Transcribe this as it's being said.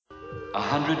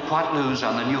100 Quatloos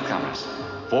on the newcomers.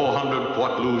 400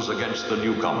 Quatloos against the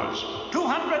newcomers.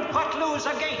 200 Quatloos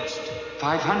against.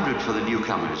 500 for the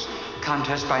newcomers.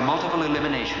 Contest by multiple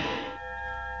elimination.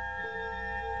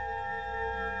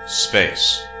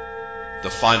 Space. The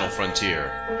final frontier.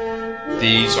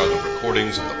 These are the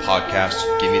recordings of the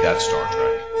podcast Gimme That Star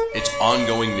Trek. Its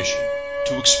ongoing mission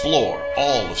to explore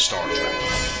all of Star Trek,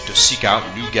 to seek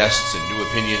out new guests and new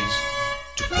opinions,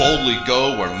 to boldly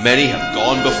go where many have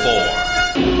gone before.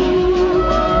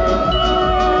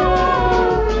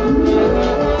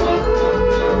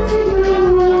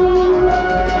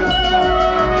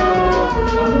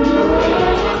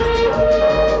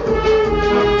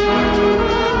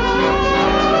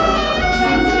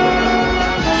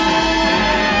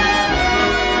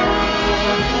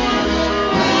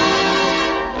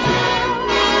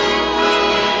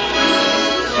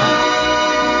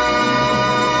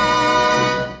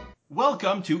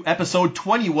 Welcome to episode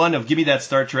 21 of Gimme That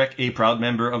Star Trek, a proud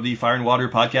member of the Fire and Water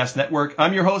Podcast Network.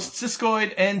 I'm your host,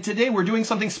 Siskoid, and today we're doing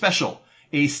something special,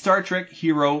 a Star Trek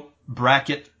hero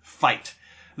bracket fight.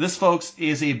 This, folks,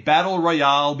 is a battle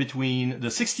royale between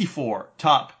the 64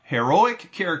 top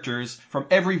heroic characters from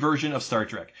every version of Star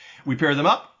Trek. We pair them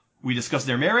up, we discuss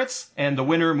their merits, and the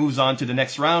winner moves on to the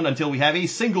next round until we have a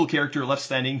single character left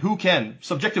standing who can,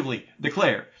 subjectively,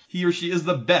 declare he or she is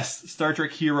the best Star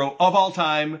Trek hero of all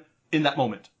time in that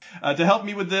moment. To help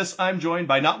me with this, I'm joined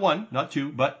by not one, not two,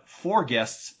 but four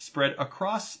guests spread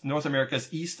across North America's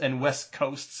east and west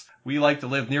coasts. We like to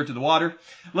live near to the water.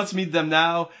 Let's meet them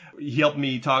now. He helped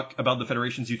me talk about the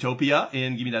Federation's Utopia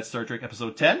in Gimme That Star Trek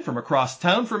episode 10 from across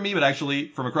town from me, but actually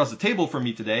from across the table from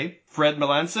me today. Fred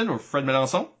Melanson, or Fred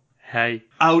Melanson. Hey.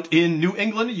 Out in New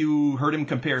England, you heard him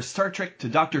compare Star Trek to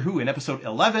Doctor Who in episode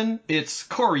 11. It's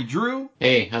Corey Drew.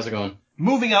 Hey, how's it going?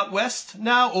 Moving out west,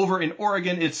 now over in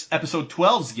Oregon, it's episode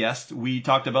 12's guest. We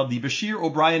talked about the Bashir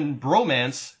O'Brien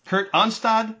bromance, Kurt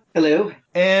Onstad. Hello.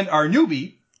 And our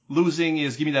newbie, losing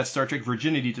his Gimme That Star Trek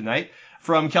virginity tonight,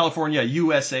 from California,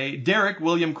 USA, Derek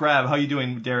William Crabb. How you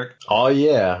doing, Derek? Oh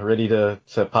yeah, ready to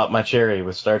pop my cherry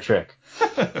with Star Trek.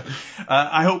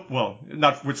 I hope, well,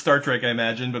 not with Star Trek, I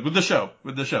imagine, but with the show.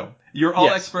 You're all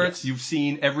experts. Yes. You've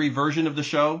seen every version of the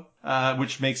show,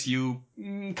 which makes you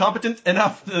competent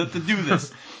enough to do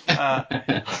this.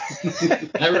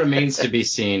 That remains to be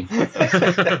seen.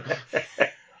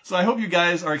 So I hope you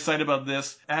guys are excited about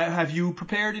this. Have you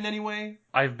prepared in any way?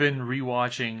 I've been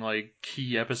rewatching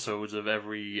key episodes of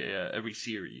every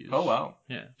series. Oh wow!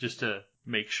 Yeah, just to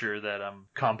make sure that I'm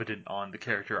competent on the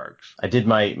character arcs. I did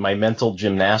my mental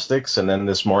gymnastics, and then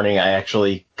this morning I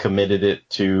actually committed it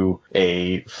to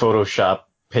a Photoshop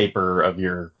paper of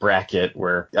your bracket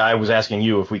where I was asking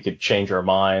you if we could change our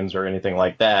minds or anything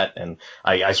like that, and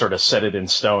I sort of set it in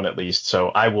stone at least, so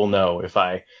I will know if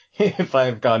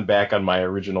I've gone back on my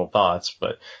original thoughts,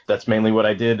 but that's mainly what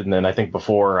I did. And then I think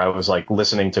before I was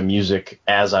listening to music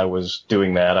as I was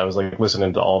doing that. I was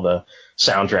listening to all the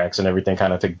soundtracks and everything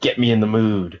kind of to get me in the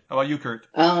mood. How about you, Kurt?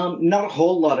 Not a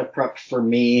whole lot of prep for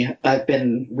me. I've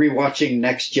been rewatching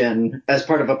Next Gen as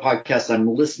part of a podcast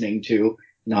I'm listening to,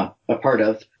 not a part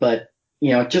of, but,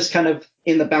 just kind of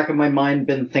in the back of my mind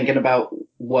been thinking about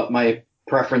what my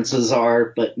preferences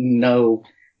are, but no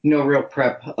real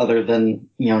prep other than,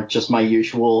 just my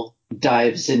usual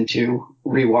dives into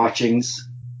rewatchings.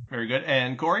 Very good.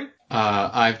 And Corey?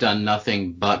 I've done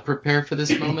nothing but prepare for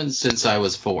this moment since I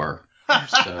was 4.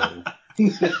 So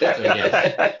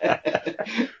yeah.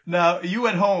 Now, you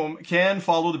at home can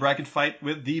follow the bracket fight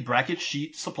with the bracket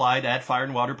sheet supplied at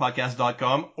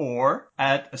fireandwaterpodcast.com or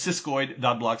at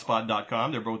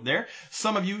siskoid.blogspot.com. They're both there.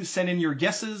 Some of you send in your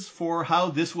guesses for how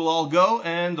this will all go,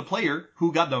 and the player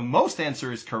who got the most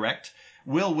answers correct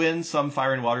will win some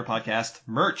Fire and Water Podcast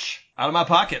merch out of my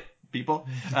pocket, people.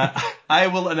 I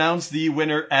will announce the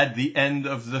winner at the end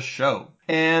of the show.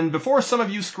 And before some of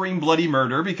you scream bloody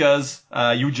murder because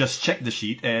you just checked the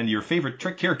sheet and your favorite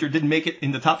Trek character didn't make it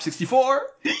in the top 64,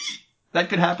 that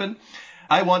could happen,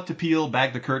 I want to peel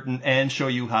back the curtain and show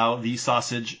you how the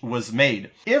sausage was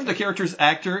made. If the character's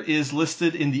actor is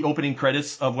listed in the opening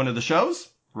credits of one of the shows,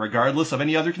 regardless of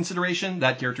any other consideration,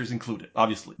 that character is included,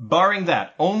 obviously. Barring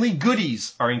that, only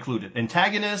goodies are included.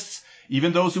 Antagonists,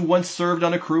 even those who once served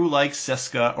on a crew like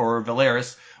Seska or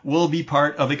Valeris, will be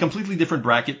part of a completely different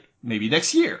bracket maybe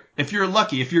next year, if you're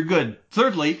lucky, if you're good.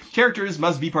 Thirdly, characters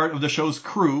must be part of the show's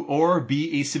crew or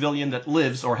be a civilian that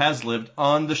lives or has lived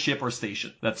on the ship or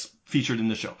station that's featured in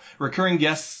the show. Recurring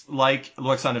guests like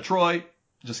Loxana Troy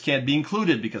just can't be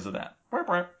included because of that.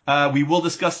 We will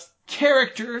discuss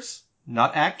characters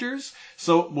not actors.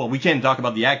 So, well, we can talk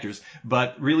about the actors,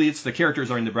 but really it's the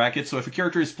characters are in the bracket. So if a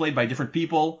character is played by different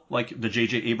people, like the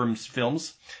J.J. Abrams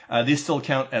films, they still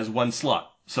count as one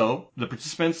slot. So the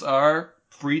participants are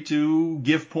free to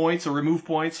give points or remove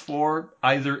points for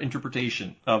either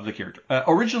interpretation of the character.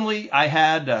 Originally, I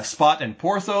had Spot and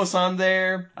Porthos on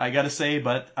there, I gotta say,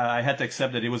 but I had to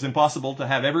accept that it was impossible to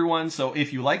have everyone. So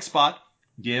if you like Spot,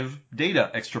 give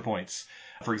Data extra points,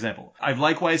 for example. I've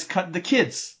likewise cut the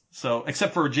kids. So,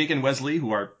 except for Jake and Wesley,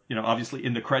 who are, obviously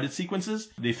in the credit sequences,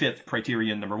 they fit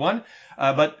criterion number 1.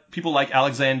 But people like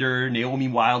Alexander, Naomi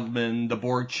Wildman, the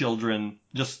Borg children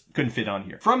just couldn't fit on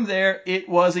here. From there, it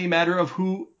was a matter of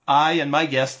who I and my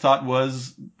guests thought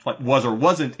was or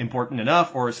wasn't important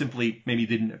enough, or simply maybe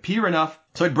didn't appear enough.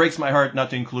 So it breaks my heart not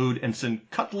to include Ensign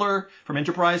Cutler from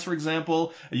Enterprise, for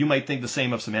example. You might think the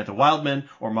same of Samantha Wildman,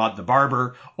 or Maud the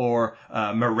Barber, or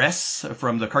Maress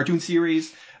from the cartoon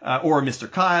series, or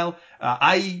Mr. Kyle.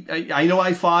 I know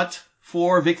I fought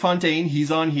for Vic Fontaine.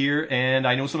 He's on here, and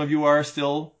I know some of you are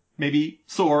still maybe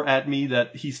sore at me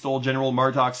that he stole General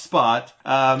Martok's spot.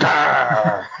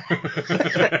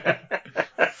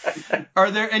 Are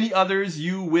there any others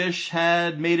you wish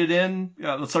had made it in?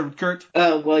 Let's start with Kurt.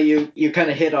 Well, you kind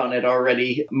of hit on it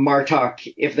already.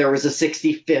 Martok, if there was a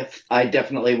 65th, I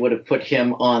definitely would have put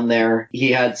him on there.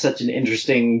 He had such an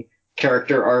interesting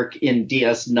character arc in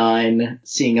DS9,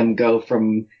 seeing him go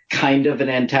from kind of an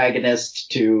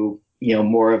antagonist to,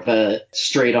 more of a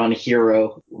straight-on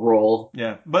hero role.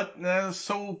 Yeah, but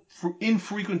so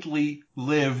infrequently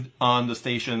lived on the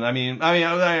station. I mean,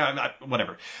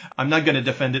 whatever. I'm not going to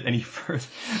defend it any further.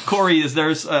 Corey, is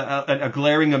there a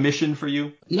glaring omission for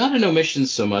you? Not an omission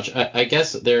so much. I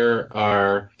guess there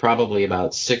are probably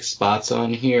about 6 spots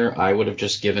on here I would have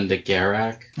just given to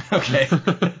Garak. Okay.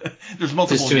 There's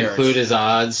multiple just to Garaks. include his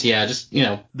odds. Yeah, just,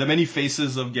 The many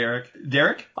faces of Garak.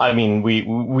 Derek? I mean,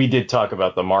 we did talk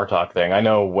about the Martok thing. I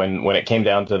know when it came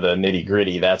down to the nitty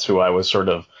gritty, that's who I was sort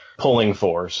of pulling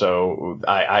for. So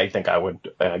I think I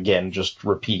would, again, just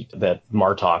repeat that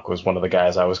Martok was one of the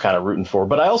guys I was kind of rooting for.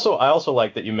 But I also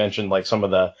like that you mentioned like some of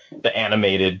the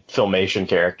animated Filmation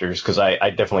characters, because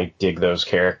I definitely dig those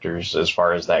characters as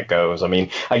far as that goes. I mean,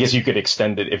 I guess you could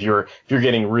extend it if you're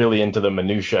getting really into the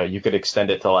minutia, you could extend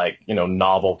it to like,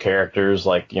 novel characters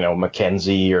like,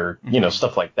 Mackenzie or,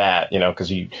 stuff like that,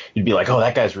 because you'd be like, oh,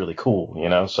 that guy's really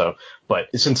cool, so. But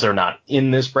since they're not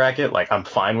in this bracket, like I'm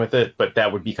fine with it, but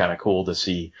that would be kind of cool to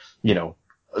see,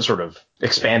 sort of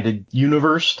expanded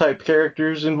universe type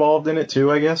characters involved in it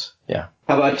too, I guess. Yeah.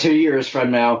 How about 2 years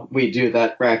from now, we do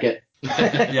that bracket?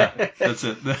 Yeah, that's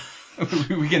it.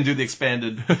 We can do the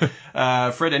expanded.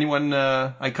 Fred, anyone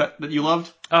I cut that you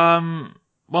loved?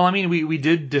 Well, I mean, we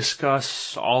did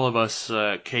discuss, all of us,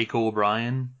 Keiko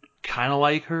O'Brien. Kind of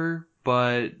like her,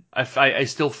 but I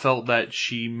still felt that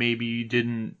she maybe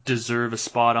didn't deserve a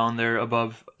spot on there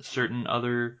above certain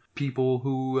other people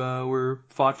who were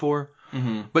fought for.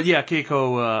 Mm-hmm. But yeah,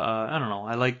 Keiko, I don't know.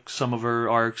 I like some of her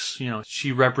arcs.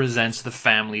 She represents the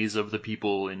families of the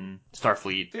people in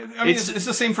Starfleet. I mean, it's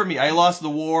the same for me. I lost the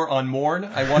war on Morn.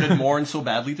 I wanted Morn so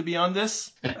badly to be on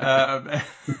this.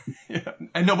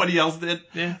 And nobody else did.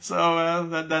 Yeah. So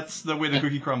that's the way the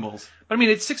cookie crumbles. But I mean,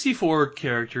 it's 64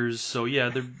 characters, so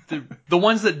yeah, the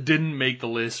ones that didn't make the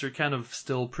list are kind of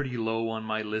still pretty low on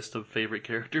my list of favorite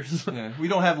characters. Yeah. We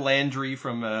don't have Landry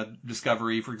from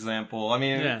Discovery, for example. I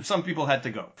mean, Some people had to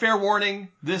go. Fair warning,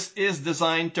 this is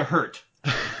designed to hurt.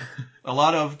 A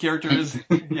lot of characters,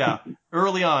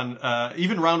 early on,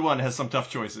 even round 1 has some tough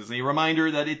choices. A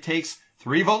reminder that it takes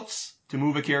 3 votes to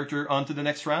move a character onto the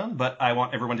next round, but I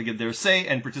want everyone to get their say,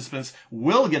 and participants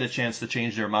will get a chance to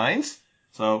change their minds.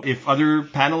 So if other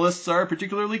panelists are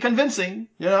particularly convincing,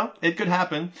 it could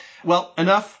happen. Well,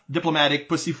 enough diplomatic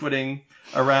pussyfooting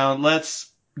around.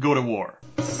 Let's go to war.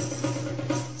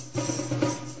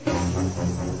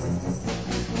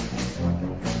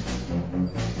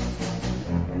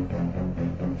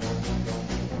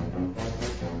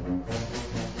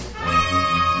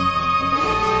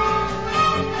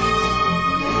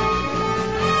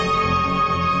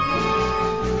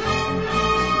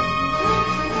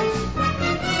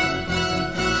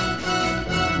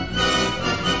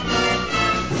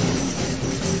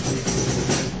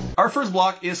 Our first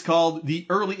block is called The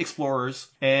Early Explorers,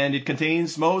 and it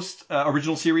contains most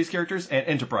original series characters and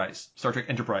Enterprise, Star Trek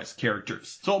Enterprise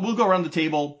characters. So we'll go around the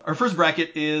table. Our first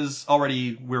bracket is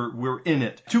already, we're in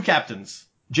it. 2 captains,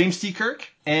 James T. Kirk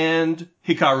and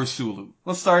Hikaru Sulu.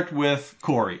 Let's start with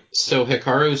Corey. So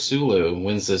Hikaru Sulu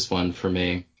wins this one for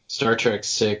me. Star Trek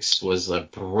VI was a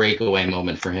breakaway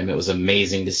moment for him. It was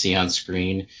amazing to see on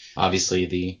screen. Obviously,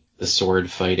 the the sword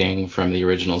fighting from the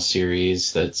original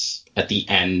series that's at the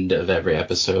end of every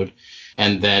episode.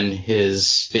 And then his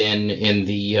spin in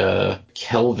the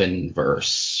Kelvin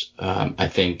verse, I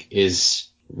think, is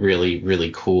really, really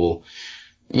cool.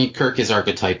 I mean, Kirk is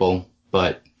archetypal,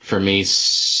 but for me,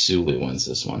 Sulu wins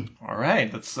this one. All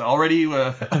right, that's already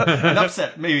an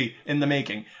upset, maybe, in the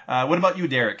making. What about you,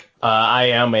 Derek? I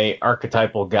am a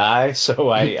archetypal guy, so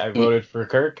I voted for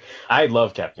Kirk. I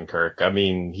love Captain Kirk. I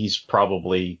mean, he's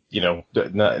probably,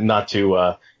 not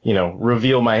to,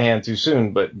 reveal my hand too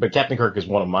soon, but Captain Kirk is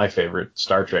one of my favorite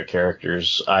Star Trek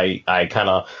characters. I kind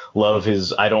of love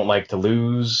his I don't like to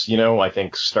lose, I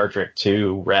think Star Trek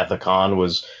II, Wrath of Khan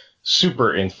was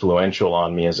super influential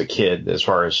on me as a kid as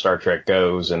far as Star Trek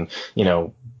goes, and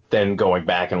then going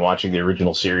back and watching the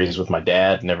original series with my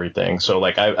dad and everything. So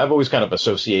like I've always kind of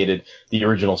associated the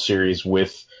original series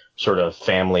with sort of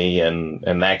family and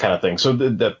that kind of thing. So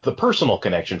the personal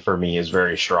connection for me is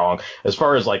very strong. As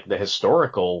far as like the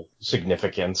historical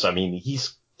significance, I mean,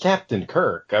 he's Captain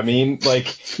Kirk. I mean,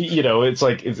 like, it's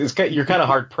like, you're kind of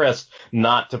hard pressed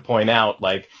not to point out,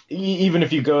 like, even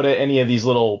if you go to any of these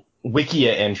little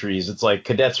Wikia entries, it's like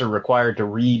cadets are required to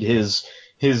read his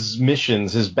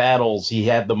missions, his battles. He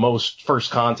had the most first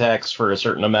contacts for a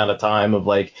certain amount of time of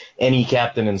like any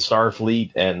captain in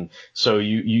Starfleet. And so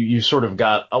you sort of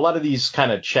got a lot of these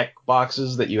kind of check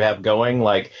boxes that you have going,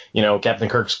 like, Captain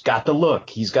Kirk's got the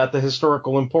look, he's got the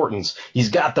historical importance, he's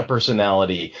got the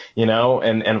personality,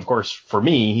 and of course for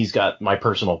me, he's got my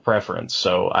personal preference.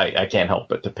 So I can't help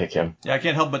but to pick him. Yeah, I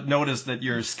can't help but notice that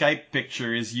your Skype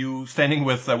picture is you standing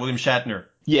with William Shatner.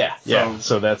 Yeah.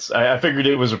 So that's, I figured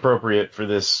it was appropriate for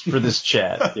this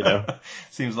chat,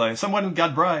 Seems like someone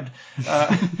got bribed.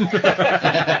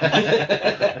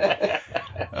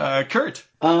 Kurt.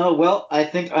 Well, I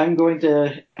think I'm going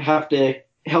to have to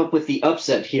help with the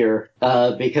upset here,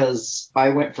 because I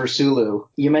went for Sulu.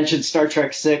 You mentioned Star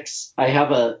Trek VI. I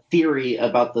have a theory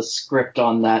about the script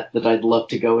on that I'd love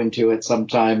to go into at some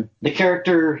time. The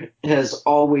character has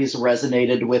always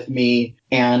resonated with me,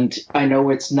 and I know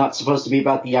it's not supposed to be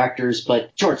about the actors,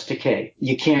 but George Takei,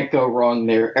 you can't go wrong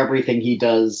there. Everything he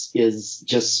does is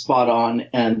just spot on,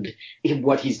 and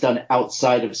what he's done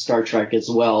outside of Star Trek as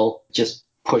well just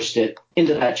pushed it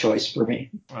into that choice for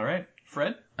me. All right.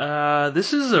 Fred?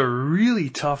 This is a really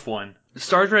tough one.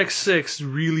 Star Trek VI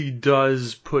really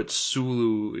does put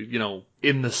Sulu,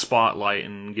 in the spotlight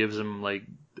and gives him, like,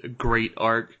 a great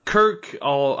arc. Kirk,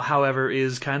 however,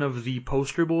 is kind of the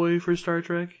poster boy for Star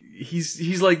Trek.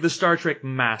 He's like the Star Trek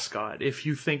mascot. If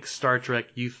you think Star Trek,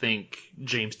 you think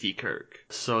James T. Kirk.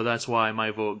 So that's why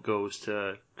my vote goes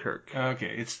to Kirk.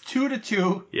 Okay, it's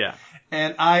 2-2. Yeah.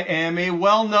 And I am a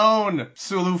well-known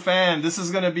Sulu fan. This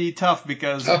is going to be tough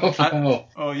because... I've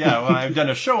done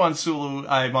a show on Sulu.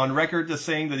 I'm on record as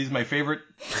saying that he's my favorite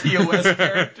TOS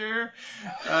character.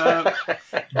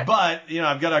 But,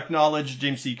 I've got to acknowledge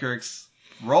James T. Kirk's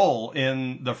role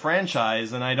in the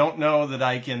franchise, and I don't know that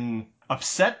I can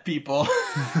upset people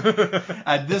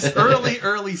at this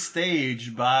early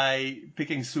stage by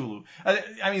picking Sulu.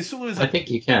 I mean, Sulu is... I think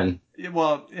you can.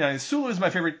 Well, Sulu is my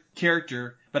favorite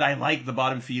character, but I like the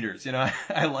bottom feeders.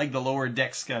 I like the lower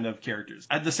decks kind of characters.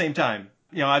 At the same time,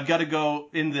 I've got to go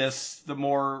in this, the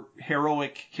more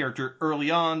heroic character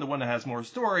early on, the one that has more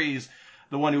stories,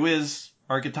 the one who is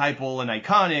archetypal and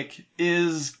iconic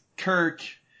is Kirk.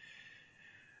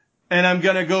 And I'm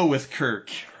going to go with Kirk.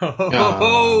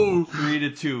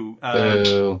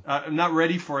 3-2. I'm not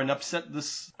ready for an upset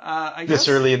this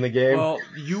early in the game. Well,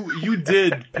 you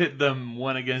did pit them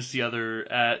one against the other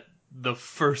at the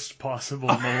first possible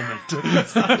moment.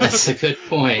 That's a good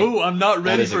point. Oh, I'm not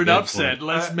ready for an upset. Point.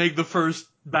 Let's make the first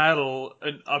battle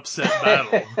an upset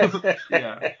battle.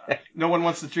 Yeah. No one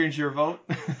wants to change your vote?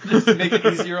 Just to make it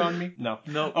easier on me? No.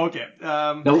 Okay.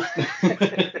 Nope.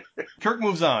 Kirk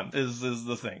moves on is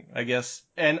the thing, I guess.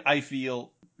 And I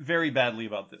feel very badly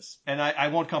about this. And I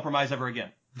won't compromise ever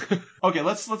again. Okay,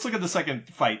 let's look at the second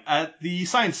fight. At the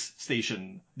science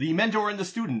station, the mentor and the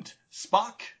student,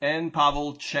 Spock and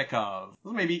Pavel Chekhov.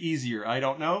 This may be easier, I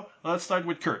don't know. Let's start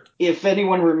with Kurt. If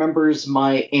anyone remembers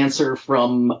my answer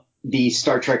from the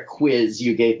Star Trek quiz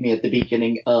you gave me at the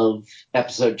beginning of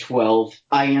episode 12,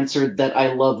 I answered that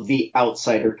I love the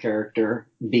outsider character,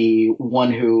 the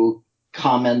one who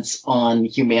comments on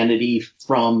humanity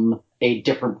from a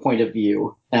different point of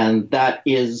view. And that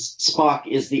is, Spock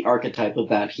is the archetype of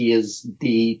that. He is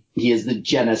the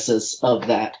genesis of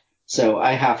that. So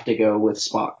I have to go with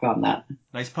Spock on that.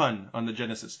 Nice pun on the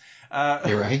Genesis.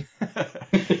 You're right.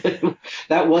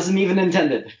 That wasn't even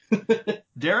intended.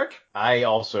 Derek? I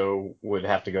also would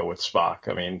have to go with Spock.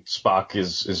 I mean, Spock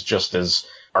is just as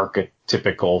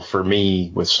archetypical for me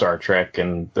with Star Trek,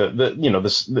 and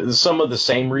some of the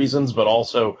same reasons, but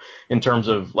also in terms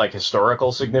of like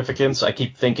historical significance. I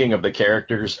keep thinking of the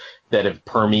characters that have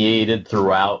permeated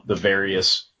throughout the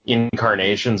various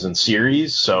incarnations and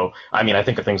series. So, I mean, I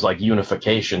think of things like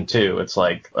Unification too. It's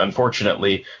like,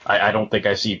 unfortunately, I don't think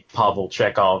I see Pavel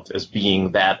Chekhov as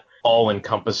being that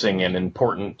all-encompassing and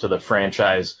important to the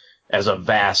franchise as a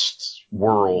vast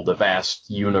world, a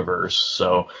vast universe.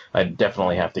 So I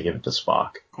definitely have to give it to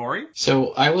Spock. Corey?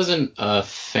 So I wasn't a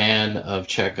fan of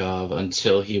Chekhov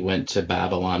until he went to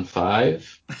Babylon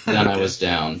 5. Then I was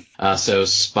down. So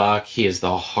Spock, he is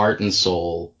the heart and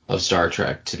soul of Star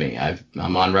Trek to me.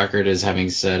 I'm on record as having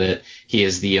said it. He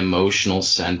is the emotional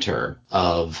center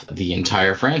of the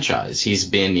entire franchise. He's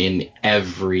been in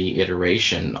every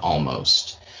iteration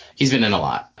almost. He's been in a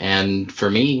lot. And for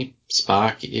me,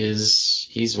 Spock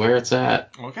he's where it's at.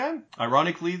 Okay.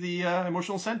 Ironically, the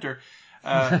emotional center.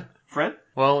 Fred?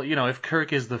 Well, if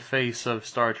Kirk is the face of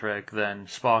Star Trek, then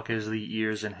Spock is the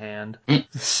ears and hand.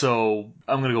 So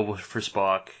I'm going to go for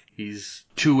Spock. He's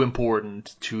too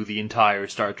important to the entire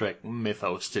Star Trek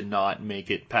mythos to not make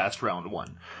it past round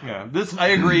one. Yeah, I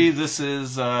agree. This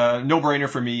is a no-brainer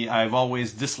for me. I've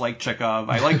always disliked Chekhov.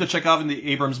 I like the Chekhov in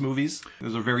the Abrams movies.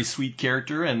 He's a very sweet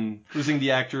character, and losing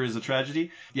the actor is a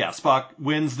tragedy. Yeah, Spock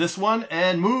wins this one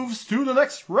and moves to the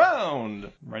next round.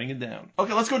 I'm writing it down.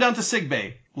 Okay, let's go down to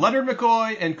Sickbay. Leonard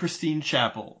McCoy and Christine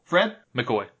Chappell. Fred?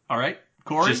 McCoy. All right.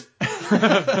 Corey?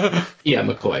 Yeah,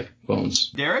 McCoy. Bones.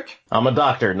 Derek? I'm a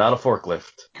doctor, not a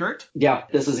forklift. Kurt? Yeah,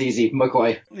 this is easy.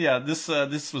 McCoy. Yeah, this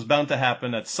was bound to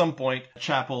happen at some point.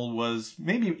 Chappell was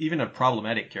maybe even a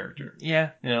problematic character.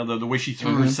 Yeah. The way she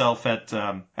threw herself at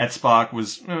Spock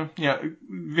was,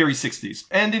 very 60s.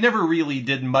 And they never really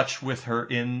did much with her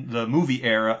in the movie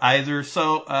era either,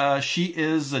 so she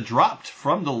is dropped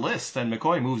from the list, and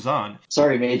McCoy moves on.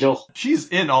 Sorry, Majel. She's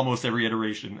in almost every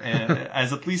iteration,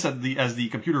 as at least as the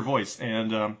computer voice,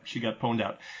 and she got pwned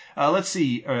out. Let's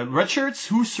see. Red Shirts,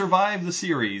 who survived the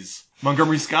series?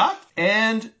 Montgomery Scott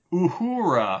and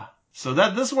Uhura. So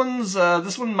this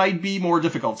one might be more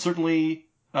difficult. Certainly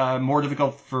more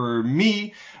difficult for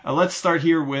me. Let's start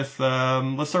here with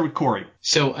Corey.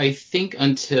 So I think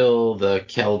until the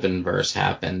Kelvin verse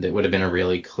happened, it would have been a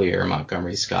really clear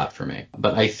Montgomery Scott for me.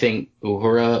 But I think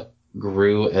Uhura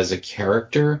grew as a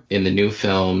character in the new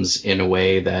films in a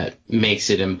way that makes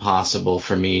it impossible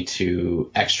for me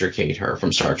to extricate her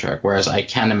from Star Trek, whereas I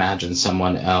can imagine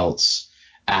someone else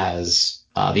as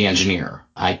the engineer.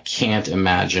 I can't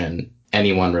imagine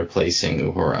anyone replacing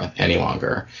Uhura any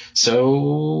longer. So,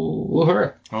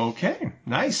 Uhura. Okay,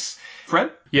 nice.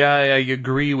 Fred? Yeah, I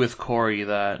agree with Corey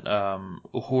that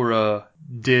Uhura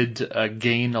did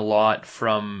gain a lot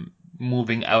from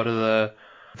moving out of the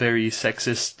very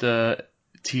sexist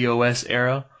TOS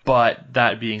era. But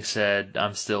that being said,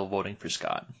 I'm still voting for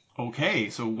Scott. Okay,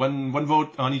 so one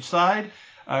vote on each side.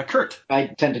 Kurt? I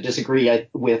tend to disagree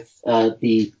with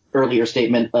the earlier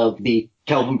statement of the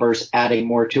Kelvinverse adding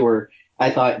more to her.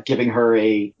 I thought giving her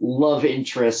a love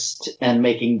interest and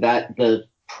making that the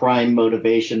prime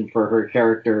motivation for her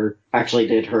character actually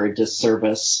did her a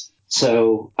disservice.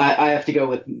 So I have to go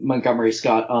with Montgomery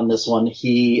Scott on this one.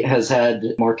 He has had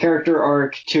more character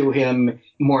arc to him,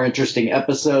 more interesting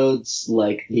episodes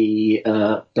like the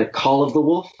Call of the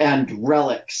Wolf, and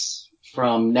Relics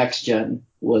from Next Gen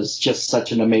was just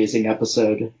such an amazing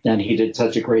episode, and he did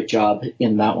such a great job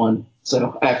in that one.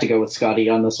 So I have to go with Scotty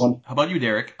on this one. How about you,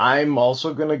 Derek? I'm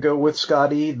also going to go with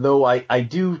Scotty, though I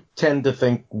do tend to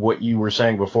think what you were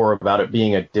saying before about it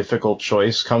being a difficult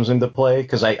choice comes into play,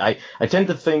 because I tend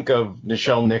to think of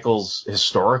Nichelle Nichols'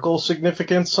 historical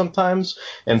significance sometimes,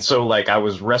 and so I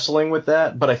was wrestling with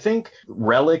that. But I think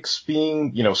Relics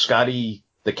being, Scotty,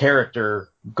 the character,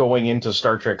 going into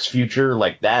Star Trek's future,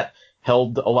 that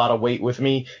held a lot of weight with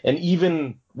me. And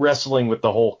even wrestling with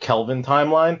the whole Kelvin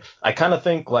timeline, I kind of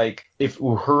think if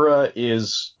Uhura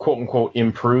is quote unquote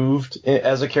improved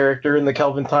as a character in the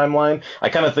Kelvin timeline, I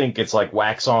kind of think it's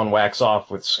wax on, wax off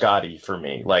with Scotty for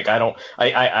me. I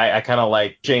kind of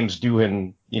like James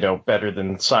Doohan, better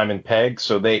than Simon Pegg.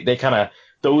 So they kind of,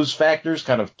 those factors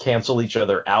kind of cancel each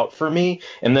other out for me.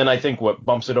 And then I think what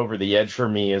bumps it over the edge for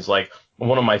me is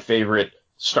one of my favorite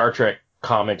Star Trek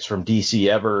comics from DC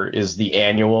ever is the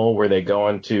Annual, where they go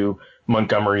into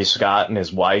Montgomery Scott and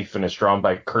his wife, and it's drawn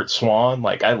by Kurt Swan.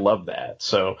 I love that.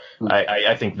 So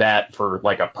I think that for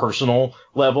a personal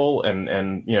level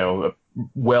and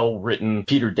well-written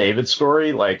Peter David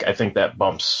story, like, I think that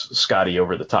bumps Scotty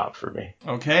over the top for me.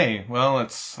 Okay, well,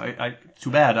 it's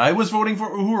too bad. I was voting for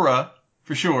Uhura,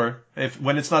 for sure.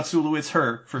 When it's not Sulu, it's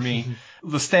her, for me.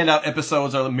 The standout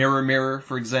episodes are Mirror Mirror,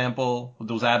 for example, with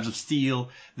those abs of steel.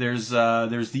 There's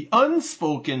the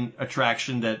unspoken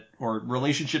attraction or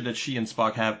relationship that she and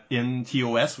Spock have in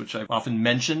TOS, which I've often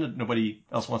mentioned that nobody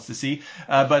else wants to see.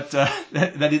 But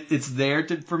it's there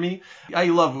for me. I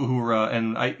love Uhura,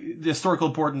 and the historical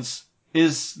importance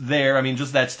is there. I mean,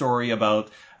 just that story about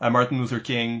Martin Luther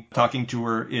King talking to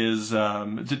her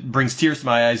brings tears to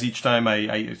my eyes each time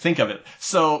I think of it.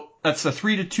 So that's a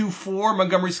 3-2 for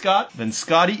Montgomery Scott. Then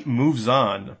Scotty moves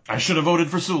on. I should have voted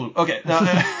for Sulu. Okay. Now,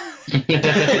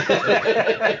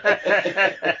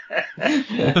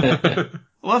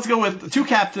 let's go with two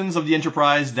captains of the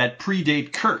Enterprise that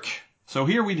predate Kirk. So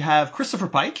here we'd have Christopher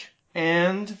Pike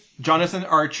and Jonathan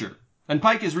Archer. And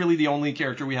Pike is really the only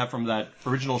character we have from that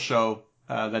original show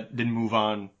that didn't move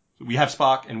on. We have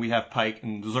Spock and we have Pike,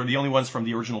 and those are the only ones from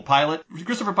the original pilot.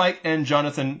 Christopher Pike and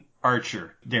Jonathan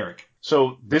Archer. Derek.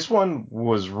 So this one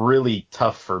was really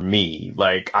tough for me.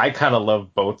 Like, I kind of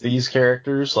love both these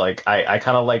characters. Like, I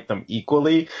kind of like them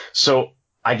equally. So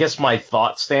I guess my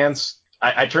thought stance,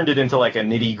 I turned it into like a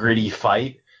nitty-gritty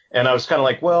fight. And I was kind of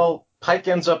like, well, Pike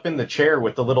ends up in the chair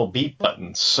with the little beep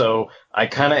buttons. So I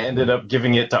kind of ended up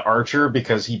giving it to Archer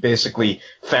because he basically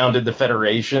founded the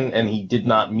Federation and he did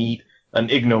not meet an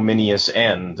ignominious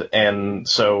end. And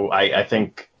so I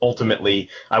think ultimately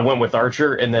I went with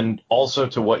Archer. And then also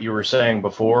to what you were saying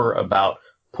before about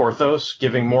Porthos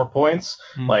giving more points,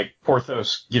 like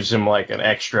Porthos gives him like an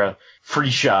extra free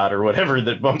shot or whatever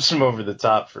that bumps him over the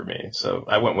top for me. So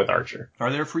I went with Archer.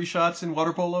 Are there free shots in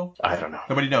water polo? I don't know.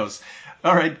 Nobody knows.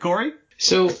 All right, Corey?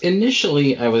 So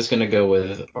initially I was going to go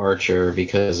with Archer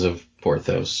because of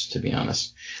Porthos, to be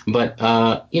honest. But,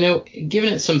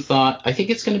 giving it some thought, I think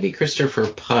it's going to be Christopher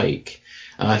Pike.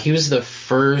 He was the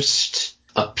first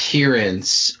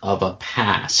appearance of a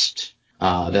past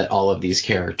that all of these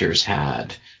characters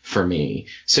had for me.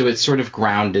 So it sort of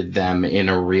grounded them in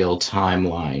a real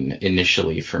timeline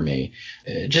initially for me,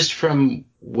 just from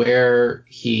where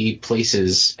he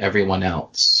places everyone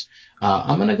else.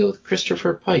 I'm going to go with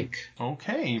Christopher Pike.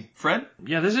 Okay. Fred?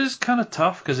 Yeah, this is kind of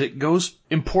tough because it goes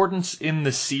importance in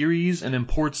the series and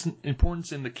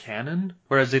importance in the canon,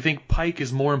 whereas I think Pike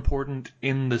is more important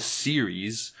in the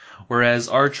series, whereas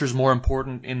Archer's more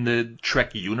important in the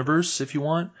Trek universe, if you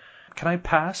want. Can I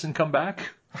pass and come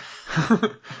back?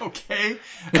 Okay.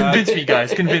 Convince me,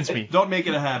 guys. Convince me. Don't make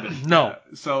it a habit. No.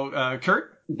 Kurt?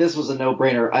 This was a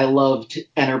no-brainer. I loved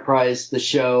Enterprise, the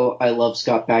show. I loved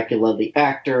Scott Bakula, the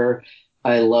actor.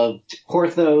 I loved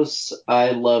Porthos.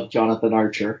 I loved Jonathan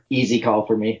Archer. Easy call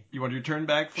for me. You want your turn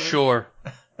back, Fred? Sure.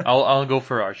 I'll go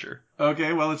for Archer.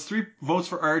 Okay, well, it's 3 votes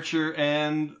for Archer,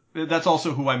 and that's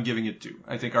also who I'm giving it to.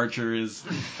 I think Archer is...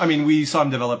 I mean, we saw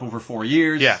him develop over 4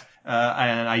 years. Yeah.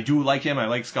 And I do like him. I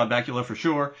like Scott Bakula for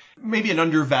sure. Maybe an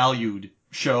undervalued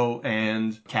show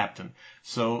and captain.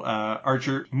 So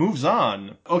Archer moves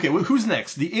on. Okay, well, who's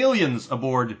next? The aliens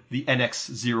aboard the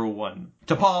NX-01.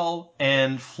 T'Pol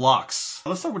and Phlox.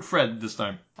 Let's start with Fred this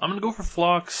time. I'm going to go for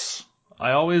Phlox.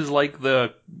 I always like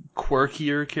the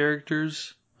quirkier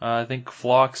characters. I think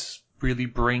Phlox really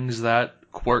brings that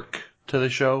quirk to the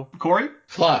show. Corey?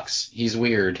 Phlox. He's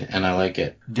weird, and I like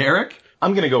it. Derek?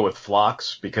 I'm going to go with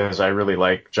Phlox because I really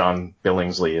like John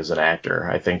Billingsley as an actor.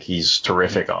 I think he's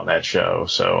terrific on that show.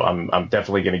 So I'm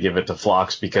definitely going to give it to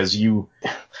Phlox because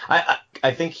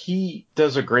I think he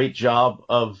does a great job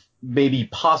of maybe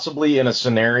possibly in a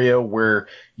scenario where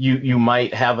you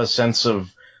might have a sense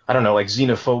of, I don't know, like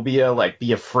xenophobia, like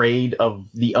be afraid of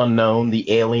the unknown,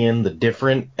 the alien, the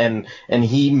different. And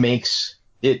he makes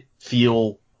it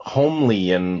feel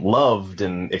homely and loved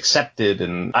and accepted,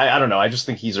 and I don't know, I just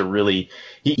think he's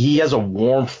he has a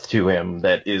warmth to him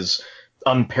that is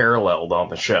unparalleled on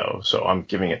the show, so I'm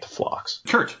giving it to Phlox.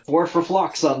 Kurt? 4 for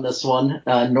Phlox on this one.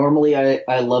 Normally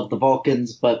I love the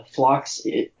Vulcans, but Phlox,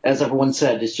 as everyone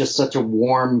said, is just such a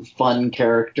warm, fun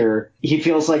character. He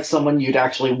feels like someone you'd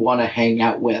actually want to hang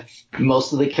out with.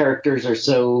 Most of the characters are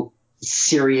so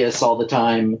serious all the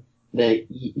time that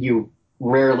you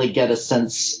rarely get a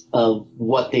sense of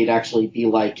what they'd actually be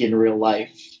like in real life.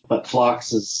 But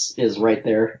Phlox is right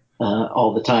there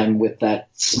all the time with that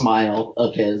smile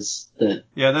of his.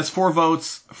 Yeah, that's 4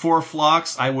 votes for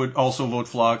Phlox. I would also vote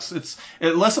Phlox. It's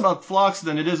less about Phlox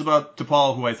than it is about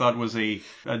T'Pol, who I thought was a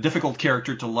difficult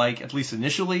character to like, at least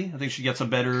initially. I think she gets a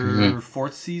better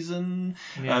 4th season.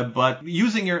 Yeah. But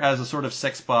using her as a sort of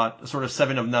sex bot, a sort of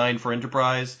 7 of 9 for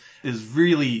Enterprise, is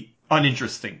really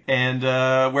uninteresting. And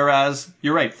whereas,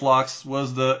 you're right, Phlox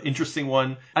was the interesting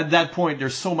one. At that point,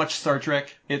 there's so much Star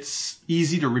Trek, it's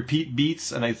easy to repeat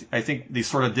beats, and I think they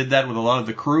sort of did that with a lot of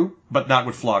the crew, but not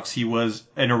with Phlox. He was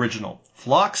an original.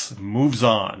 Phlox moves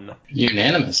on.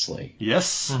 Unanimously.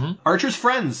 Yes. Archer's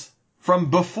friends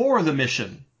from before the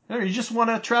mission. You just want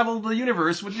to travel the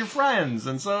universe with your friends,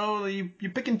 and so you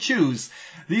pick and choose.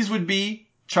 These would be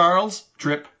Charles,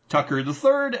 Trip, Tucker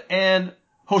III, and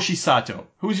Hoshi Sato.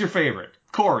 Who's your favorite?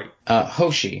 Corey.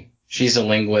 Hoshi. She's a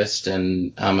linguist,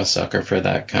 and I'm a sucker for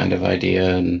that kind of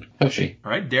idea, and Hoshi.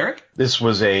 All right, Derek? This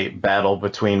was a battle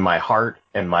between my heart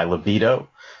and my libido.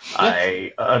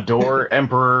 I adore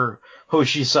Emperor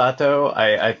Hoshi Sato.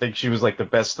 I think she was like the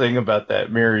best thing about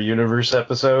that Mirror Universe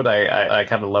episode. I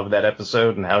kind of love that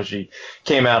episode and how she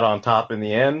came out on top in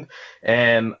the end.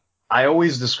 And I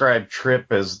always describe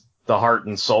Trip as the heart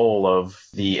and soul of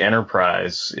the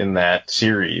Enterprise in that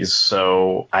series.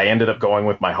 So I ended up going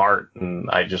with my heart, and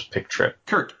I just picked Trip.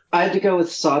 Kurt. I had to go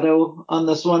with Sato on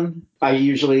this one. I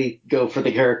usually go for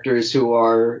the characters who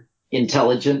are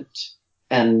intelligent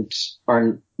and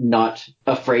are not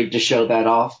afraid to show that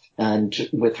off. And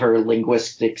with her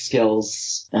linguistic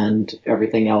skills and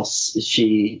everything else,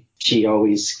 she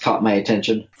always caught my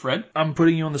attention. Fred? I'm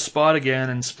putting you on the spot again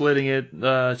and splitting it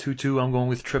 2-2. I'm going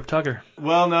with Trip Tucker.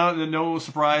 Well, no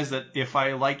surprise that if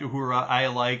I liked Uhura, I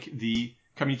like the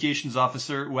communications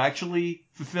officer who actually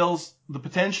fulfills the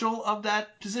potential of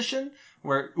that position,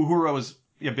 where Uhura was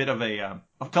a bit of a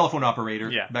telephone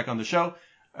operator back on the show.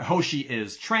 Hoshi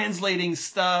is translating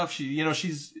stuff.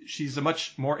 She's a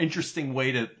much more interesting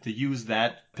way to use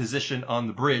that position on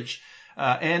the bridge.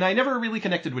 And I never really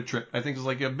connected with Trip. I think it's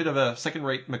like a bit of a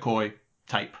second-rate McCoy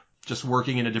type, just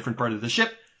working in a different part of the ship.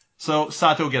 So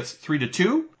Sato gets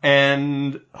 3-2,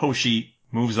 and Hoshi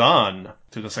moves on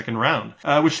to the second round,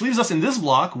 which leaves us in this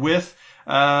block with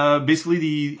basically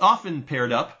the often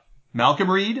paired up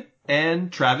Malcolm Reed and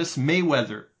Travis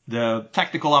Mayweather, the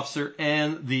tactical officer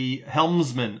and the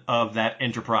helmsman of that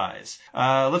Enterprise.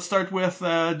 Let's start with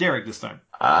Derek this time.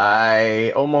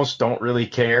 I almost don't really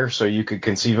care, so you could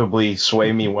conceivably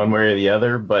sway me one way or the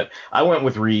other, but I went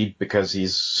with Reed because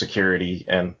he's security,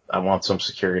 and I want some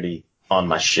security on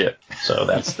my ship. So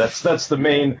that's the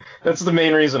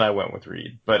main reason I went with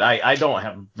Reed. But I don't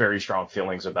have very strong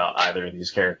feelings about either of these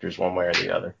characters one way or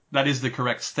the other. That is the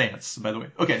correct stance, by the way.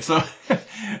 Okay, so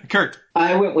Kurt.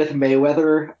 I went with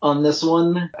Mayweather on this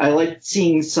one. I liked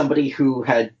seeing somebody who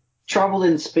had traveled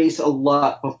in space a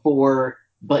lot before,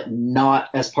 but not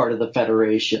as part of the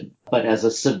Federation, but as a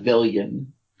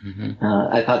civilian. Mm-hmm.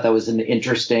 I thought that was an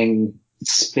interesting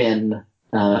spin,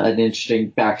 an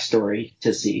interesting backstory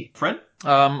to see. Fred?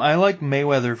 I like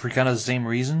Mayweather for kind of the same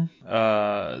reason.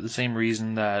 The same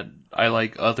reason that I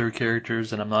like other characters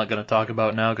that I'm not going to talk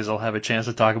about now because I'll have a chance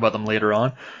to talk about them later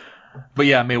on. But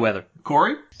yeah, Mayweather.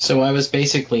 Corey? So I was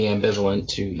basically ambivalent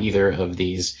to either of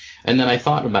these. And then I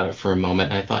thought about it for a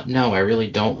moment, and I thought, no, I really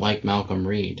don't like Malcolm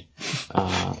Reed.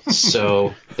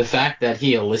 So the fact that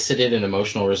he elicited an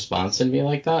emotional response in me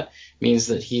like that means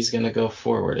that he's going to go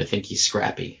forward. I think he's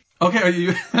scrappy. Okay,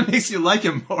 that makes you like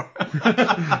him more.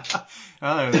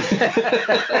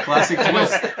 Classic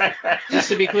twist. Just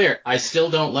to be clear, I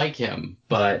still don't like him,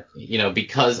 but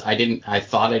because I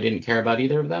thought I didn't care about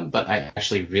either of them, but I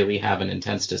actually really have an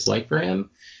intense dislike for him.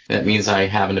 That means I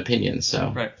have an opinion,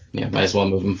 so right. Might as well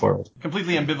move him forward.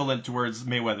 Completely ambivalent towards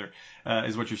Mayweather,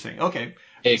 is what you're saying. Okay,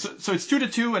 so it's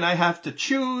 2-2, and I have to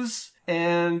choose.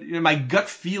 And my gut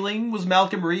feeling was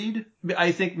Malcolm Reed.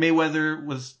 I think Mayweather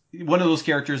was one of those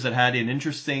characters that had an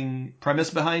interesting premise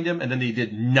behind him, and then they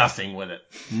did nothing with it.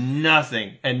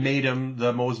 Nothing. And made him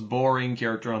the most boring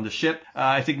character on the ship.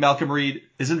 I think Malcolm Reed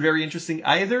isn't very interesting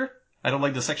either. I don't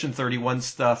like the Section 31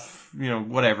 stuff,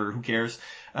 whatever, who cares.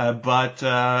 But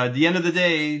at the end of the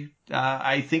day,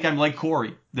 I think I'm like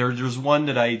Corey. There's one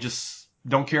that I just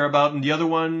don't care about, and the other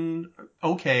one,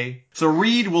 okay. So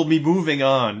Reed will be moving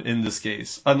on in this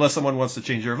case, unless someone wants to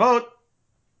change their vote.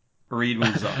 Reed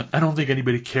moves on. I don't think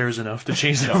anybody cares enough to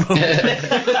change their vote.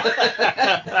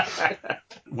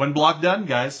 One block done,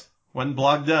 guys. One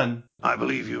block done. I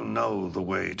believe you know the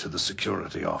way to the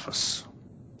security office.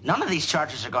 None of these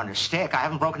charges are going to stick. I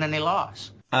haven't broken any laws.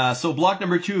 So block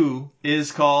number 2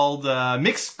 is called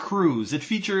Mixed Crews. It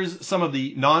features some of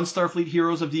the non-Starfleet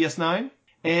heroes of DS9.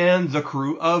 And the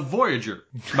crew of Voyager,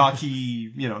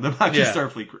 the Maquis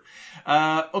Starfleet crew.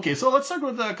 Okay, so let's start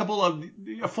with a couple of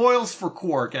foils for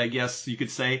Quark, I guess you could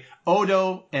say.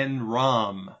 Odo and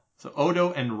Rom. So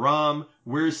Odo and Rom,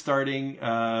 we're starting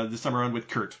this time around with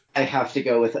Kurt. I have to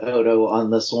go with Odo on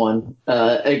this one.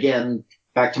 Again,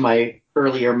 back to my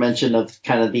earlier mention of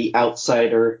kind of the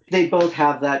outsider. They both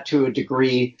have that to a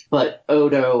degree, but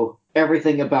Odo,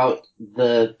 everything about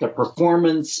the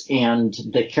performance and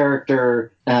the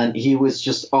character, and he was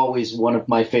just always one of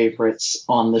my favorites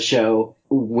on the show,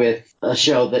 with a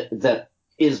show that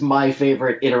is my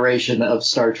favorite iteration of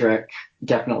Star Trek.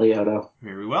 Definitely Odo.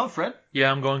 Very well, Fred.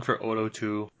 Yeah, I'm going for Odo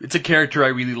too. It's a character I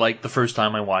really liked the first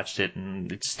time I watched it,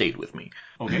 and it stayed with me.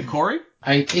 Okay, Corey?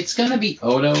 It's gonna be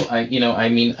Odo.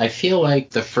 I feel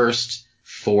like the first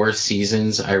 4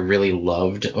 seasons I really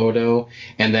loved Odo,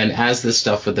 and then as the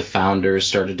stuff with the Founders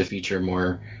started to feature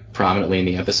more prominently in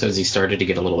the episodes, he started to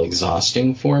get a little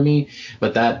exhausting for me.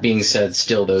 But that being said,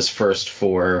 still those first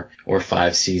 4 or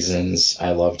 5 seasons,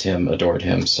 I loved him, adored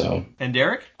him. So. And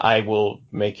Derek? I will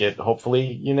make it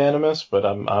hopefully unanimous, but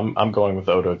I'm going with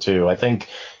Odo too. I think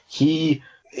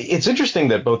it's interesting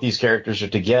that both these characters are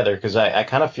together, because I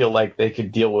kind of feel like they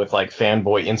could deal with like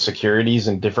fanboy insecurities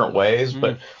in different ways,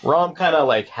 but Rom kind of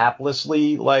like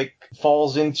haplessly like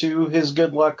falls into his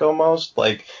good luck almost.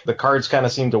 Like the cards kind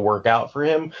of seem to work out for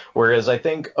him, whereas I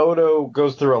think Odo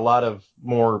goes through a lot of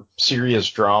more serious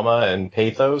drama and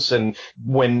pathos, and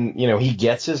when he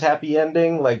gets his happy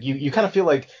ending, like you kind of feel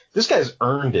like this guy's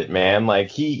earned it, man. Like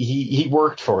he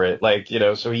worked for it, like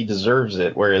so he deserves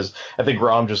it. Whereas I think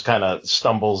Rom just kind of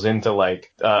stumbles into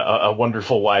like a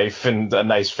wonderful wife and a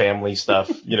nice family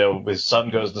stuff. His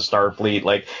son goes to Starfleet,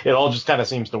 like it all just kind of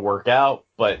seems to work out.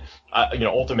 But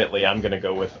ultimately, I'm going to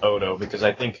go with Odo, because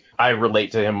I think I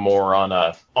relate to him more on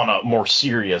a more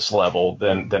serious level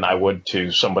than I would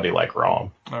to somebody like Rom.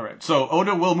 All right, so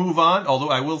Odo will move on, although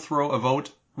I will throw a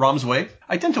vote Rom's way.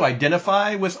 I tend to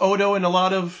identify with Odo in a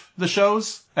lot of the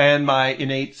shows, and my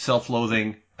innate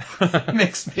self-loathing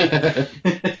makes me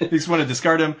want to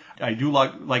discard him. I do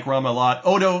like Rom a lot.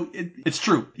 Odo, it's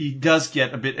true, he does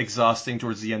get a bit exhausting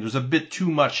towards the end. There's a bit too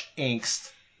much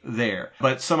angst there.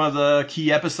 But some of the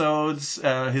key episodes,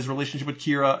 his relationship with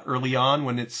Kira early on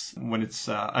when it's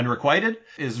unrequited,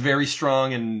 is very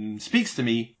strong and speaks to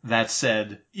me. That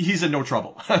said, he's in no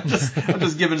trouble. I'm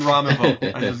just giving Rom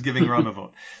a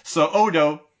vote. So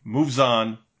Odo moves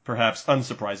on, perhaps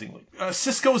unsurprisingly.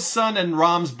 Sisko's son and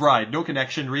Rom's bride. No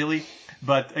connection really,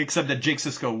 but except that Jake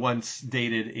Sisko once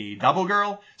dated a double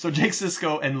girl. So Jake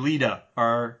Sisko and Lita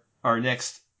are our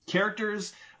next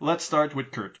characters. Let's start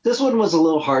with Kurt. This one was a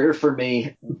little harder for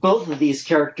me. Both of these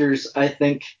characters, I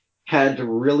think, had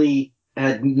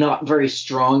not very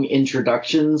strong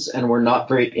introductions and were not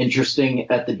very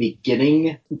interesting at the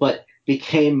beginning, but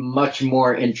became much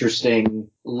more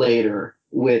interesting later,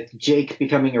 with Jake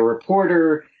becoming a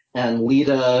reporter and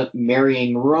Lita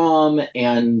marrying Rom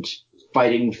and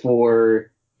fighting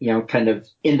for, kind of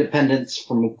independence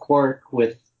from Quark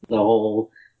with the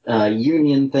whole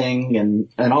union thing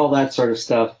and all that sort of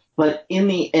stuff. But in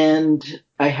the end,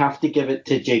 I have to give it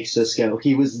to Jake Sisko.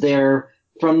 He was there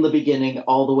from the beginning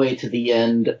all the way to the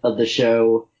end of the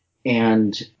show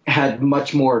and had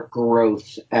much more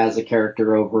growth as a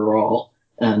character overall,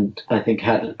 and I think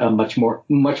had a much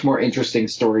more interesting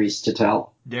stories to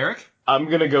tell. Derek? I'm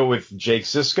going to go with Jake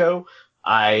Sisko.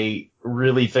 I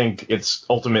really think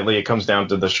it comes down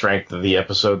to the strength of the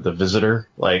episode, The Visitor,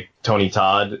 like Tony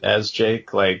Todd as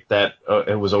Jake, like that.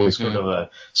 It was always kind of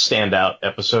a standout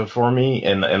episode for me.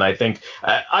 And I think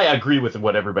I agree with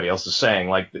what everybody else is saying.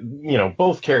 Like,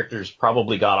 both characters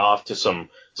probably got off to some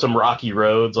rocky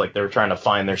roads, like they were trying to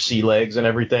find their sea legs and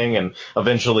everything. And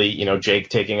eventually, Jake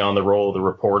taking on the role of the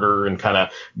reporter and kind of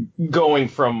going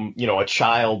from, a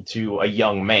child to a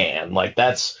young man, like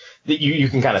that you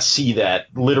can kind of see that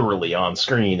literally on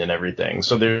screen and everything.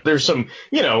 So there's some,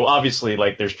 obviously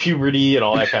like there's puberty and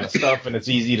all that kind of stuff, and it's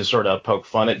easy to sort of poke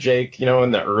fun at Jake,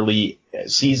 in the early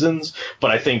seasons.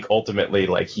 But I think ultimately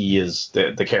like he is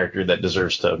the character that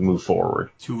deserves to move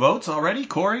forward. 2 votes already,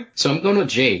 Corey? So I'm going with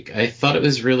Jake. I thought it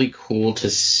was really cool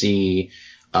to see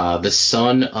the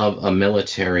son of a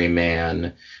military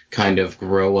man kind of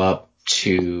grow up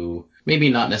to maybe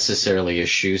not necessarily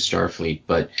eschew Starfleet,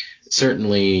 but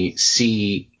certainly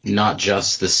see not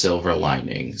just the silver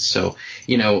lining. So,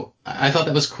 I thought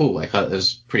that was cool. I thought it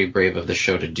was pretty brave of the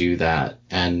show to do that.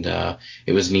 And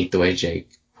it was neat the way Jake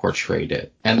portrayed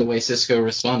it and the way Sisko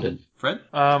responded. Fred?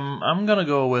 I'm going to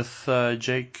go with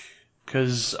Jake,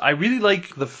 because I really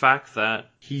like the fact that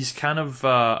he's kind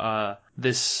of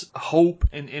this hope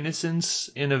and innocence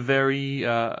in a very...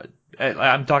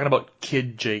 I'm talking about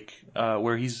Kid Jake,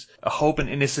 where he's a hope and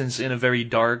innocence in a very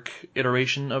dark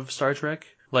iteration of Star Trek.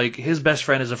 Like, his best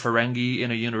friend is a Ferengi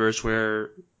in a universe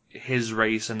where his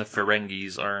race and the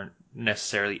Ferengis aren't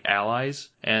necessarily allies,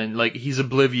 and like he's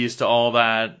oblivious to all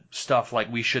that stuff,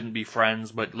 like we shouldn't be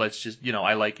friends, but let's just,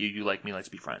 I like you, you like me, let's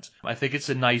be friends. I think it's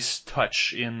a nice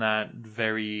touch in that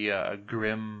very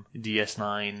grim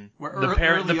DS9 Where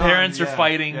the parents are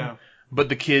fighting, but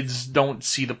the kids don't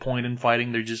see the point in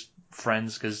fighting. They're just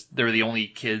friends because they're the only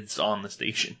kids on the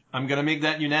station. I'm going to make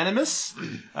that unanimous.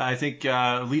 I think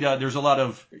Lita, there's a lot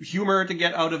of humor to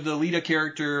get out of the Lita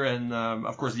character, and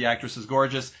of course the actress is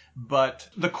gorgeous, but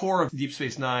the core of Deep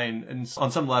Space Nine, and on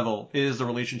some level, is the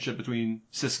relationship between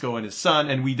Sisko and his son,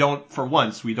 and we don't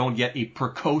get a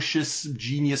precocious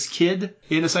genius kid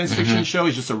in a science fiction show.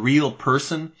 He's just a real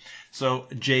person. So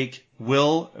Jake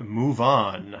will move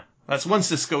on. That's one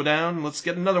Sisko down. Let's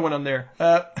get another one on there.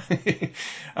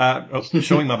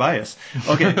 Showing my bias.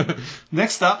 Okay.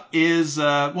 Next up is,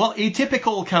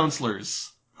 atypical counselors.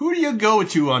 Who do you go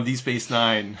to on Deep Space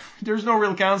Nine? There's no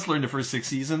real counselor in the first 6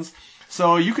 seasons.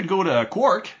 So you could go to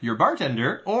Quark, your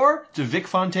bartender, or to Vic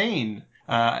Fontaine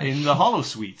in the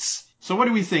Holosuites. So what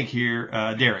do we think here,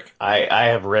 Derek? I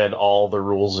have read all the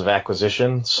rules of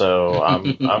acquisition, so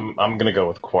I'm gonna go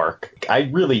with Quark. I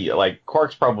really like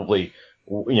Quark's probably,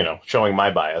 showing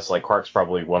my bias, like Quark's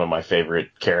probably one of my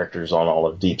favorite characters on all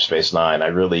of Deep Space Nine. I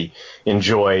really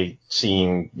enjoy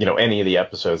seeing, any of the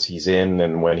episodes he's in,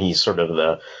 and when he's sort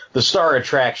of the star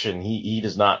attraction, he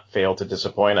does not fail to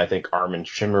disappoint. I think Armin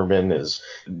Shimmerman is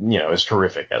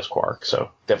terrific as Quark,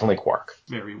 so definitely Quark.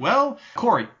 Very well.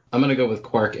 Corey? I'm going to go with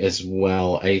Quark as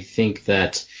well. I think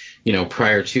that,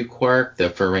 prior to Quark, the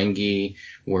Ferengi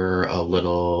were a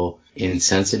little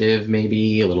insensitive,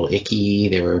 maybe a little icky.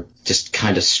 They were just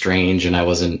kind of strange, and I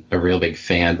wasn't a real big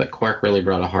fan. But Quark really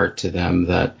brought a heart to them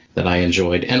that I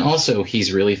enjoyed. And also,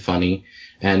 he's really funny.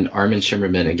 And Armin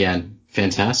Shimmerman, again,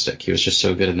 fantastic. He was just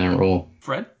so good in that role.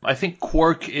 Fred? I think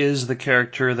Quark is the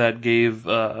character that gave,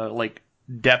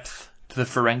 depth to the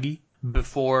Ferengi.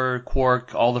 Before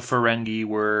Quark, all the Ferengi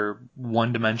were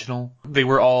one-dimensional. They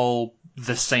were all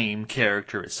the same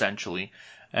character, essentially.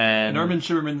 And Armin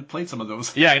Shimmerman played some of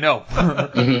those. Yeah, I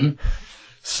know.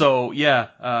 So,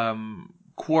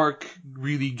 Quark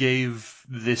really gave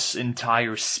this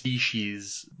entire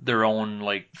species their own,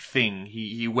 thing.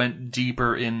 He went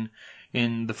deeper in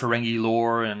the Ferengi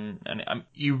lore, and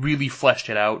he really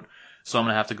fleshed it out. So I'm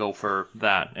going to have to go for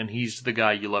that. And he's the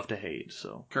guy you love to hate,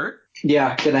 so. Kurt?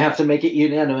 Yeah, gonna have to make it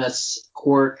unanimous.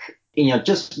 Quark,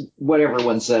 just what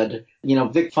everyone said.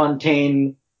 Vic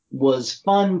Fontaine was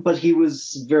fun, but he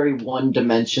was very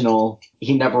one-dimensional.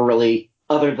 He never really,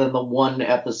 other than the one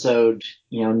episode,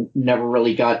 never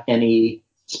really got any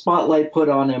spotlight put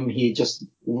on him. He just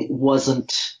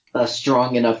wasn't a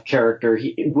strong enough character.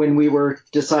 When we were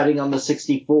deciding on the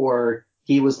 64,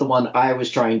 he was the one I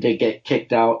was trying to get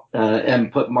kicked out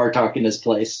and put Martok in his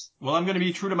place. Well, I'm going to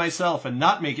be true to myself and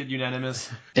not make it unanimous.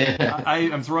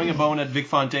 I'm throwing a bone at Vic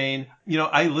Fontaine.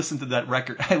 I listen to that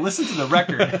record. I listen to the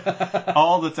record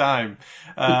all the time.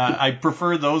 I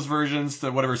prefer those versions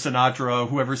to whatever Sinatra,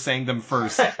 whoever sang them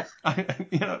first.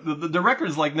 The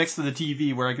record's like next to the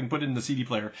TV where I can put it in the CD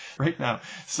player right now.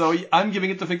 So I'm giving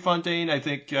it to Vic Fontaine. I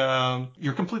think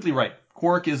you're completely right.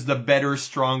 Quark is the better,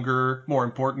 stronger, more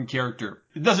important character.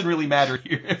 It doesn't really matter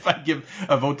here if I give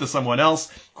a vote to someone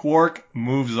else. Quark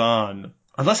moves on.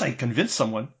 Unless I convince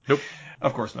someone. Nope.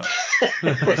 Of course not.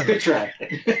 Good try.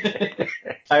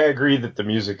 I agree that the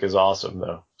music is awesome,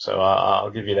 though. So I'll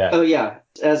give you that. Oh, yeah.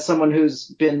 As someone who's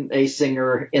been a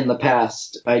singer in the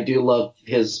past, I do love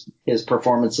his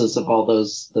performances of all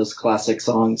those classic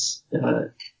songs.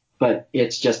 But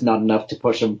it's just not enough to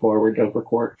push him forward over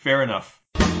Quark. Fair enough.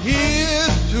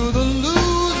 Here's to the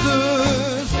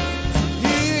losers.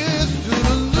 Here's to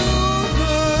the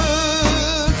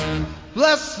losers.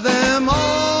 Bless them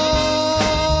all.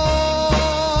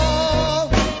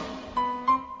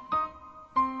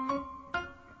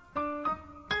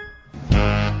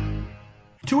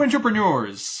 Two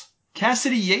entrepreneurs,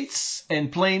 Cassidy Yates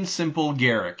and Plain Simple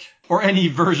Garrick. Or any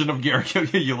version of Garrick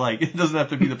you like. It doesn't have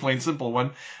to be the plain simple one.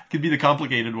 It could be the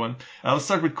complicated one. Let's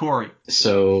start with Corey.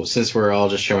 So, since we're all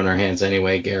just showing our hands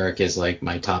anyway, Garrick is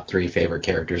my top 3 favorite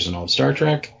characters in all of Star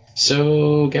Trek.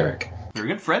 So, Garrick. Very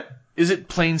good. Fred? Is it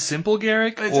Plain Simple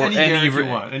Garrick? It's or any Garrick you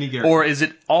want. Any Garrick. Or is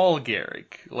it all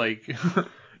Garrick?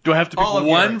 Do I have to pick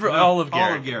one for all of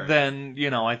Garrick? All of Garrick. Then,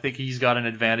 I think he's got an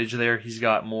advantage there. He's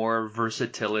got more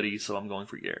versatility, so I'm going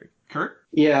for Garrick. Kurt?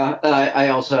 Yeah, I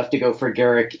also have to go for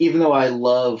Garrick. Even though I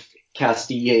love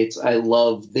Cassidy Yates, I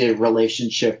love the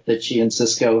relationship that she and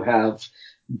Sisko have.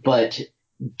 But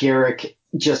Garrick,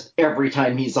 just every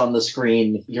time he's on the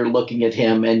screen, you're looking at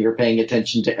him and you're paying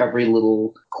attention to every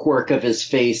little quirk of his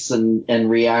face and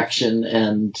reaction.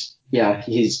 And Yeah,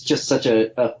 he's just such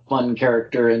a fun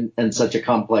character and such a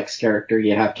complex character.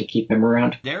 You have to keep him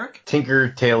around. Derek? Tinker,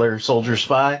 Tailor, Soldier,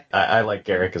 Spy. I like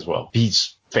Garrick as well.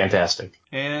 He's fantastic.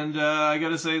 And I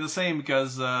gotta say the same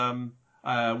because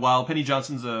while Penny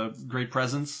Johnson's a great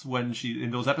presence when she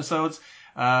in those episodes,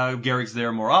 Garrick's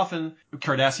there more often.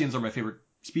 Cardassians are my favorite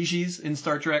species in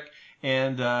Star Trek,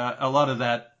 and a lot of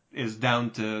that is down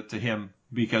to him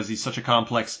because he's such a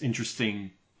complex,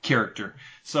 interesting character.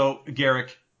 So,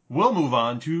 Garrick, we'll move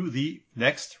on to the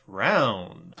next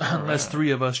round. Unless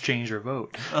three of us change our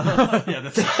vote. Yeah,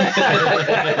 that's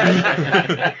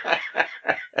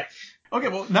Okay,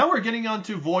 well, now we're getting on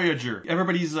to Voyager,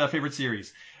 everybody's favorite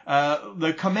series.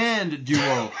 The command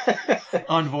duo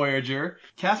on Voyager,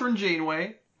 Catherine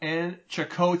Janeway and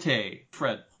Chakotay.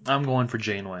 Fred. I'm going for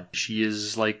Janeway. She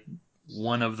is like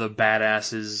one of the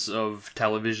badasses of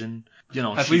television. You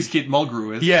know, At least Kate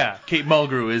Mulgrew is. Yeah, Kate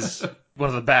Mulgrew is one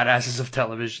of the badasses of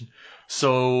television.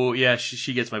 So, yeah,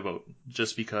 she gets my vote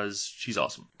just because she's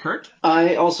awesome. Kurt?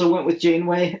 I also went with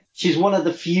Janeway. She's one of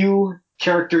the few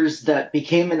characters that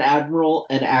became an admiral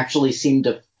and actually seemed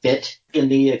to fit in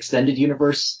the extended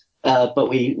universe. But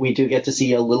we do get to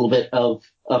see a little bit of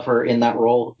her in that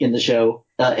role in the show.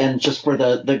 And just for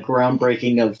the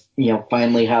groundbreaking of,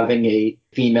 finally having a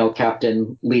female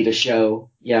captain lead a show.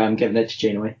 Yeah, I'm giving it to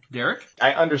Janeway. Derek?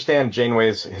 I understand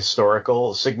Janeway's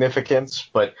historical significance,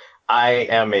 but I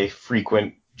am a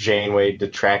frequent Janeway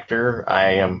detractor.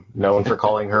 I am known for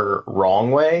calling her wrong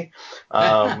way.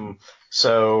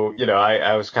 So,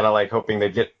 I was kind of like hoping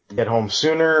they'd get home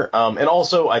sooner. And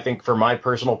also, I think for my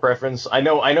personal preference, I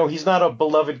know he's not a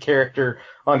beloved character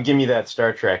on Gimme That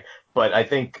Star Trek, but I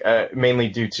think mainly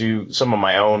due to some of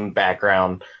my own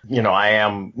background, I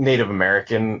am Native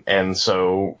American, and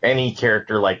so any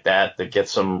character like that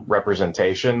gets some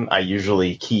representation, I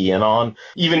usually key in on.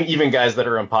 Even guys that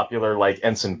are unpopular, like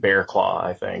Ensign Bearclaw,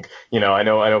 I think. I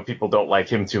know people don't like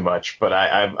him too much, but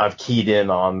I've keyed in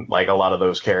on like a lot of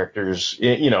those characters,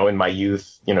 in my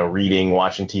youth, reading,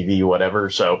 watching TV, whatever.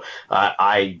 So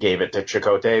I gave it to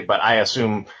Chakotay, but I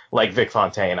assume, like Vic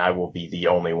Fontaine, I will be the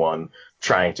only one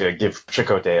trying to give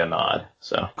Chakotay a nod.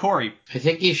 So Corey. I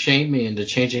think you shamed me into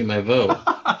changing my vote.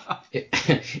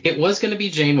 It was going to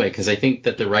be Janeway because I think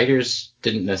that the writers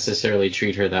didn't necessarily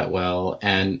treat her that well,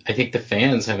 and I think the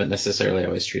fans haven't necessarily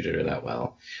always treated her that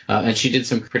well. And she did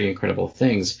some pretty incredible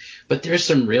things, but there's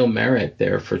some real merit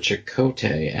there for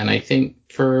Chakotay, and I think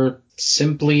for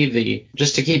simply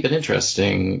just to keep it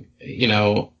interesting,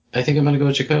 I think I'm going to go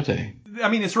with Chakotay. I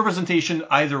mean, it's representation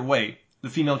either way. The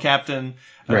female captain,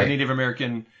 Right. Native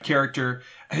American character.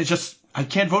 I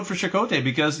can't vote for Chakotay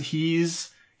because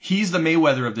he's the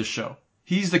Mayweather of this show.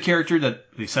 He's the character that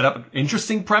they set up an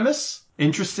interesting premise,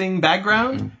 interesting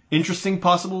background, interesting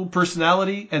possible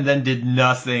personality, and then did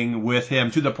nothing with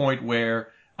him to the point where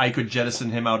I could jettison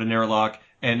him out an airlock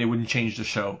and it wouldn't change the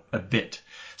show a bit.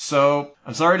 So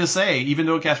I'm sorry to say, even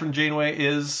though Catherine Janeway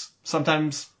is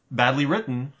sometimes badly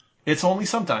written, it's only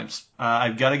sometimes.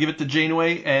 I've got to give it to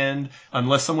Janeway, and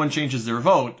unless someone changes their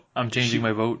vote... I'm changing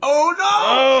my vote. Oh, no!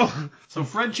 Oh! So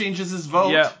Fred changes his vote.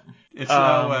 Yeah. It's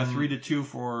now 3-2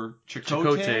 for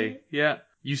Chakotay. Yeah.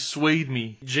 You swayed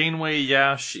me. Janeway,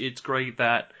 yeah, it's great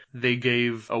that they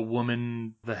gave a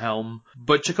woman the helm.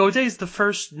 But Chakotay's the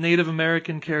first Native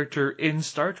American character in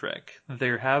Star Trek.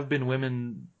 There have been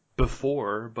women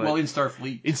before, but... Well, in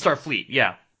Starfleet. In Starfleet,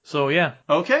 yeah. So, yeah.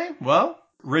 Okay, well,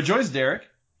 rejoice, Derek.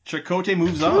 Chakotay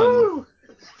moves on.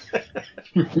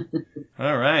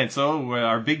 All right, so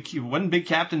our one big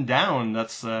captain down.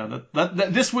 That's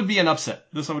this would be an upset.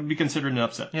 This would be considered an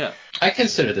upset. Yeah, I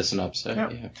consider this an upset.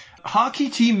 Yeah.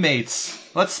 Hockey teammates.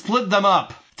 Let's split them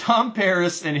up. Tom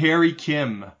Paris and Harry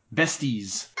Kim,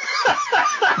 besties.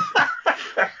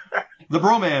 The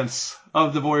bromance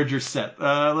of the Voyager set.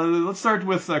 Let's start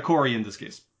with Corey in this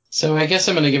case. So I guess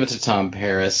I'm going to give it to Tom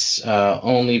Paris,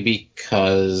 only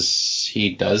because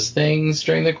he does things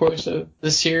during the course of the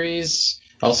series.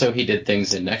 Also, he did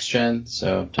things in Next Gen,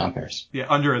 so Tom Paris. Yeah,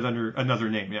 under another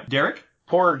name, yeah. Derek?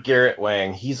 Poor Garrett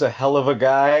Wang. He's a hell of a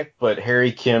guy, but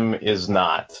Harry Kim is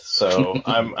not. So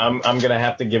I'm gonna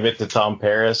have to give it to Tom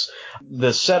Paris.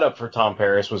 The setup for Tom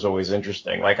Paris was always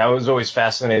interesting. Like, I was always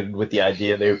fascinated with the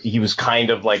idea that he was kind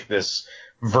of like this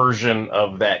version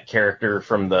of that character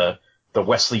from the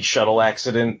Wesley Shuttle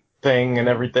accident thing and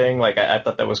everything. Like, I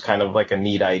thought that was kind of like a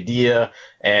neat idea.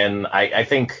 And I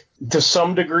think to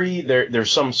some degree there's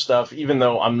some stuff, even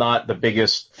though I'm not the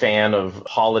biggest fan of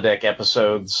holodeck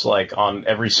episodes, like on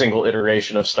every single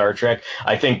iteration of Star Trek,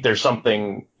 I think there's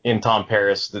something in Tom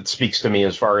Paris that speaks to me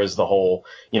as far as the whole,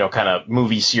 kind of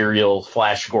movie serial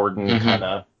Flash Gordon kind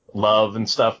of love and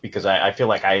stuff, because I feel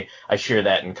like I share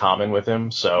that in common with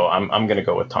him. So I'm going to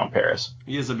go with Tom Paris.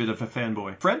 He is a bit of a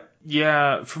fanboy. Fred?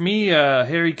 Yeah, for me,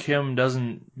 Harry Kim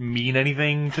doesn't mean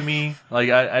anything to me. Like,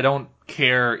 I don't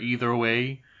care either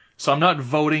way. So I'm not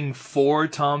voting for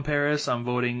Tom Paris. I'm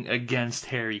voting against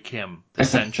Harry Kim,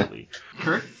 essentially.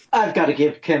 Kurt? I've got to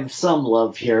give Kim some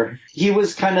love here. He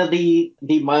was kind of the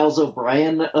Miles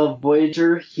O'Brien of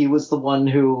Voyager. He was the one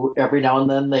who every now and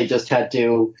then they just had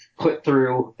to put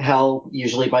through hell,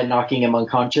 usually by knocking him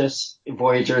unconscious.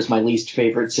 Voyager is my least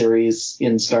favorite series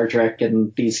in Star Trek,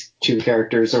 and these two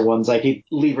characters are ones I could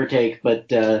leave or take,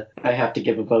 but I have to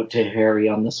give a vote to Harry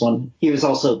on this one. He was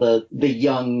also the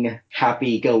young,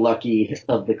 happy-go-lucky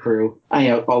of the crew.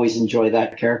 I always enjoy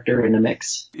that character in a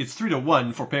mix. It's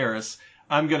 3-1 for Paris.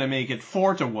 I'm going to make it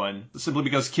 4-1, simply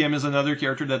because Kim is another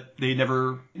character that they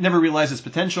never realized his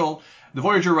potential. The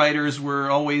Voyager writers were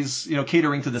always,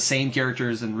 catering to the same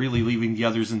characters and really leaving the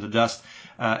others in the dust.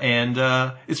 And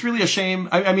it's really a shame.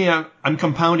 I'm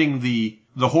compounding the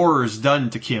horrors done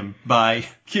to Kim by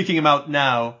kicking him out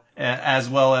now, as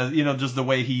well as, just the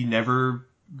way he never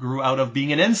grew out of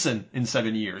being an ensign in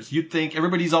 7 years. You'd think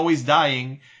everybody's always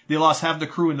dying. They lost half the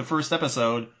crew in the first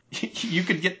episode. You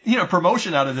could get,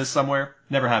 promotion out of this somewhere.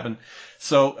 Never happened.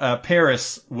 So,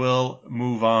 Paris will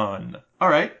move on. All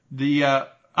right. The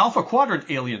Alpha Quadrant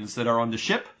aliens that are on the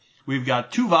ship. We've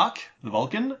got Tuvok, the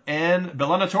Vulcan, and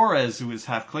B'Elanna Torres, who is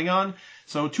half Klingon.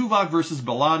 So, Tuvok versus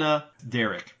B'Elanna.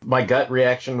 Derek. My gut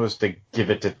reaction was to give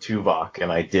it to Tuvok,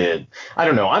 and I did. I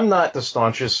don't know. I'm not the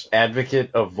staunchest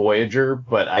advocate of Voyager,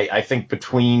 but I think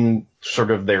between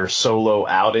sort of their solo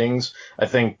outings, I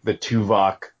think the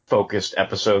Tuvok focused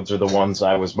episodes are the ones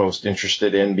I was most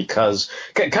interested in, because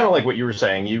kind of like what you were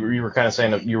saying, you were kind of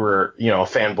saying that you were, a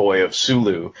fanboy of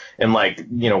Sulu, and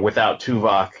without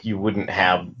Tuvok, you wouldn't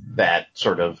have that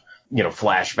sort of,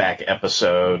 flashback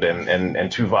episode, and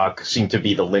Tuvok seemed to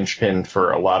be the linchpin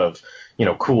for a lot of,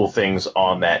 cool things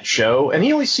on that show. And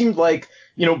he always seemed like,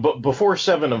 before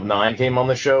 7 of 9 came on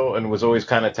the show and was always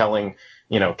kind of telling,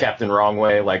 Captain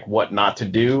Wrongway, like, what not to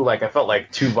do. Like, I felt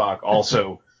like Tuvok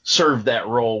also served that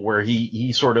role where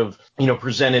he sort of,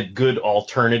 presented good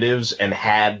alternatives and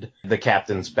had the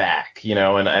captain's back,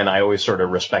 and I always sort of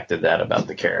respected that about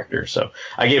the character. So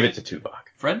I gave it to Tuvok.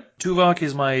 Fred? Tuvok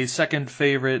is my second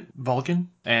favorite Vulcan,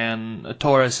 and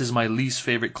Torres is my least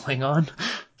favorite Klingon.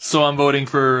 So I'm voting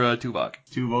for Tuvok.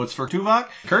 2 votes for Tuvok.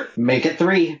 Kurt? Make it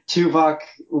 3. Tuvok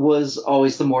was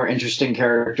always the more interesting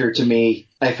character to me.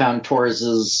 I found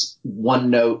Torres's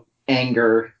one-note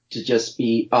anger to just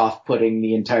be off-putting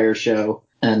the entire show,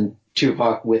 and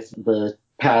Tuvok with the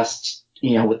past,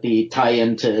 with the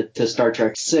tie-in to Star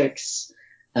Trek 6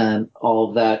 and all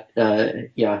of that,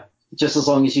 just as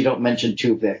long as you don't mention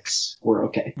Tuvix, we're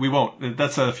okay. We won't.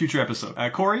 That's a future episode.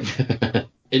 Corey?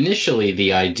 Initially,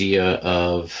 the idea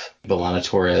of B'Elanna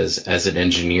Torres as an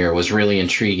engineer was really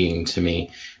intriguing to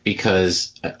me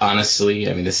because, honestly,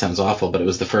 this sounds awful, but it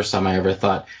was the first time I ever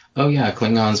thought, oh yeah,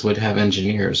 Klingons would have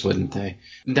engineers, wouldn't they?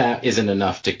 That isn't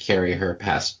enough to carry her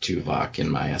past Tuvok, in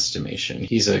my estimation.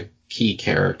 He's a key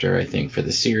character, I think, for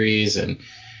the series, and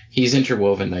he's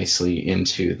interwoven nicely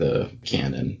into the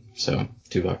canon. So,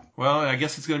 Tuvok. Well, I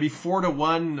guess it's going to be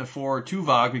 4-1 for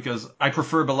Tuvok because I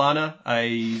prefer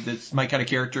B'Elanna. That's my kind of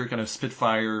character, kind of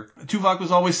Spitfire. Tuvok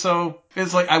was always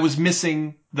it's like I was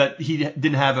missing that he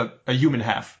didn't have a human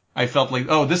half. I felt like,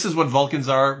 oh, this is what Vulcans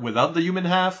are without the human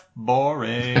half.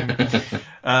 Boring.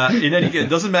 In any case, it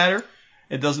doesn't matter.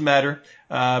 It doesn't matter.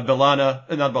 Not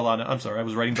B'Elanna. I'm sorry. I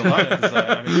was writing B'Elanna because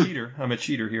I'm a cheater. I'm a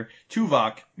cheater here.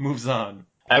 Tuvok moves on.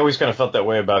 I always kind of felt that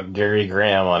way about Gary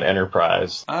Graham on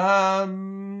Enterprise.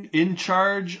 In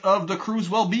charge of the crew's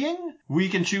well-being, we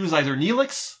can choose either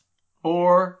Neelix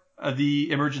or the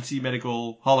emergency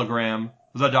medical hologram,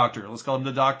 the Doctor. Let's call him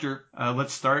the Doctor.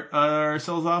 Let's start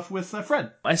ourselves off with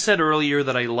Fred. I said earlier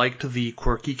that I liked the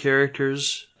quirky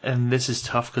characters, and this is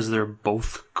tough because they're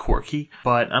both quirky.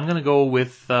 But I'm gonna go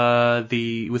with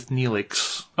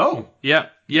Neelix. Oh, yeah.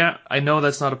 I know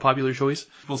that's not a popular choice.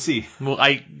 We'll see. Well,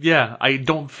 I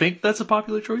don't think that's a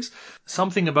popular choice.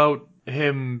 Something about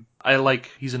him I like.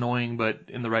 He's annoying, but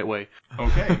in the right way.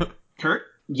 Okay, Kurt.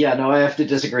 Yeah, no, I have to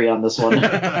disagree on this one.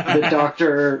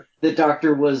 The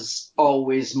Doctor was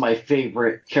always my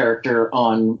favorite character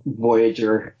on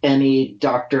Voyager. Any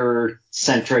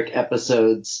Doctor-centric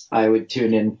episodes I would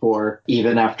tune in for,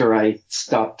 even after I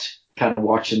stopped kind of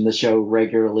watching the show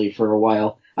regularly for a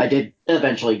while. I did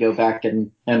eventually go back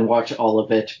and watch all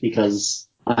of it because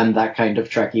I'm that kind of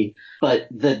Trekkie. But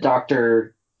the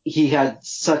Doctor, he had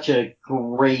such a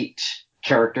great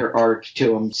character arc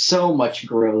to him, so much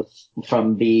growth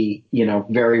from the,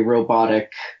 very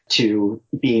robotic to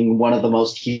being one of the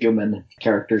most human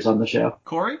characters on the show.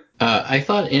 Corey? I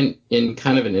thought in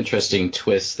kind of an interesting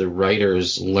twist, the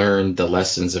writers learned the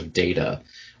lessons of Data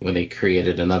when they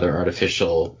created another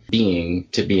artificial being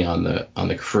to be on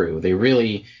the crew. They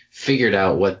really figured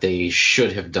out what they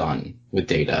should have done with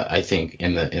Data, I think,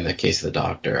 in the case of the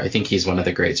Doctor. I think he's one of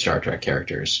the great Star Trek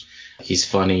characters. He's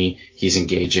funny, he's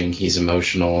engaging, he's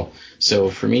emotional. So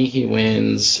for me, he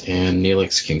wins, and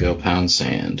Neelix can go pound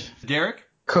sand. Derek?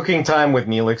 Cooking Time with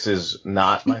Neelix is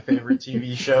not my favorite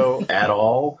TV show at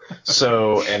all.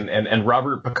 So, and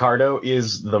Robert Picardo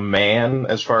is the man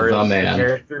as far as the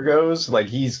character goes. Like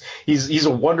he's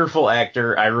a wonderful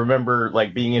actor. I remember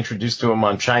like being introduced to him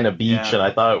on China Beach, and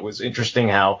I thought it was interesting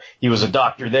how he was a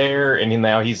doctor there, and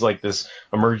now he's like this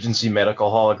emergency medical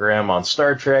hologram on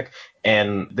Star Trek.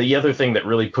 And the other thing that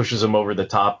really pushes him over the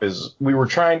top is we were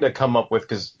trying to come up with,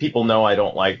 because people know I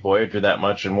don't like Voyager that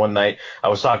much, and one night I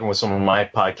was talking with some of my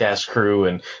podcast crew,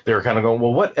 and they were kind of going,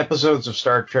 well, what episodes of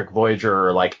Star Trek Voyager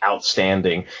are like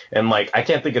outstanding? And like, I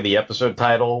can't think of the episode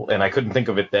title, and I couldn't think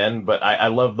of it then, but I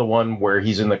love the one where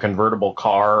he's in the convertible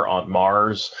car on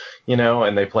Mars, you know,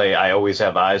 and they play I Always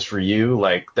Have Eyes for You,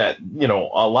 like that, you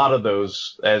know, a lot of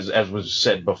those, as was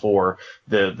said before,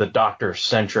 the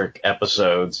Doctor-centric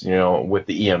episodes, you know, with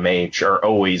the EMH are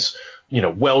always, you know,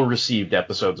 well-received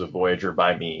episodes of Voyager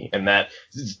by me. And that,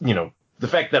 you know, the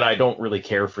fact that I don't really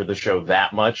care for the show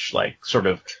that much, like, sort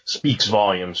of speaks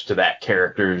volumes to that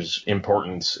character's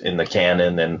importance in the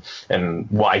canon and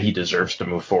why he deserves to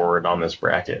move forward on this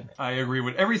bracket. I agree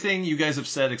with everything you guys have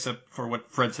said except for what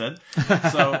Fred said.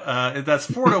 So that's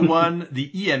 4-1. The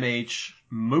EMH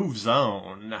moves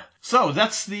on. So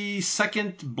that's the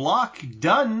second block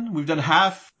done. We've done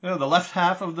half, the left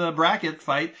half of the bracket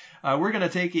fight. We're going to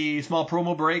take a small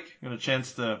promo break. Got a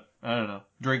chance to, I don't know,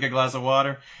 drink a glass of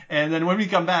water. And then when we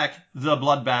come back, the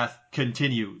bloodbath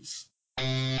continues.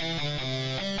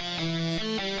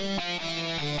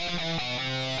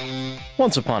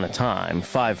 Once upon a time,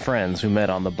 5 friends who met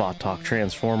on the Bot Talk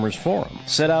Transformers forum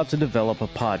set out to develop a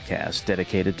podcast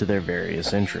dedicated to their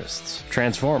various interests.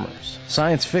 Transformers,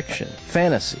 science fiction,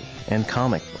 fantasy, and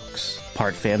comic books.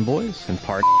 Part fanboys and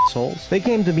part assholes, they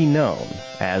came to be known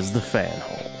as the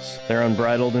Fanholes. Their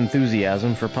unbridled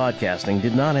enthusiasm for podcasting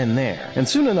did not end there, and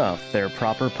soon enough, their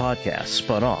proper podcast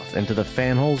spun off into the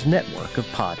Fanholes network of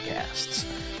podcasts.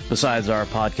 Besides our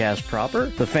podcast proper,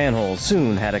 the Fanholes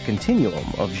soon had a continuum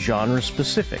of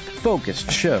genre-specific,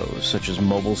 focused shows such as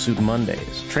Mobile Suit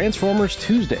Mondays, Transformers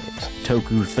Tuesdays,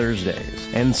 Toku Thursdays,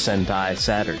 and Sentai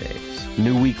Saturdays.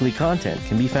 New weekly content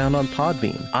can be found on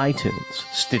Podbean, iTunes,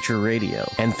 Stitcher Radio,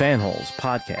 and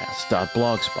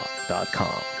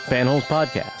fanholespodcast.blogspot.com. Fanholes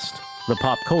Podcast, the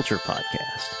pop culture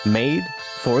podcast, made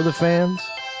for the fans,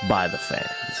 by the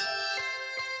fans.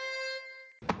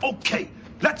 Okay,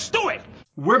 let's do it!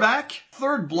 We're back.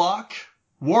 Third block,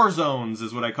 War Zones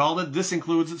is what I called it. This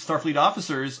includes Starfleet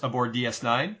officers aboard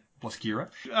DS9, plus Kira.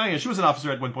 Yeah, she was an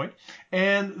officer at one point.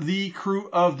 And the crew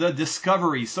of the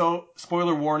Discovery. So,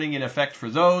 spoiler warning in effect for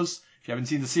those. If you haven't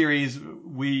seen the series,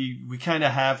 we kind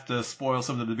of have to spoil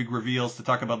some of the big reveals to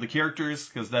talk about the characters,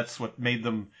 because that's what made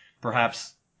them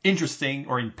perhaps interesting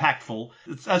or impactful.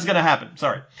 That's going to happen.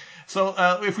 Sorry. So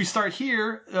if we start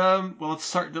here, let's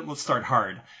start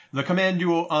hard. The command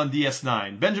duo on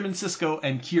DS9, Benjamin Sisko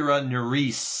and Kira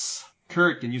Nerys.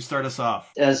 Kurt, can you start us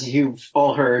off? As you've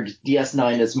all heard,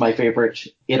 DS9 is my favorite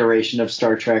iteration of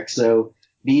Star Trek, so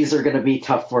these are going to be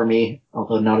tough for me,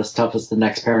 although not as tough as the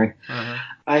next pairing. Uh-huh.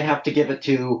 I have to give it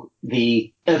to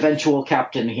the eventual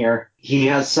captain here. He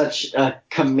has such a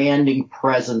commanding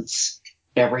presence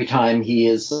every time he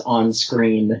is on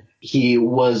screen. He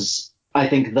was, I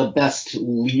think, the best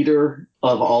leader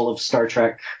of all of Star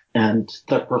Trek, and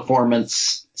the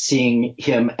performance, seeing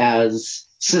him as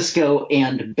Sisko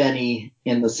and Benny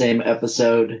in the same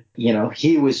episode, you know,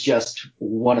 he was just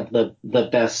one of the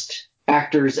best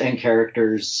actors and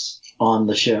characters on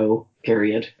the show,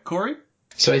 period. Corey?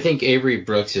 So I think Avery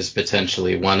Brooks is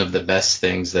potentially one of the best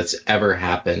things that's ever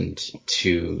happened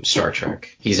to Star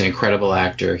Trek. He's an incredible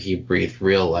actor. He breathed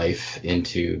real life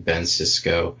into Ben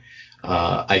Sisko.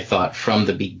 I thought from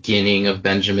the beginning of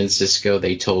Benjamin Sisko,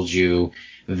 they told you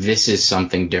this is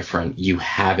something different. You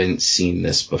haven't seen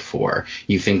this before.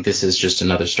 You think this is just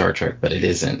another Star Trek, but it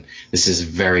isn't. This is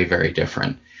very, very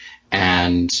different.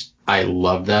 And I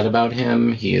love that about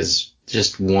him. He is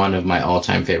just one of my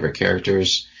all-time favorite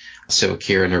characters. So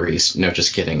Kira Nerys, no,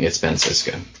 just kidding. It's Ben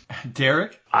Sisko.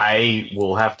 Derek? I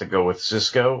will have to go with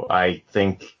Sisko. I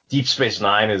think Deep Space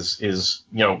Nine is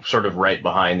sort of right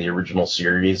behind the original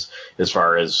series as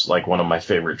far as like one of my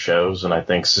favorite shows, and I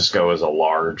think Sisko is a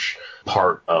large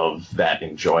part of that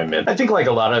enjoyment. I think like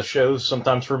a lot of shows,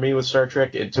 sometimes for me with Star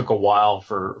Trek, it took a while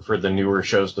for the newer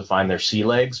shows to find their sea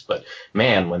legs, but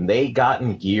man, when they got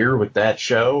in gear with that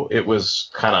show, it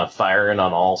was kind of firing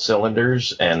on all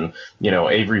cylinders, and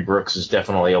Avery Brooks is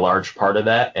definitely a large part of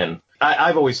that, and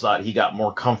I've always thought he got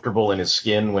more comfortable in his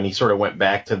skin when he sort of went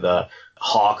back to the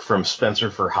Hawk from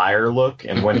Spencer for Hire look,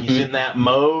 and when he's in that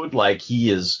mode, like he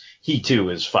too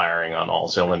is firing on all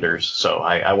cylinders. So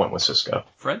I went with Sisko.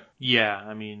 Fred? Yeah,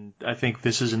 I mean, I think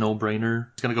this is a no-brainer.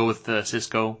 It's gonna go with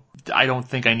Sisko. I don't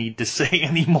think I need to say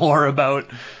any more about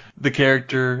the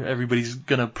character. Everybody's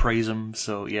gonna praise him,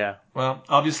 so yeah. Well,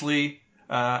 obviously,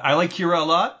 I like Kira a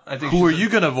lot. I think. Who are you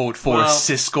gonna vote for,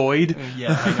 Siskoid?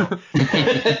 Yeah,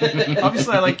 I know.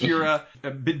 Obviously, I like Kira. A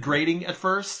bit grating at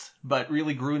first, but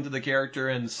really grew into the character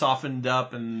and softened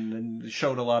up and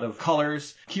showed a lot of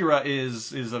colors. Kira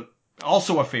is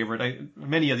also a favorite.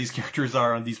 Many of these characters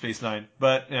are on Deep Space Nine,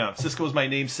 but yeah, Sisko is my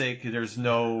namesake. There's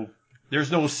no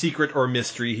secret or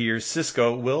mystery here.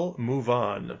 Sisko will move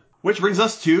on. Which brings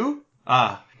us to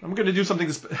I'm going to do something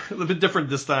a little bit different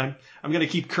this time. I'm going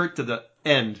to keep Kurt to the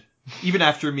end, even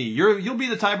after me. You'll be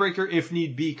the tiebreaker if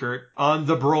need be, Kurt, on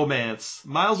the bromance.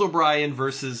 Miles O'Brien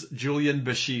versus Julian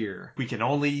Bashir. We can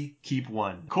only keep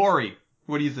one. Corey,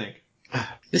 what do you think?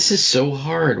 This is so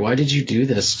hard. Why did you do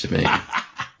this to me?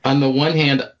 On the one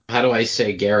hand, how do I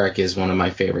say Garak is one of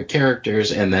my favorite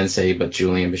characters and then say, but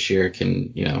Julian Bashir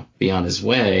can, be on his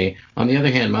way? On the other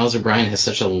hand, Miles O'Brien has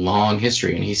such a long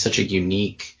history and he's such a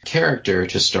unique character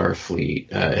to Starfleet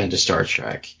and to Star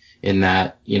Trek in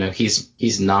that,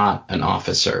 he's not an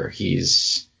officer.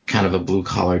 He's kind of a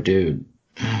blue-collar dude.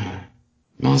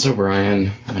 Miles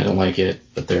O'Brien, I don't like it,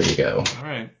 but there you go. All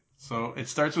right. So it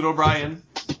starts with O'Brien.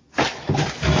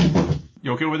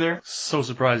 You okay over there? So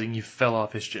surprising you fell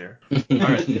off his chair. All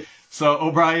right. So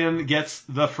O'Brien gets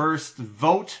the first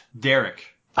vote. Derek.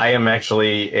 I am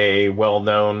actually a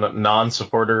well-known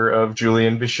non-supporter of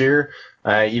Julian Bashir.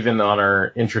 Even on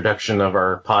our introduction of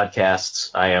our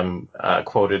podcasts, I am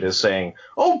quoted as saying,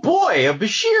 "Oh boy, a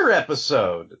Bashir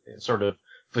episode," sort of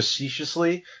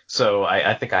facetiously. So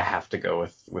I think I have to go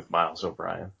with Miles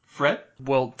O'Brien. Fred?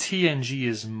 Well, TNG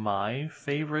is my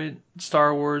favorite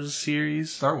Star Wars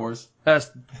series. Star Wars. Star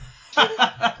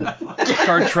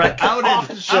Trek.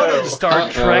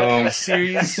 Star Trek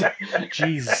series.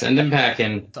 Jeez. Send him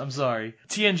packing. I'm sorry.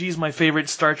 TNG is my favorite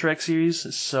Star Trek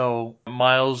series, so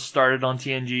Miles started on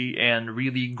TNG and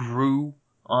really grew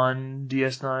on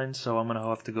DS9, so I'm going to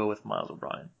have to go with Miles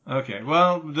O'Brien. Okay,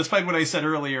 well, despite what I said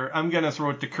earlier, I'm going to throw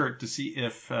it to Kurt to see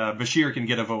if Bashir can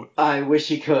get a vote. I wish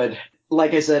he could.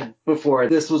 Like I said before,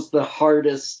 this was the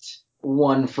hardest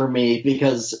one for me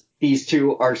because these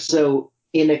two are so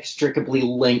inextricably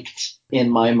linked in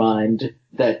my mind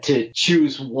that to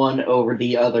choose one over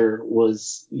the other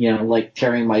was, like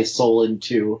tearing my soul in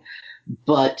two.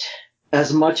 But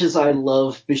as much as I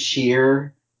love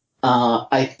Bashir,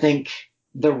 I think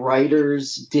the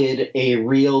writers did a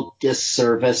real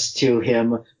disservice to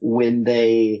him when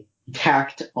they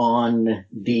tacked on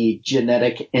the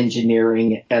genetic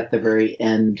engineering at the very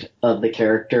end of the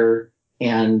character.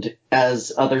 And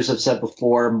as others have said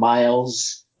before,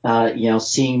 Miles,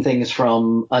 seeing things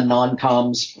from a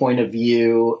non-com's point of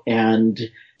view, and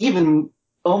even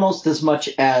almost as much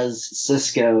as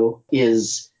Sisko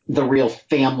is the real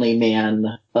family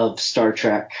man of Star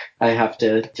Trek, I have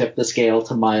to tip the scale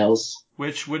to Miles.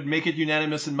 Which would make it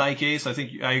unanimous in my case. I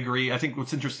think I agree. I think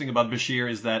what's interesting about Bashir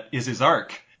is his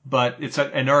arc. But it's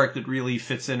an arc that really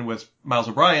fits in with Miles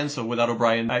O'Brien. So without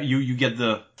O'Brien, you get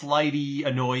the flighty,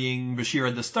 annoying Bashir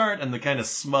at the start and the kind of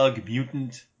smug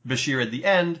mutant Bashir at the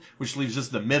end, which leaves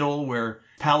just the middle where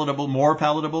more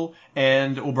palatable.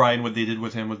 And O'Brien, what they did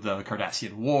with him with the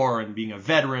Cardassian War and being a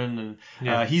veteran,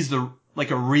 and he's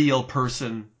like a real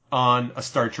person on a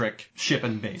Star Trek ship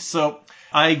and base. So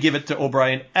I give it to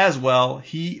O'Brien as well.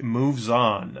 He moves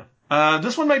on.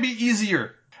 This one might be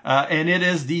easier. And it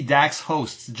is the Dax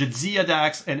hosts, Jadzia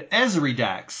Dax and Ezri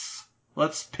Dax.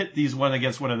 Let's pit these one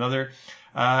against one another.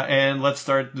 And let's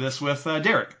start this with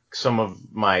Derek. Some of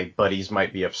my buddies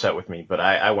might be upset with me, but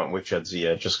I went with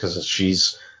Jadzia just because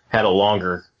she's had a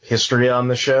longer history on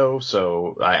the show,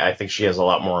 so I think she has a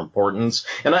lot more importance.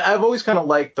 And I've always kind of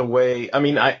liked the way, I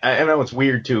know it's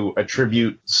weird to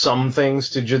attribute some things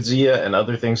to Jadzia and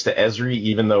other things to Ezri,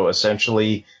 even though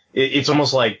essentially it's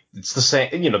almost like it's the same,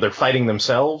 they're fighting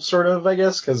themselves, sort of, I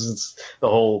guess, because it's the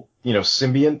whole,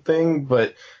 symbiont thing.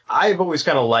 But I've always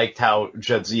kind of liked how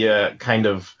Jadzia kind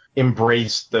of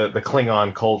embraced the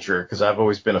Klingon culture, because I've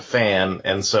always been a fan,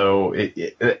 and so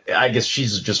I guess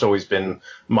she's just always been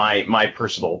my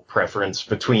personal preference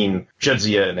between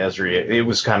Jadzia and Ezri. It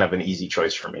was kind of an easy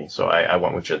choice for me, so I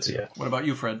went with Jadzia. What about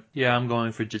you, Fred? Yeah, I'm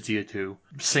going for Jadzia too.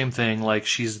 Same thing, like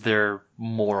she's there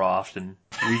more often.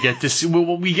 We get to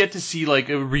see like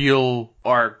a real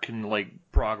arc and like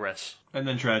progress. And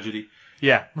then tragedy.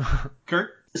 Yeah.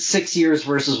 Kurt? 6 years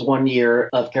versus 1 year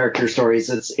of character stories.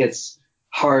 It's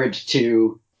hard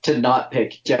to not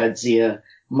pick Jadzia.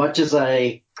 Much as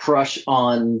I crush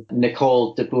on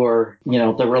Nicole DeBoer,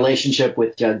 the relationship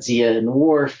with Jadzia and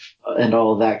Worf and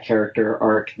all of that character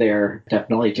arc there,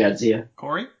 definitely Jadzia.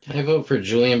 Corey? Can I vote for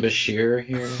Julian Bashir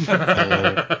here?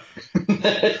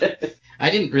 I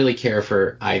didn't really care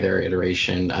for either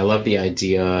iteration. I love the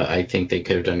idea. I think they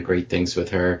could have done great things with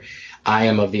her. I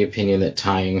am of the opinion that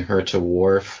tying her to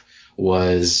Worf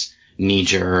was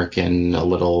knee-jerk and a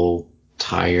little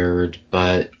tired,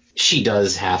 but she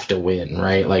does have to win,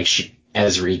 right? Like,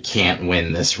 Ezri can't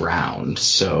win this round,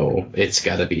 so it's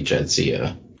got to be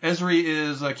Jadzia. Ezri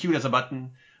is cute as a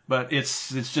button, but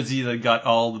it's Jadzia that got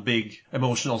all the big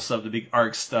emotional stuff, the big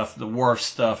arc stuff, the Worf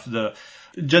stuff. The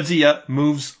Jadzia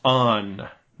moves on.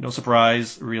 No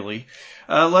surprise, really.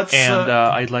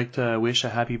 I'd like to wish a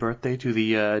happy birthday to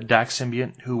the Dax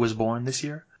symbiont who was born this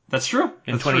year. That's true.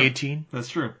 In 2018. That's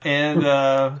true.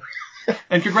 And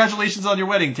congratulations on your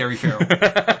wedding, Terry Farrell.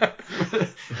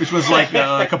 Which was like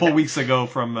a couple of weeks ago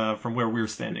from where we were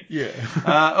standing. Yeah.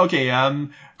 Okay.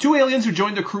 Two aliens who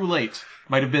joined the crew late.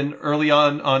 Might have been early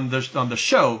on the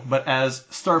show, but as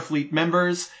Starfleet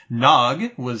members,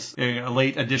 Nog was a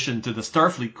late addition to the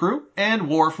Starfleet crew, and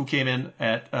Worf, who came in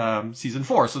at season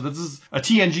 4. So this is a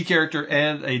TNG character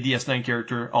and a DS9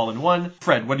 character all in one.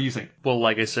 Fred, what do you think? Well,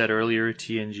 like I said earlier,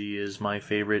 TNG is my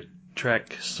favorite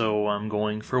Trek, so I'm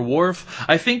going for Worf.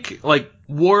 I think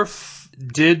Worf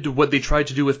did what they tried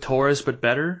to do with Taurus, but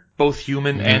better. Both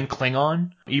human and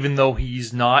Klingon. Even though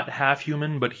he's not half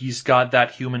human, but he's got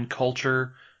that human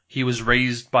culture. He was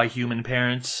raised by human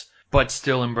parents, but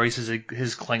still embraces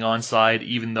his Klingon side,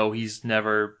 even though he's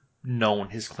never known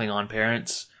his Klingon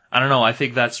parents. I don't know, I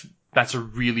think that's a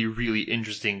really, really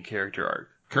interesting character arc.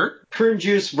 Kurt? Prune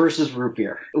juice versus root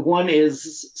beer. One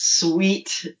is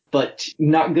sweet, but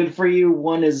not good for you.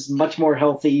 One is much more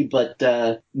healthy, but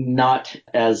not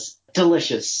as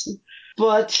delicious.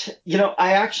 But,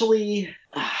 I actually...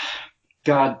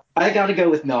 God, I gotta go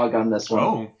with Nog on this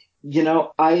one.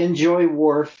 Oh. I enjoy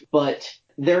Worf, but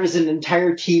there is an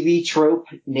entire TV trope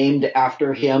named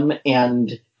after him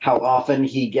and how often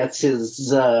he gets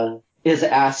his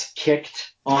ass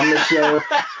kicked on the show.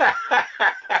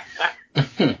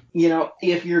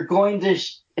 If you're going to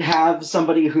have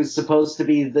somebody who's supposed to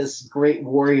be this great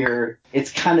warrior,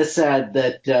 it's kind of sad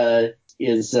that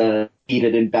is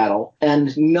defeated in battle.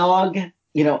 And Nog,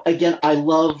 again, I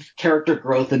love character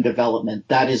growth and development.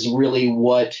 That is really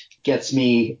what gets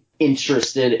me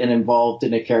interested and involved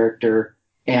in a character.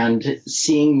 And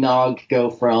seeing Nog go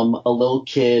from a little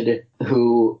kid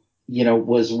who,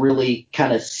 was really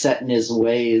kind of set in his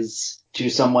ways to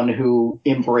someone who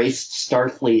embraced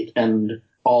Starfleet and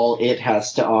all it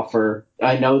has to offer.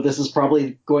 I know this is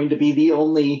probably going to be the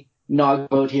only Nog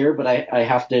vote here, but I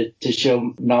have to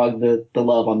show Nog the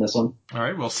love on this one. All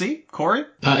right, we'll see. Corey?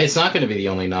 It's not going to be the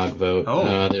only Nog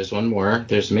vote. There's one more.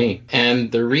 There's me.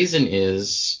 And the reason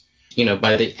is,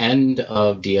 by the end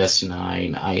of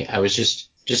DS9, I was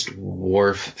just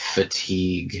Worf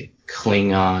fatigue,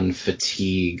 Klingon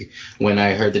fatigue. When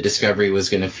I heard the Discovery was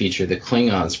going to feature the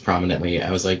Klingons prominently,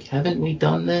 I was like, haven't we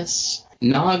done this?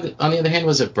 Nog, on the other hand,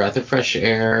 was a breath of fresh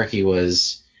air.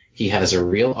 He has a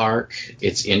real arc.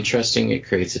 It's interesting. It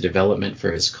creates a development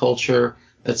for his culture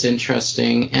that's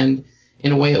interesting. And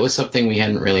in a way, it was something we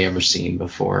hadn't really ever seen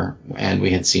before. And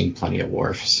we had seen plenty of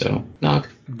Worf. So, Nog.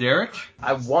 Derek?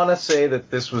 I want to say that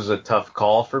this was a tough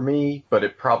call for me, but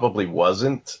it probably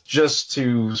wasn't. Just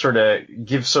to sort of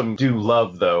give some due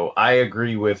love, though, I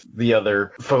agree with the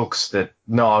other folks that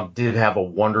Nog did have a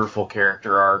wonderful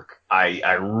character arc.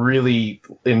 I really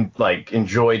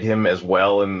enjoyed him as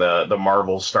well in the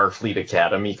Marvel Starfleet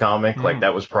Academy comic. Like,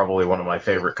 that was probably one of my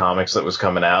favorite comics that was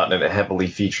coming out, and it heavily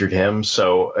featured him.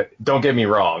 So don't get me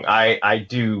wrong, I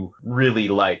do really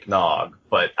like Nog,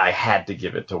 but I had to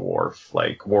give it to Worf.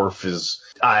 Like, Worf is,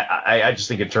 I just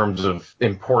think in terms of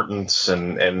importance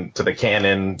and to the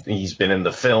canon, he's been in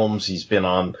the films, he's been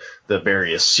on the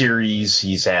various series,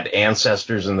 he's had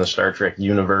ancestors in the Star Trek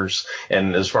universe,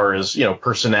 and as far as,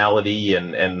 personality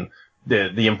and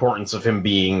the importance of him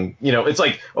being, it's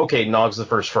like, okay, Nog's the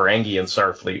first Ferengi in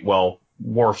Starfleet. Well,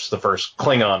 Worf's the first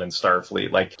Klingon in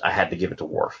Starfleet. Like, I had to give it to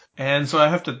Worf. And so I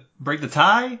have to break the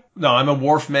tie? No, I'm a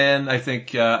Worf man. I think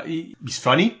he's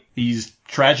funny. He's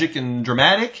tragic and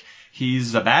dramatic.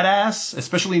 He's a badass,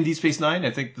 especially in Deep Space Nine.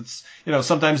 I think that's,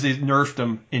 sometimes they nerfed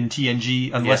him in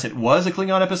TNG unless it was a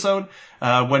Klingon episode.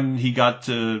 When he got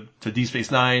to Deep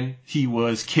Space Nine, he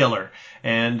was killer.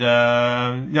 And,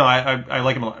 I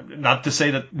like him a lot. Not to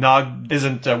say that Nog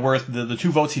isn't worth the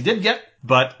 2 votes he did get,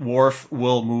 but Worf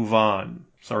will move on.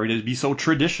 Sorry to be so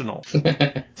traditional.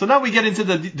 So now we get into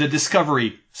the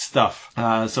Discovery stuff.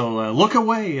 So look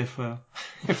away if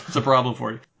it's a problem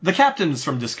for you. The captains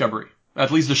from Discovery, at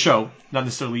least the show, not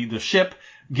necessarily the ship,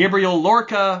 Gabriel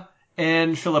Lorca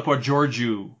and Philippa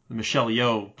Georgiou. Michelle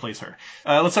Yeoh plays her.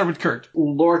 Let's start with Kurt.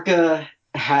 Lorca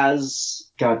has...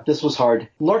 God, this was hard.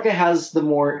 Lorca has the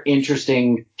more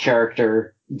interesting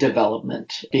character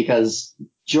development because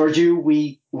Georgiou,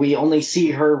 we only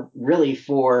see her really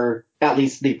for, at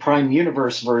least the Prime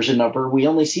Universe version of her, we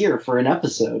only see her for an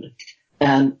episode.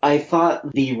 And I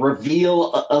thought the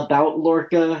reveal about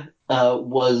Lorca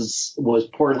was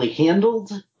poorly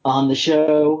handled on the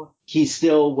show. He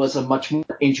still was a much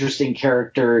more interesting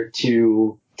character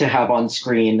to have on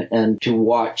screen and to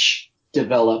watch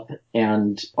develop,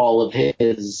 and all of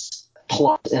his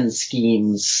plots and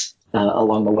schemes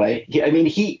along the way.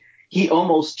 He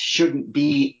almost shouldn't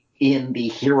be in the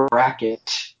hero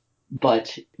bracket,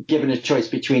 but given a choice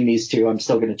between these two, I'm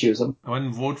still going to choose him.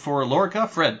 One vote for Lorca.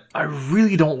 Fred. I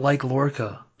really don't like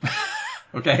Lorca.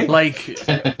 Okay. Like,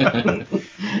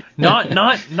 not.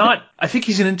 I think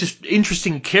he's an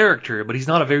interesting character, but he's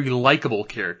not a very likable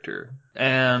character.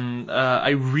 And I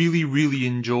really, really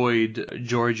enjoyed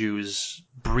Georgiou's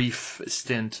brief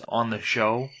stint on the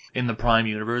show, in the Prime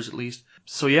Universe at least.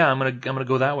 So yeah, I'm gonna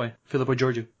go that way. Philippa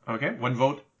Georgiou. Okay, 1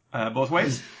 vote both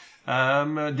ways.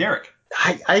 Derek.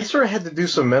 I sort of had to do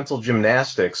some mental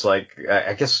gymnastics, like,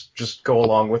 I guess just go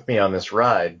along with me on this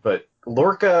ride. But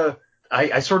Lorca,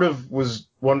 I sort of was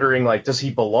wondering, like, does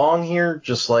he belong here?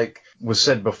 Just like was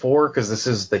said before, because this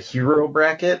is the hero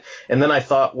bracket. And then I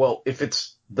thought, well, if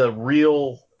it's the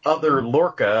real other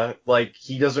Lorca, like,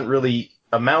 he doesn't really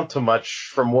amount to much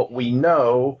from what we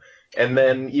know. And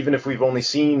then even if we've only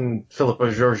seen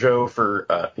Philippa Georgiou for,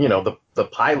 the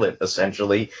pilot,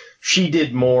 essentially, she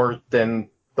did more than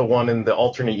the one in the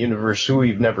alternate universe who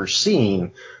we've never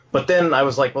seen. But then I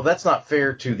was like, well, that's not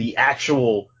fair to the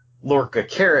actual Lorca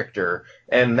character.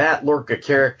 And that Lorca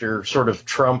character sort of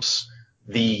trumps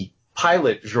the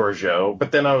pilot Georgiou.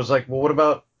 But then I was like, well, what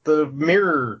about the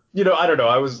mirror? I don't know.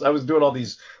 I was doing all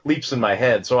these leaps in my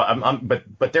head. So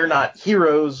but they're not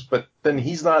heroes, but then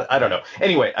he's not, I don't know.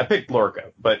 Anyway, I picked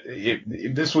Lorca, but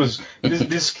this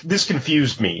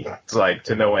confused me, like,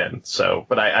 to no end. So,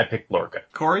 but I picked Lorca.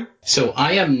 Corey? So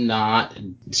I am not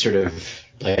sort of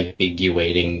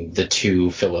ambiguating the 2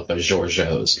 Philippa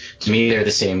Georgious. To me, they're the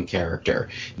same character.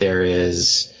 There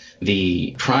is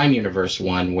the Prime Universe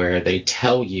one where they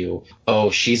tell you,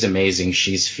 oh, she's amazing,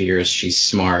 she's fierce, she's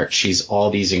smart, she's all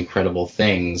these incredible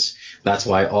things. That's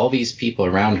why all these people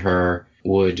around her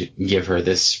would give her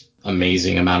this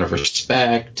amazing amount of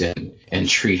respect and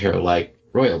treat her like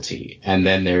royalty. And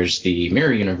then there's the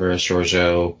Mirror Universe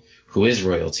Georgiou, who is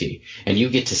royalty. And you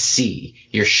get to see,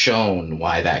 you're shown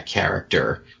why that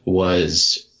character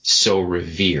was so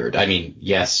revered. I mean,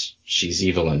 yes, she's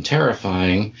evil and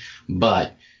terrifying,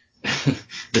 but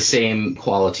the same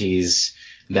qualities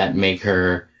that make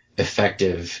her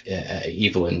effective,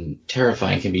 evil, and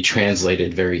terrifying can be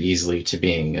translated very easily to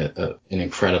being an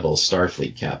incredible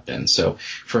Starfleet captain. So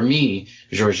for me,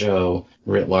 Georgiou,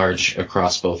 writ large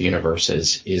across both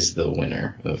universes, is the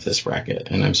winner of this bracket.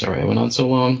 And I'm sorry I went on so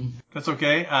long. That's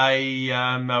okay.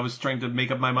 I was trying to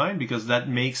make up my mind because that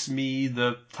makes me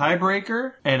the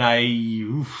tiebreaker, and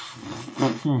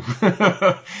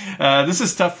this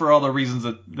is tough for all the reasons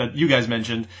that you guys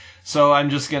mentioned. So I'm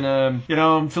just gonna,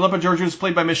 Philippa Georgiou is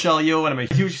played by Michelle Yeoh, and I'm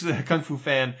a huge Kung Fu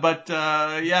fan. But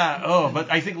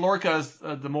but I think Lorca is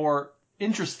the more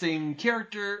interesting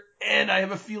character, and I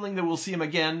have a feeling that we'll see him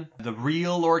again, the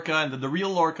real Lorca, and the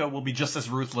real Lorca will be just as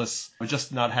ruthless, but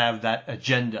just not have that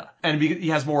agenda. And he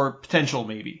has more potential,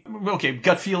 maybe. Okay,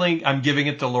 gut feeling, I'm giving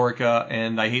it to Lorca,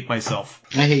 and I hate myself.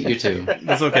 I hate you too.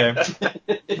 That's okay.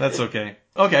 That's okay.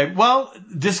 Okay, well,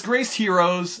 disgraced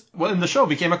heroes, in the show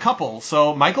became a couple.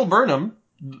 So Michael Burnham,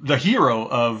 the hero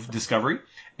of Discovery,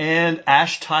 and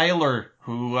Ash Tyler,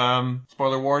 who,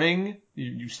 spoiler warning,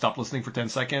 you stop listening for 10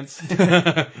 seconds,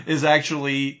 is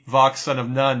actually Vox, son of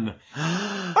None.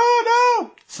 Oh,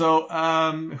 no! So,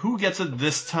 who gets it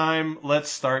this time?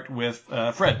 Let's start with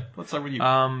Fred. Let's start with you.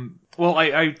 Well,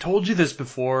 I told you this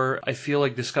before. I feel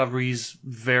like Discovery's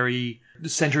very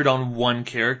centered on one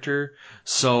character.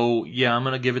 So, yeah, I'm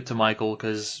going to give it to Michael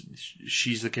because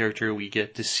she's the character we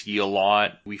get to see a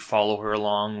lot. We follow her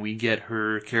along. We get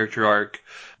her character arc.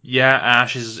 Yeah,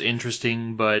 Ash is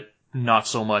interesting, but not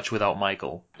so much without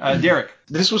Michael. Derek.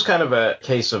 This was kind of a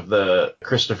case of the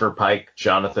Christopher Pike,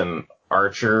 Jonathan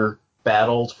Archer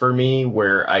battle for me,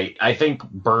 where I think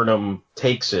Burnham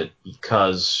takes it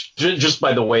because just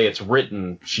by the way it's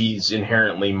written, she's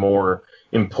inherently more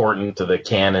important to the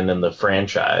canon and the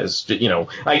franchise. You know,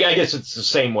 I guess it's the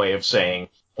same way of saying,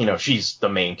 you know, she's the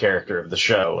main character of the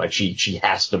show. Like she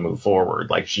has to move forward.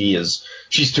 Like she's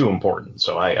too important.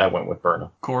 So I went with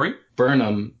Burnham. Corey?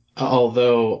 Burnham,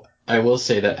 although I will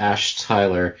say that Ash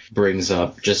Tyler brings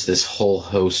up just this whole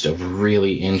host of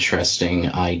really interesting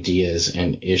ideas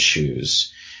and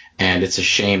issues. And it's a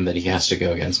shame that he has to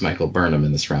go against Michael Burnham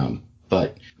in this round.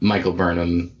 But Michael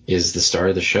Burnham is the star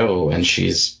of the show, and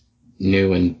she's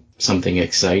new and something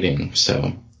exciting.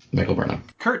 So Michael Burnham.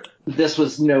 Kurt. This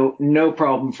was no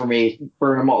problem for me.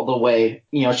 Burnham all the way.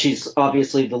 You know, she's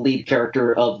obviously the lead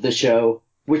character of the show,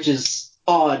 which is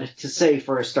odd to say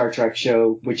for a Star Trek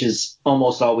show, which is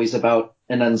almost always about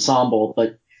an ensemble,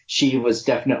 but she was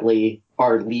definitely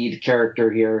our lead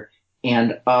character here.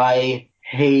 And I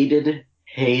hated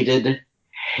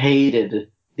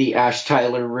the Ash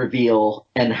Tyler reveal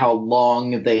and how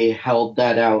long they held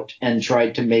that out and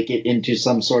tried to make it into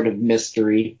some sort of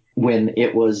mystery when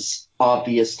it was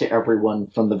obvious to everyone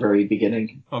from the very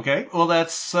beginning. Okay, well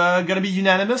that's going to be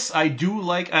unanimous. I do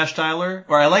like Ash Tyler,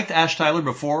 or I liked Ash Tyler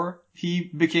before he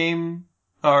became,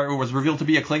 or was revealed to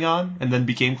be a Klingon and then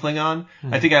became Klingon.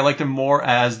 I think I liked him more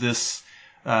as this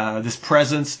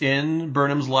presence in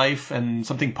Burnham's life and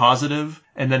something positive.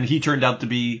 And then he turned out to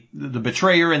be the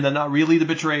betrayer and then not really the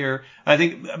betrayer. I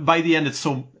think by the end it's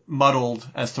so muddled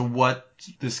as to what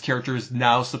this character is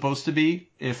now supposed to be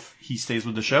if he stays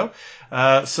with the show.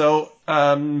 So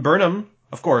Burnham,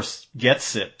 of course,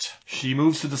 gets it. She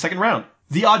moves to the second round.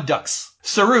 The Odd Ducks,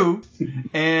 Saru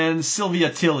and Sylvia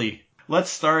Tilly. Let's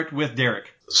start with Derek.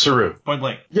 Saru. Point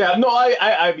blank. Yeah, no,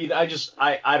 I mean,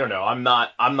 I don't know. I'm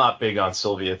not big on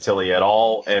Sylvia Tilly at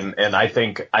all. And I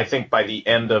think by the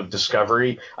end of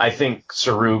Discovery, I think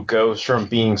Saru goes from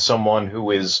being someone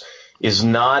who is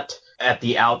not at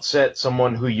the outset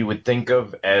someone who you would think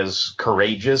of as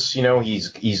courageous. You know,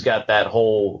 he's got that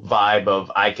whole vibe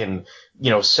of I can, you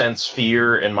know, sense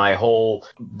fear, and my whole,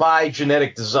 by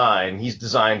genetic design, he's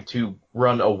designed to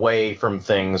run away from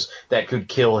things that could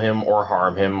kill him or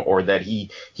harm him or that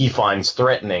he finds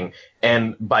threatening.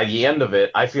 And by the end of it,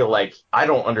 I feel like I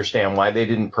don't understand why they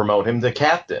didn't promote him to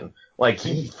captain. Like,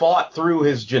 he fought through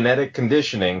his genetic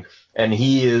conditioning, and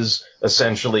he is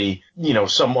essentially, you know,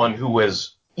 someone who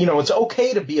is, you know, it's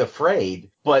okay to be afraid,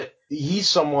 but he's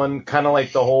someone kind of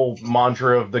like the whole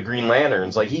mantra of the Green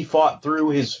Lanterns. Like, he fought through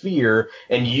his fear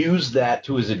and used that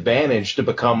to his advantage to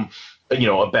become, you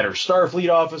know, a better Starfleet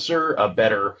officer, a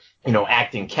better, you know,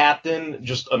 acting captain,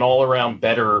 just an all-around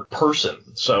better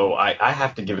person. So I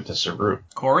have to give it to Saru.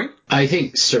 Corey? I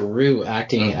think Saru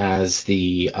acting as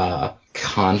the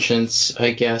conscience,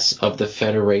 I guess, of the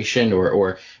Federation,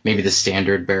 or maybe the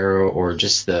standard bearer, or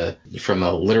just from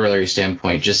a literary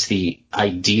standpoint, just the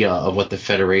idea of what the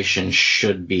Federation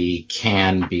should be,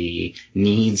 can be,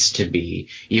 needs to be,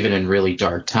 even in really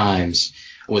dark times,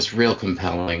 was real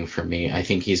compelling for me. I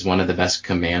think he's one of the best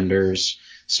commanders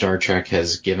Star Trek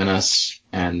has given us,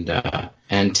 and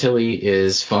Tilly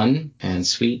is fun and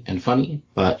sweet and funny,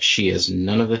 but she is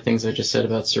none of the things I just said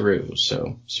about Saru,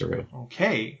 so Saru.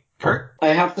 Okay. Kurt? I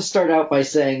have to start out by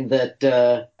saying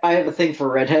that I have a thing for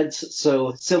redheads,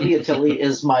 so Sylvia Tilly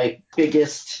is my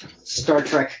biggest Star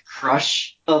Trek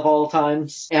crush of all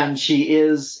times, and she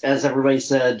is, as everybody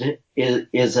said,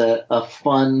 is a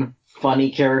fun,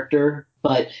 funny character.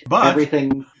 But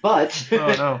everything, but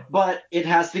it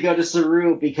has to go to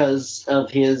Saru because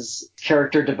of his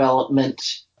character development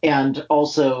and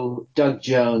also Doug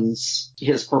Jones,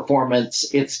 his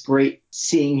performance. It's great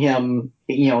seeing him,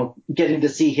 you know, getting to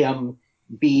see him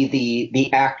be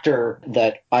the actor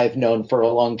that I've known for a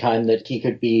long time that he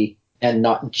could be, and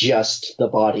not just the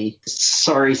body.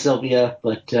 Sorry, Sylvia,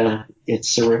 but it's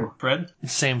Saru. Fred?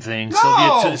 Same thing.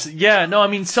 No!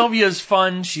 Sylvia's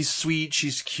fun. She's sweet.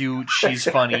 She's cute. She's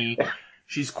funny.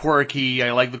 She's quirky.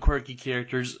 I like the quirky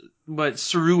characters. But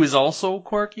Saru is also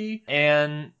quirky.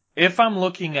 And if I'm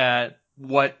looking at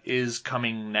what is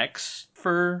coming next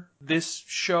for this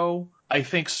show, I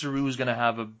think Saru is going to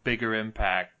have a bigger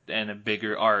impact and a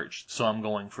bigger arc. So I'm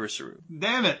going for Saru.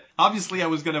 Damn it. Obviously, I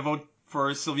was going to vote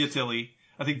for Sylvia Tilly.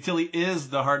 I think Tilly is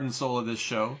the heart and soul of this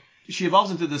show. she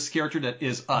evolves into this character that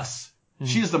is us.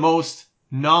 She is the most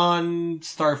non-TV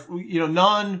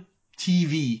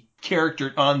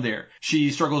character on there.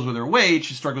 She struggles with her weight.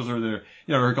 She struggles with her,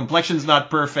 her complexion's not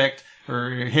perfect.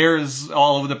 Her hair is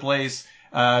all over the place.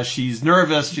 She's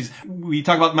nervous. We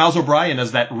talk about Miles O'Brien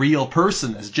as that real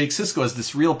person, as Jake Sisko as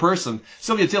this real person.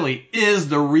 Sylvia Tilly is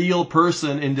the real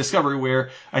person in Discovery, where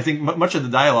I think much of the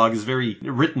dialogue is very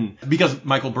written because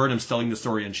Michael Burnham's telling the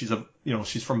story, and she's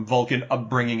from Vulcan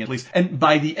upbringing at least. And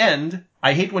by the end,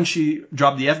 I hate when she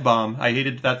dropped the F-bomb. I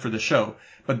hated that for the show.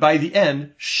 But by the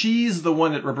end, she's the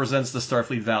one that represents the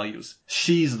Starfleet values.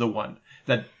 She's the one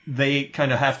that they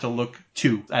kind of have to look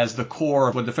to as the core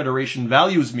of what the Federation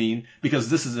values mean,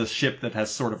 because this is a ship that has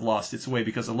sort of lost its way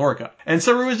because of Lorca. And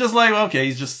Saru is just like, okay,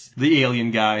 he's just the alien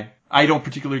guy. I don't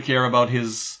particularly care about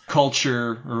his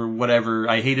culture or whatever.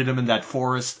 I hated him in that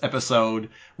forest episode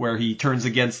where he turns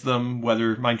against them,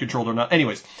 whether mind-controlled or not.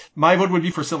 Anyways, my vote would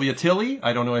be for Sylvia Tilly.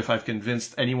 I don't know if I've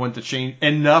convinced anyone to change,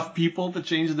 enough people to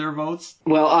change their votes.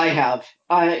 Well, I have.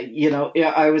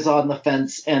 I was on the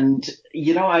fence, and,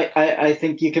 I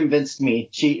think you convinced me.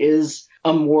 She is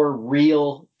a more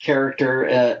real character,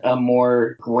 a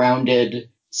more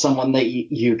grounded, someone that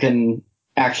you can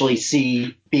actually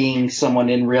see being someone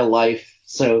in real life.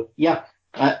 So, yeah,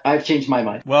 I've changed my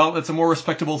mind. Well, it's a more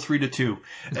respectable 3-2.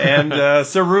 And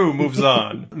Saru moves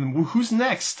on. Who's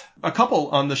next? A couple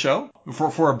on the show,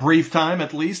 for a brief time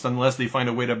at least, unless they find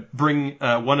a way to bring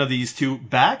one of these two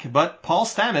back. But Paul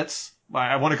Stamets,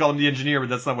 I want to call him the engineer, but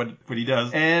that's not what he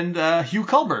does. And Hugh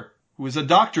Culber, who is a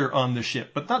doctor on the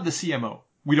ship, but not the CMO.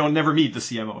 We don't never meet the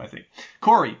CMO, I think.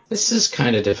 Corey. This is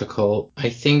kind of difficult. I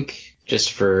think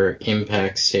just for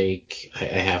impact's sake, I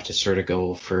have to sort of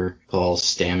go for Paul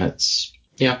Stamets.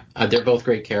 Yeah, they're both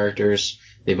great characters.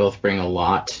 They both bring a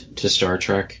lot to Star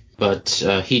Trek, but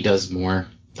he does more,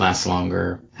 lasts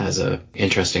longer, has a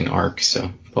interesting arc,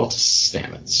 so Paul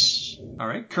Stamets. All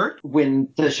right, Kurt? When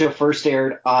the show first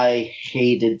aired, I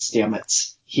hated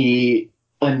Stamets. He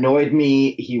annoyed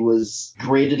me. He was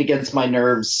grated against my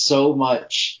nerves so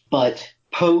much, but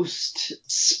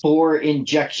post-spore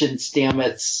injection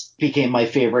Stamets became my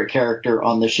favorite character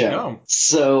on the show. Oh.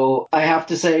 So I have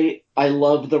to say I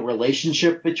love the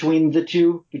relationship between the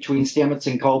two, between Stamets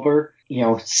and Culber.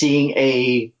 Seeing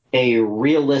a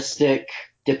realistic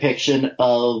depiction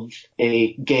of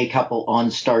a gay couple on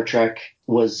Star Trek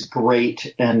was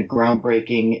great and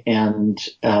groundbreaking and,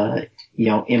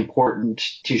 important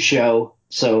to show.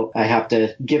 So I have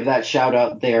to give that shout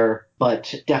out there,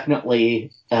 but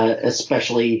definitely,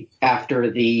 especially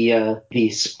after the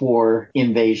spore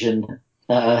invasion,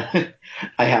 I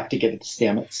have to give it to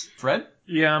Stamets. Fred?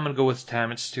 Yeah, I'm gonna go with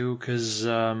Stamets too, because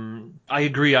I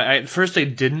agree. At first I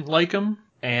didn't like him,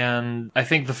 and I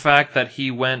think the fact that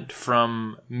he went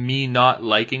from me not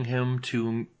liking him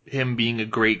to him being a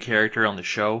great character on the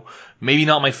show, maybe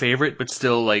not my favorite, but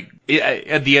still, at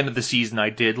the end of the season I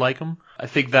did like him. I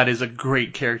think that is a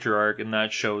great character arc, and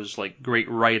that shows great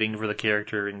writing for the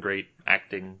character and great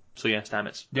acting. So yeah,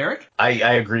 Stamets. Derek? I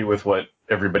agree with what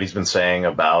everybody's been saying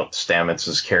about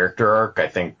Stamets' character arc. I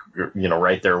think,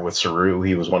 right there with Saru,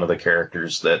 he was one of the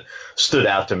characters that stood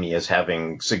out to me as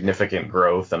having significant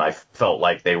growth, and I felt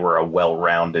like they were a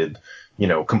well-rounded,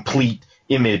 complete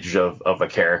image of a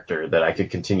character that I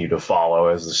could continue to follow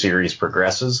as the series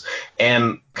progresses.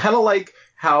 And kind of like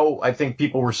how I think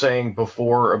people were saying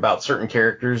before about certain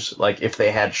characters, if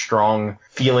they had strong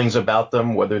feelings about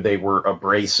them, whether they were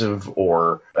abrasive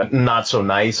or not so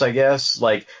nice, I guess.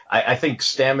 I think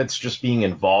Stamets just being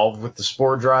involved with the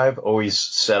Spore Drive always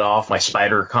set off my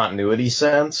Spider continuity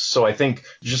sense. So I think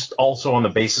just also on the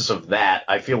basis of that,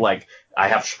 I feel like I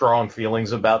have strong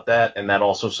feelings about that, and that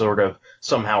also sort of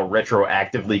somehow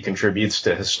retroactively contributes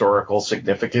to historical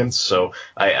significance. So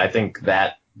I think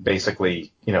that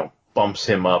basically, bumps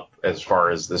him up as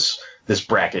far as this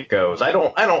bracket goes. I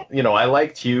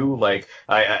liked Hugh.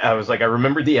 I was I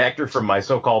remembered the actor from My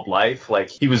So-Called Life.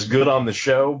 He was good on the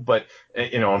show, but,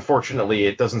 unfortunately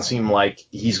it doesn't seem like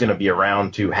he's going to be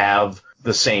around to have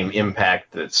the same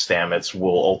impact that Stamets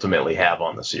will ultimately have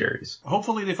on the series.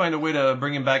 Hopefully they find a way to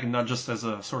bring him back, and not just as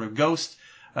a sort of ghost,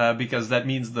 because that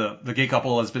means the gay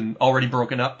couple has been already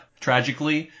broken up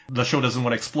tragically. The show doesn't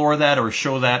want to explore that or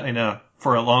show that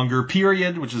for a longer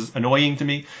period, which is annoying to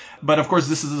me. But of course,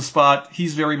 this is a spot.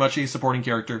 He's very much a supporting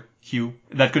character, Hugh.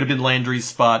 That could have been Landry's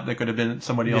spot. That could have been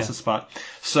somebody else's spot.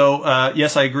 So,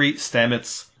 yes, I agree.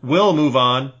 Stamets will move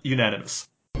on. Unanimous.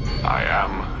 I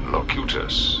am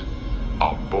Locutus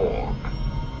of Borg.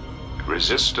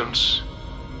 Resistance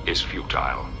is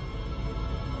futile.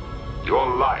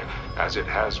 Your life, as it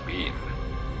has been,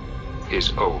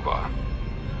 is over.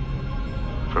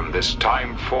 From this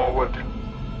time forward,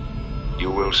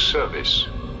 you will service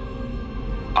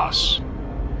us.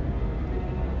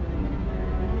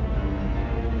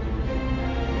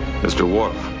 Mr.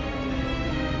 Worf.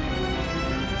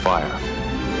 Fire.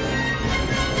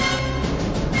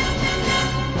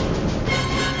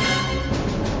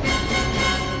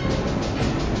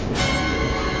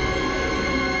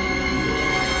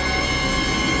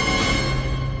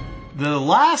 The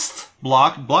last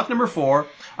block number 4,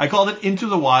 I called it Into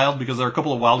the Wild because there are a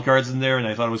couple of wild cards in there and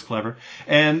I thought it was clever.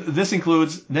 And this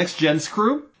includes Next Gen's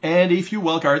crew and a few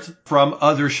wild cards from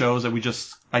other shows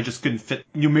that I just couldn't fit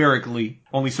numerically,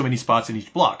 only so many spots in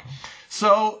each block.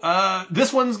 So,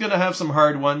 this one's gonna have some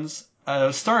hard ones,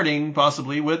 starting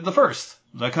possibly with the first,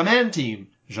 the Command Team,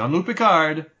 Jean-Luc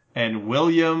Picard and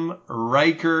William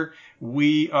Riker.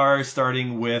 We are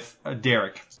starting with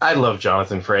Derek. I love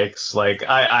Jonathan Frakes. Like,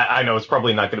 I know it's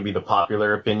probably not going to be the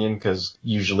popular opinion because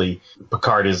usually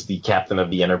Picard is the captain of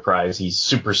the Enterprise. He's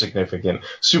super significant,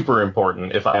 super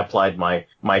important. If I applied my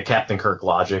Captain Kirk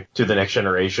logic to the Next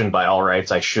Generation, by all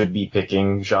rights, I should be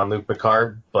picking Jean-Luc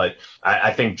Picard. But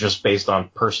I think just based on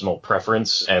personal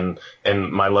preference and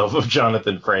my love of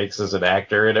Jonathan Frakes as an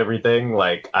actor and everything,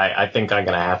 like, I think I'm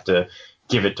going to have to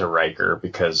give it to Riker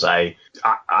because I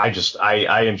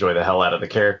enjoy the hell out of the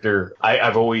character.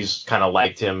 I've always kind of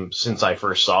liked him since I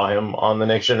first saw him on The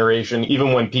Next Generation.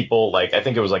 Even when people, like, I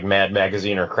think it was like Mad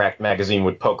Magazine or Cracked Magazine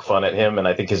would poke fun at him, and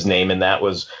I think his name in that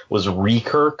was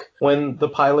Rekirk when the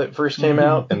pilot first came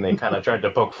out, and they kind of tried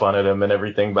to poke fun at him and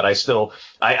everything, but I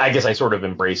guess I sort of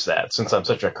embrace that since I'm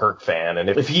such a Kirk fan, and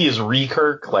if he is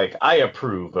Rekirk, like, I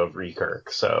approve of Rekirk,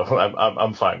 so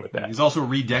I'm fine with that. He's also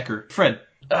Redecker. Fred.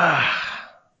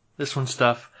 This one's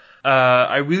tough.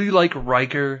 I really like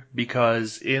Riker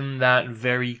because in that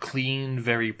very clean,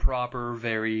 very proper,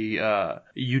 very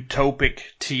utopic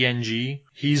TNG,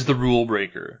 he's the rule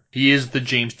breaker. He is the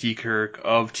James T. Kirk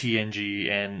of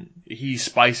TNG, and he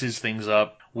spices things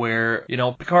up where,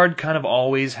 Picard kind of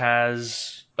always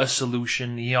has a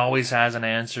solution. He always has an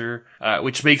answer,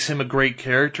 which makes him a great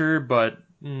character, but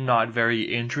not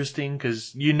very interesting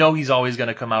because he's always going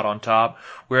to come out on top,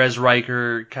 whereas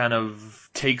Riker kind of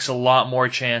takes a lot more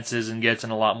chances and gets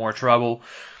in a lot more trouble.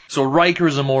 So Riker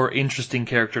is a more interesting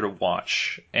character to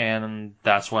watch, and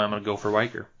that's why I'm going to go for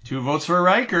Riker. 2 votes for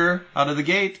Riker out of the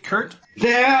gate. Kurt?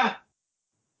 There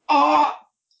are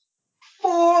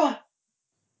 4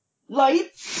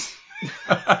 lights.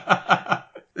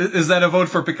 Is that a vote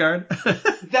for Picard?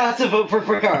 That's a vote for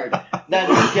Picard. That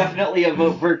is definitely a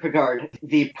vote for Picard.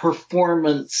 The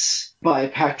performance by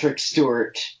Patrick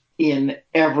Stewart in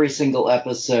every single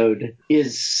episode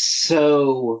is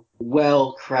so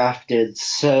well crafted,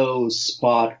 so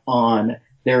spot on.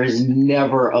 There is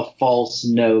never a false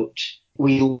note.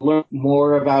 We learn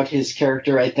more about his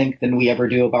character, I think, than we ever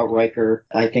do about Riker.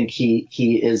 I think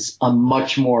he is a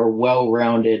much more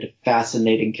well-rounded,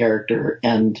 fascinating character.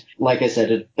 And like I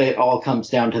said, it all comes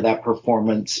down to that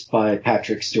performance by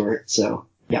Patrick Stewart. So,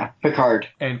 yeah, Picard.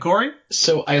 And Corey?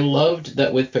 So I loved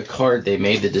that with Picard, they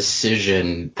made the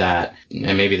decision that,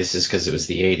 and maybe this is because it was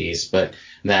the 80s, but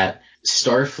that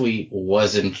Starfleet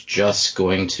wasn't just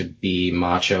going to be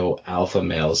macho alpha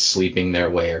males sleeping their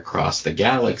way across the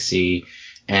galaxy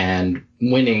and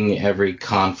winning every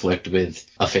conflict with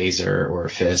a phaser or a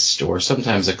fist or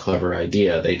sometimes a clever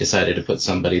idea. They decided to put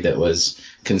somebody that was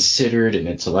considered an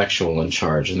intellectual in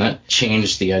charge, and that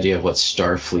changed the idea of what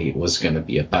Starfleet was going to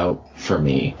be about for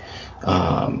me.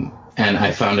 And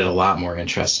I found it a lot more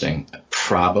interesting,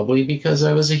 probably because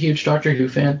I was a huge Doctor Who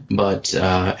fan, but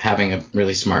having a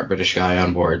really smart British guy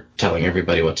on board telling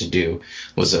everybody what to do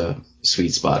was a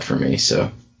sweet spot for me.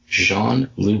 So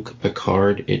Jean-Luc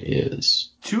Picard it is.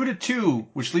 2-2,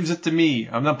 which leaves it to me.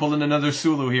 I'm not pulling another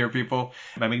Sulu here, people.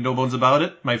 I make no bones about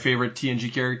it. My favorite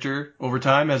TNG character over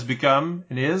time has become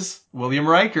and is William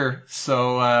Riker.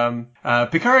 So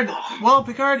Picard,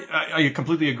 I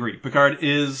completely agree. Picard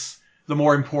is the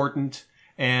more important,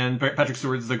 and Patrick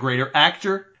Stewart is the greater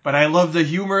actor. But I love the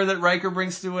humor that Riker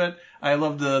brings to it. I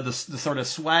love the sort of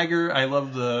swagger. I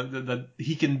love the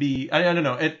he can be. I don't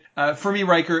know. For me,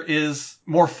 Riker is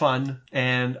more fun,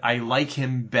 and I like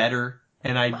him better.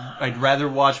 And I'd rather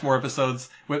watch more episodes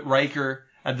with Riker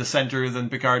at the center than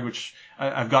Picard, which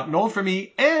I've gotten old for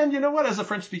me. And you know what? As a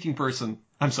French-speaking person,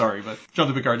 I'm sorry, but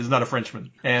Jean-Luc Picard is not a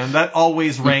Frenchman, and that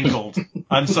always rankled.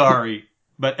 I'm sorry.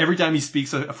 But every time he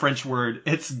speaks a French word,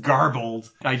 it's garbled.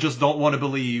 I just don't want to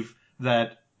believe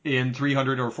that in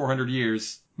 300 or 400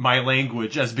 years, my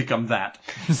language has become that.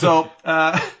 So,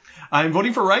 I'm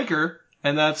voting for Riker,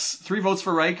 and that's 3 votes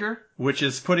for Riker, which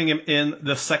is putting him in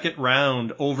the second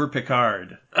round over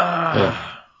Picard.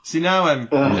 See, now I'm...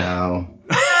 No.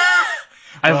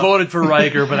 I voted for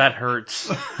Riker, but that hurts.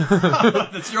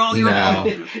 That's all your fault.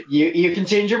 You can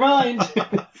change your mind.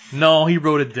 No, he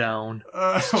wrote it down.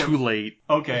 It's too late.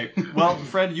 Okay. Well,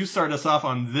 Fred, you start us off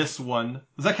on this one.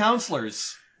 The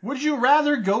counselors. Would you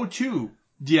rather go to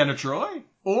Deanna Troi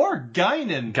or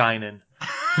Guinan? Guinan.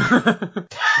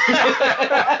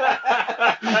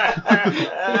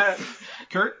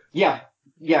 Kurt? Yeah,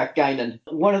 Guinan.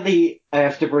 I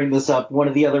have to bring this up, one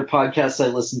of the other podcasts I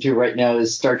listen to right now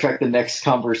is Star Trek The Next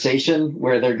Conversation,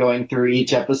 where they're going through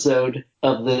each episode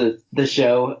of the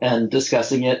show and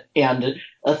discussing it. And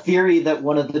a theory that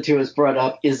one of the two has brought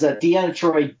up is that Deanna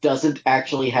Troi doesn't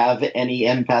actually have any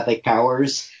empathic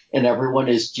powers, and everyone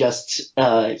is just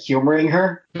humoring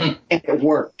her, and it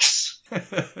works.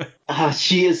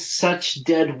 She is such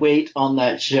dead weight on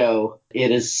that show. It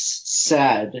is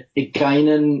sad.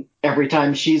 Guinan, every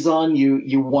time she's on,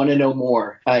 you want to know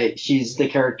more. She's the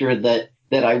character that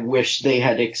I wish they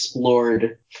had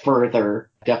explored further.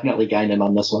 Definitely Guinan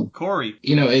on this one. Corey.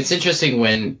 It's interesting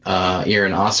when you're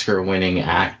an Oscar-winning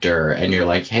actor and you're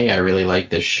like, hey, I really like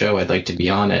this show. I'd like to be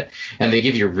on it. And they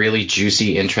give you really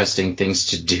juicy, interesting things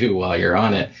to do while you're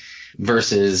on it.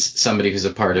 Versus somebody who's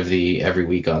a part of the Every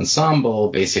Week ensemble,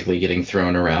 basically getting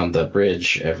thrown around the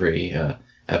bridge every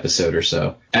episode or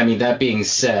so. I mean, that being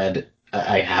said,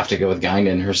 I have to go with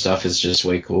Guinan. Her stuff is just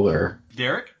way cooler.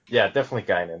 Derek? Yeah,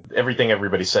 definitely Guinan. Everything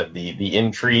everybody said, the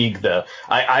intrigue,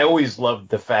 I always loved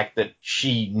the fact that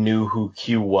she knew who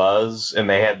Q was, and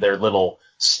they had their little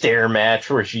stare match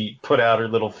where she put out her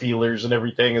little feelers and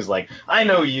everything is like, I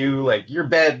know you, like, you're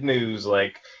bad news,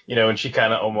 like, and she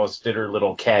kind of almost did her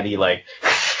little catty, like,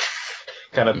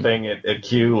 kind of thing at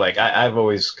Q. Like, I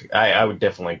would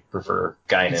definitely prefer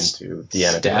Guinan to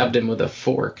Deanna. Stabbed him with a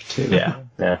fork, too. Yeah.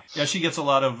 Yeah, she gets a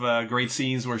lot of great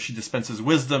scenes where she dispenses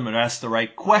wisdom and asks the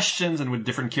right questions and with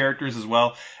different characters as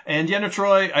well. And Deanna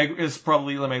Troi is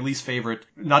probably my least favorite.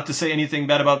 Not to say anything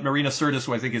bad about Marina Sirtis,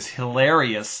 who I think is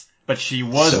hilarious, but she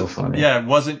so funny.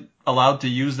 wasn't allowed to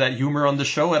use that humor on the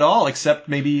show at all, except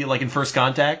maybe like in First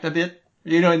Contact a bit,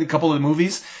 in a couple of the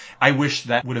movies. I wish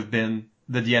that would have been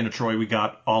the Deanna Troi we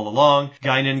got all along.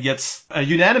 Guinan gets a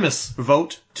unanimous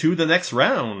vote to the next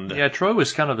round. Yeah, Troi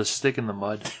was kind of a stick in the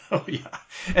mud. Oh, yeah.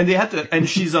 And they had to, and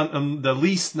she's on the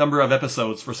least number of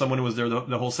episodes for someone who was there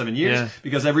the whole 7 years,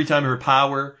 because every time her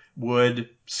power would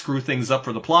screw things up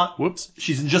for the plot, whoops,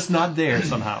 she's just not there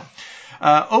somehow.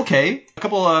 Okay, a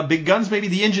couple big guns, maybe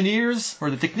the engineers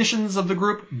or the technicians of the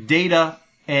group, Data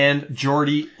and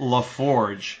Geordi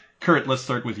LaForge. Kurt, let's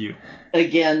start with you.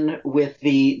 Again, with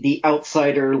the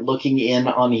outsider looking in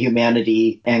on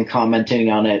humanity and commenting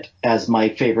on it as my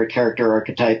favorite character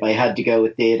archetype, I had to go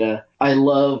with Data. I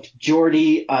love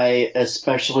Geordi. I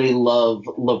especially love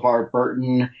LeVar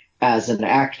Burton as an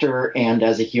actor and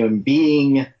as a human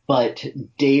being, but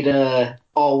Data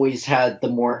always had the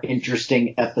more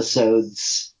interesting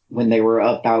episodes when they were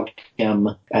about him.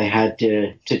 I had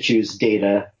to choose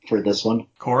Data for this one.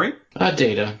 Corey?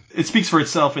 Data. It speaks for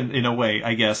itself in a way,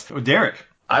 I guess. Derek?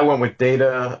 I went with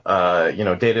Data.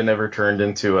 Data never turned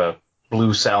into a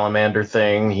blue salamander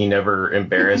thing. He never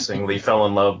embarrassingly fell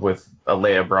in love with a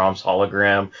Leia Brahms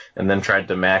hologram and then tried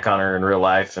to mac on her in real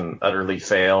life and utterly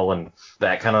fail and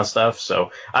that kind of stuff.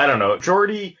 So I don't know.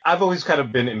 Geordi, I've always kind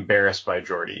of been embarrassed by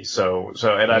Geordi.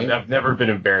 I've never been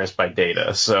embarrassed by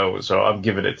Data. So I'm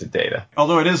giving it to Data.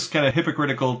 Although it is kind of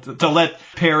hypocritical to let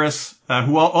Paris,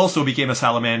 who also became a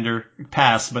salamander,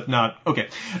 pass, but not. Okay.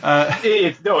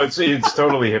 It's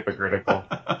totally hypocritical.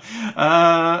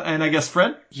 And I guess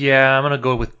Fred? Yeah, I'm going to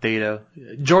go with Data.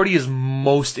 Geordi is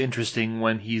most interesting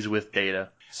when he's with Data.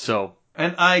 So.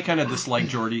 And I kind of dislike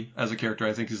Geordi as a character.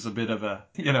 I think he's a bit of a,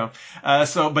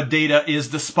 but Data is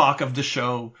the Spock of the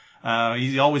show.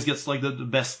 He always gets like the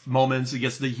best moments. He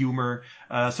gets the humor.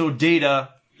 So Data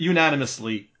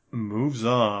unanimously moves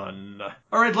on.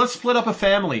 All right, let's split up a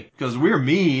family because we're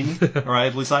mean. All right,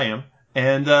 at least I am.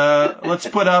 And let's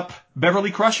put up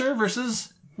Beverly Crusher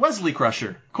versus Wesley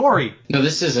Crusher. Corey. No,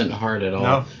 this isn't hard at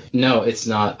all. No, it's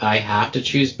not. I have to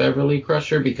choose Beverly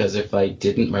Crusher because if I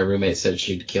didn't, my roommate said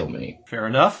she'd kill me. Fair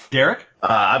enough. Derek?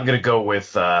 I'm gonna go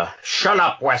with Shut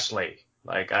Up, Wesley.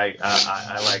 Like I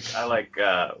like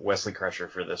Wesley Crusher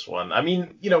for this one. I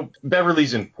mean,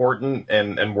 Beverly's important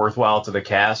and worthwhile to the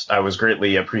cast. I was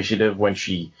greatly appreciative when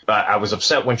I was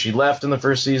upset when she left in the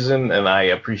first season, and I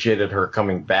appreciated her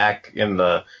coming back in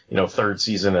the third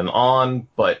season and on.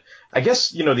 But I guess,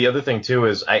 the other thing too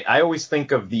is I always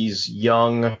think of these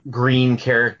young green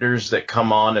characters that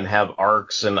come on and have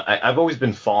arcs, and I've always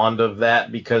been fond of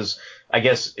that because I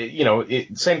guess,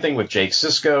 same thing with Jake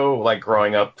Sisko, like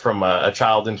growing up from a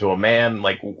child into a man,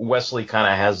 like Wesley kind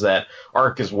of has that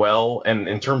arc as well. And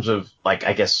in terms of, like,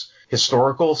 I guess,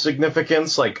 historical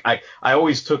significance, like I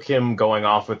always took him going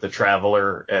off with the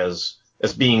Traveler as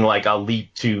being like a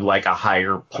leap to like a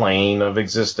higher plane of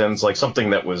existence, like something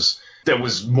that was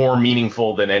more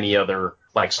meaningful than any other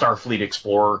like Starfleet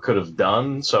explorer could have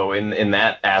done. So in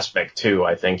that aspect too,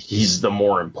 I think he's the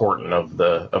more important of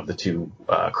the two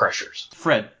Crushers.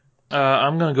 Fred.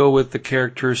 I'm gonna go with the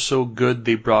character so good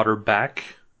they brought her back,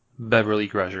 Beverly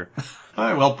Crusher. All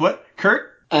right, well put. Kurt?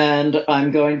 And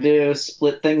I'm going to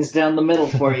split things down the middle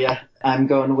for you. I'm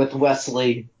going with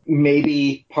Wesley,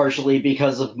 maybe partially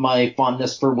because of my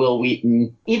fondness for Wil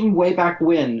Wheaton. Even way back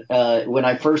when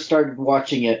I first started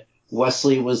watching it,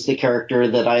 Wesley was the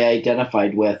character that I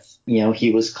identified with.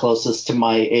 He was closest to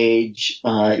my age.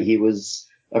 He was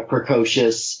a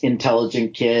precocious,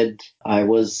 intelligent kid. I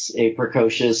was a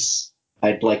precocious,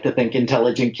 I'd like to think,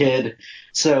 intelligent kid.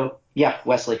 So, yeah,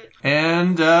 Wesley.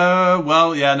 And,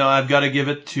 I've got to give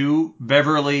it to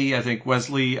Beverly. I think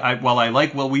Wesley, while I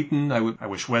like Wil Wheaton, I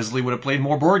wish Wesley would have played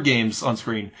more board games on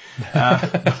screen.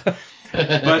 But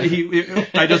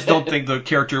I just don't think the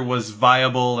character was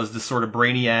viable as this sort of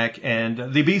brainiac, and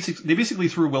they basically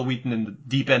threw Wil Wheaton in the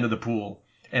deep end of the pool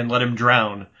and let him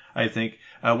drown, I think.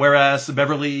 Whereas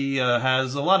Beverly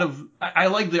has a lot of, I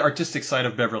like the artistic side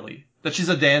of Beverly, that she's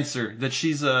a dancer, that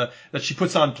she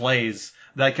puts on plays,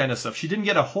 that kind of stuff. She didn't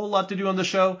get a whole lot to do on the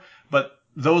show, but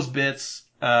those bits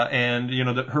and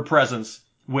her presence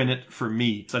win it for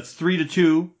me. So that's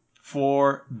 3-2.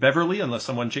 For Beverly, unless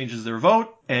someone changes their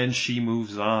vote, and she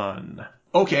moves on.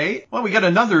 Okay, well, we got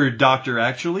another doctor,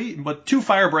 actually, but two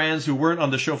firebrands who weren't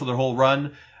on the show for the whole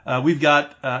run. We've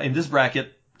got, in this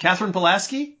bracket, Catherine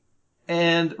Pulaski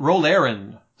and Ro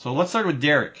Laren. So let's start with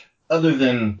Derek. Other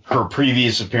than her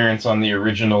previous appearance on the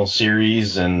original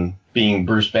series and being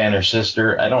Bruce Banner's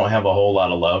sister, I don't have a whole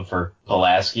lot of love for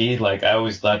Pulaski. Like, I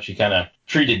always thought she kind of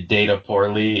treated Data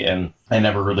poorly, and I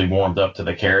never really warmed up to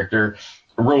the character.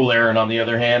 Ro Laren, on the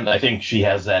other hand, I think she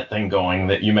has that thing going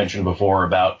that you mentioned before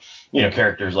about,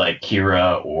 characters like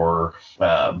Kira or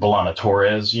B'Elanna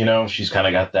Torres. She's kind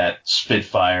of got that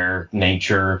Spitfire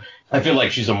nature. I feel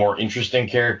like she's a more interesting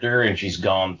character, and she's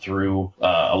gone through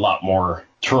a lot more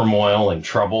turmoil and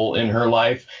trouble in her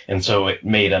life. And so it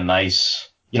made a nice,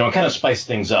 it kind of spiced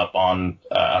things up on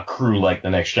a crew like the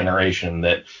Next Generation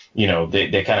that,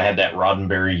 they kind of had that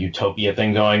Roddenberry utopia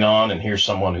thing going on. And here's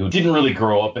someone who didn't really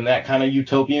grow up in that kind of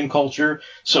utopian culture.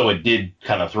 So it did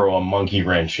kind of throw a monkey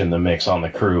wrench in the mix on the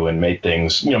crew and made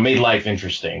things, made life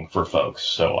interesting for folks.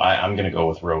 So I'm going to go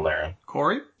with Ro Laren.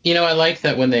 Corey? I like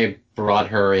that when they brought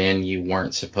her in, you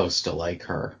weren't supposed to like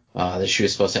her. That she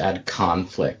was supposed to add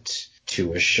conflict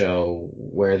to a show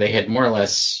where they had more or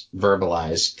less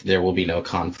verbalized there will be no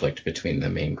conflict between the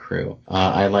main crew.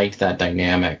 I liked that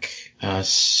dynamic. I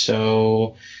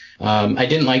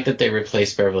didn't like that they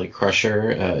replaced Beverly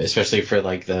Crusher, especially for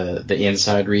like the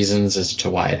inside reasons as to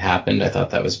why it happened. I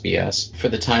thought that was BS. For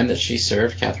the time that she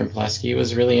served, Catherine Pulaski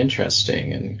was really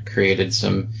interesting and created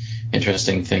some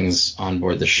interesting things on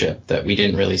board the ship that we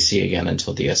didn't really see again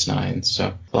until DS9.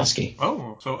 So, Pulaski.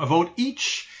 Oh, so a vote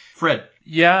each. Fred.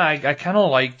 Yeah, I kind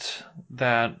of liked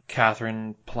that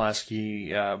Catherine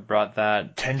Pulaski brought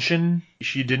that tension.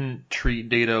 She didn't treat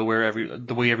Data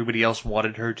the way everybody else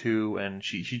wanted her to, and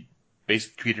she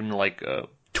basically treated him like a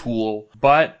tool.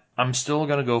 But I'm still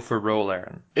going to go for Ro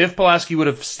Laren. If Pulaski would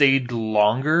have stayed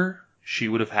longer, she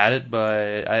would have had it,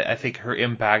 but I think her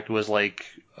impact was like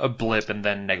a blip and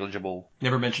then negligible.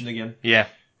 Never mentioned again. Yeah.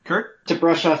 Kurt? To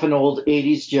brush off an old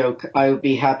 80s joke, I would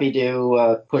be happy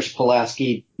to push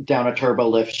Pulaski down a turbo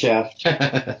lift shaft.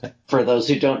 For those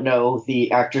who don't know,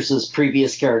 the actress's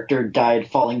previous character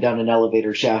died falling down an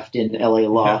elevator shaft in LA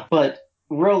Law. Yeah. But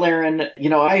Ro Laren,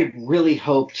 I really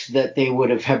hoped that they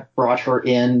would have brought her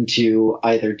into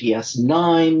either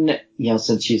DS9,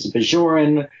 since she's a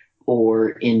Bajoran, or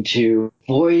into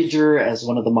Voyager as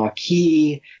one of the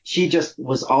Maquis. She just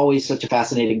was always such a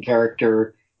fascinating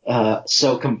character.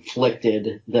 So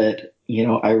conflicted that,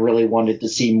 I really wanted to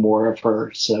see more of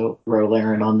her. So Ro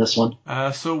Laren on this one.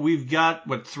 So we've got,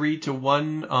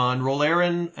 3-1 on Ro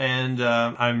Laren, and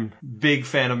I'm big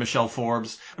fan of Michelle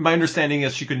Forbes. My understanding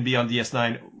is she couldn't be on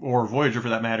DS9 or Voyager for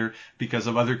that matter because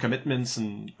of other commitments,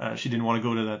 and she didn't want to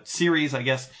go to that series, I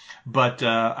guess. But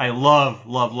I love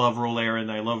Ro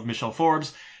Laren. I love Michelle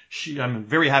Forbes. I'm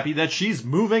very happy that she's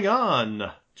moving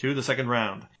on. to the second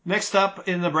round. Next up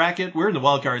in the bracket, we're in the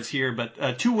wildcards here,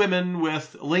 but two women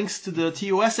with links to the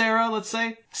TOS era, let's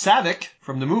say. Saavik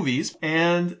from the movies,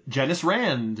 and Janice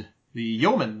Rand, the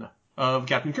yeoman of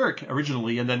Captain Kirk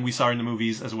originally, and then we saw her in the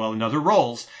movies as well in other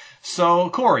roles. So,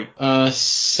 Corey.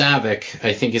 Saavik,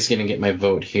 I think, is going to get my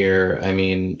vote here. I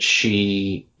mean,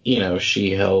 she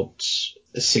helped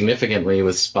significantly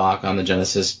with Spock on the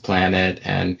Genesis planet,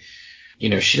 and,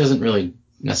 she doesn't really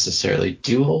necessarily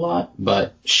do a lot,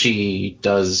 but she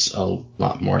does a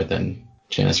lot more than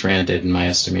Janice Rand did in my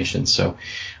estimation. So,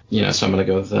 so I'm going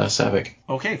to go with Saavik.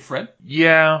 Okay, Fred?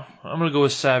 Yeah, I'm going to go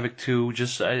with Saavik too.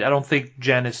 I don't think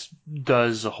Janice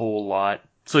does a whole lot.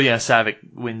 So yeah, Saavik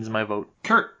wins my vote.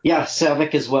 Kurt? Yeah,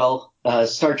 Saavik as well.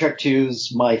 Star Trek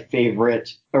II's my favorite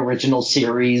original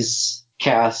series,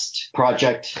 cast,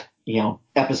 project,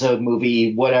 episode,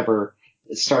 movie, whatever.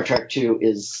 Star Trek II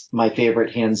is my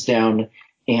favorite, hands down.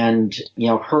 And,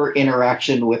 her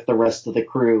interaction with the rest of the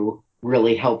crew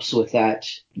really helps with that,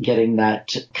 getting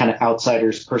that kind of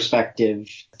outsider's perspective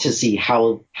to see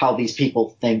how these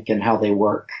people think and how they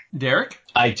work. Derek?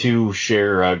 I, too,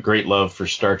 share a great love for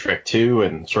Star Trek II,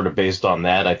 and sort of based on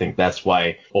that, I think that's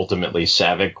why ultimately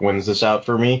Saavik wins this out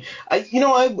for me.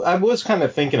 I was kind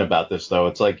of thinking about this, though.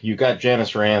 It's like, you got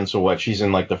Janice Rand, so what, she's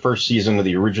in, like, the first season of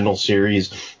the original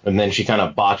series, and then she kind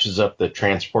of botches up the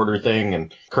transporter thing,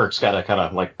 and Kirk's got to kind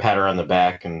of, like, pat her on the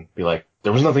back and be like,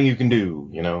 there was nothing you can do,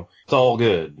 it's all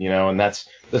good, and that's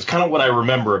kind of what I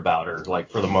remember about her,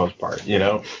 like, for the most part,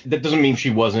 That doesn't mean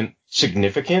she wasn't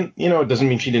significant, it doesn't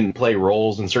mean she didn't play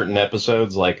roles in certain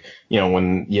episodes, like,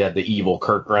 when you had the evil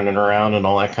Kirk running around and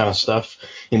all that kind of stuff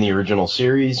in the original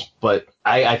series, but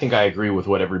I think I agree with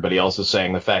what everybody else is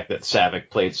saying, the fact that Saavik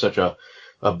played such a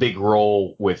big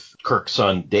role with Kirk's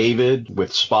son David,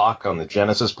 with Spock on the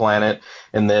Genesis planet,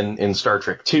 and then in Star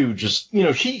Trek II, just,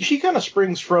 she kind of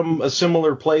springs from a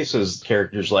similar place as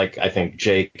characters like, I think,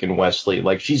 Jake and Wesley.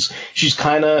 Like, she's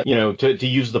kind of, to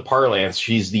use the parlance,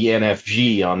 she's the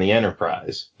NFG on the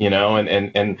Enterprise,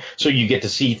 and so you get to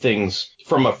see things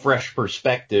from a fresh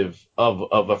perspective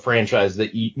of a franchise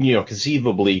that,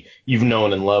 conceivably you've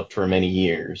known and loved for many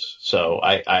years. So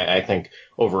I think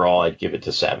overall I'd give it to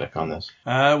Saavik on this.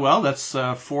 Well, that's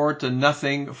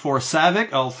 4-0 for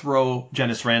Saavik. I'll throw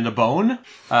Janice Rand a bone.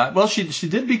 Well, she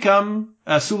did become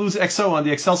Sulu's XO on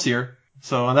the Excelsior.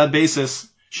 So on that basis,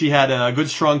 she had a good,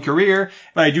 strong career.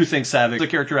 But I do think Saavik is a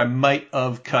character I might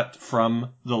have cut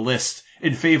from the list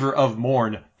in favor of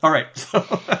Morn. All right. So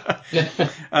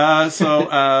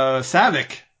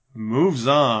Saavik moves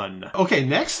on. Okay,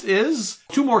 next is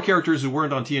two more characters who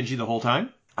weren't on TNG the whole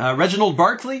time. Reginald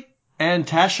Barclay and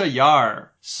Tasha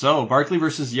Yar. So, Barclay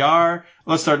versus Yar.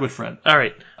 Let's start with Fred. All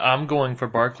right. I'm going for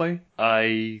Barclay.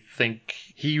 I think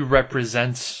he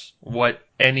represents what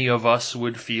any of us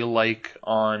would feel like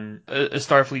on a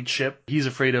Starfleet ship. He's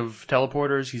afraid of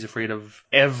teleporters. He's afraid of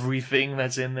everything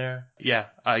that's in there. Yeah,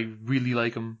 I really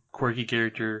like him. Quirky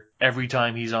character. Every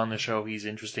time he's on the show, he's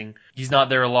interesting. He's not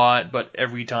there a lot, but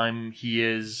every time he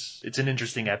is, it's an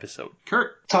interesting episode.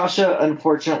 Kurt. Tasha,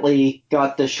 unfortunately,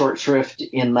 got the short shrift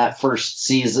in that first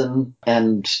season,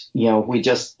 and, we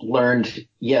just learned,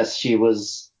 yes, she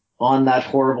was on that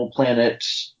horrible planet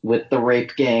with the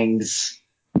rape gangs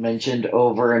mentioned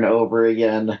over and over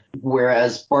again,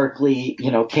 whereas Barclay,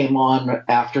 came on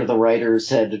after the writers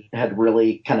had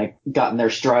really kind of gotten their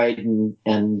stride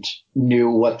and knew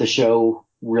what the show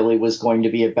really was going to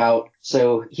be about.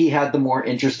 So he had the more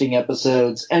interesting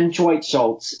episodes, and Dwight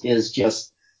Schultz is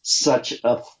just such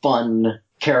a fun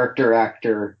character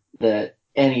actor that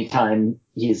anytime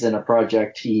he's in a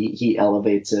project, he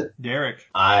elevates it. Derek.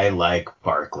 I like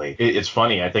Barclay. It's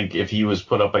funny. I think if he was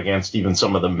put up against even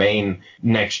some of the main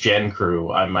Next Gen crew,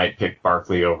 I might pick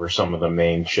Barclay over some of the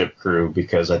main ship crew,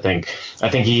 because I think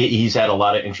he's had a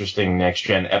lot of interesting Next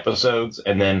Gen episodes.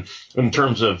 And then in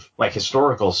terms of like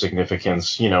historical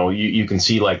significance, you can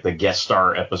see like the guest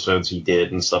star episodes he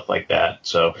did and stuff like that.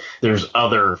 So there's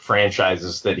other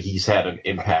franchises that he's had an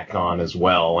impact on as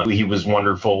well. And he was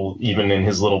wonderful even in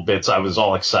his little bits. I was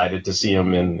all excited to see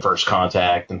him in First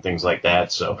Contact and things like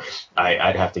that. So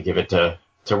I'd have to give it to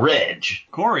Reg.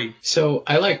 Corey. So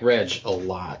I like Reg a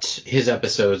lot. His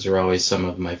episodes are always some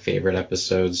of my favorite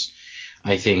episodes.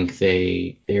 I think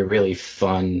they're really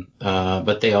fun,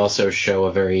 but they also show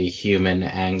a very human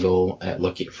angle at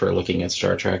looking at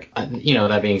Star Trek.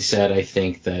 That being said, I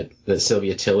think that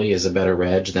Sylvia Tilly is a better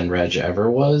Reg than Reg ever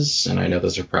was, and I know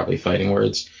those are probably fighting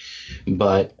words,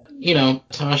 but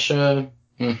Tasha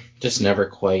just never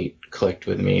quite clicked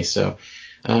with me, so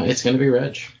it's going to be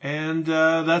Reg. And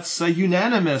that's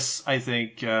unanimous, I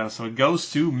think. So it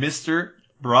goes to Mr.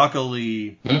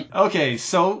 Broccoli. Okay,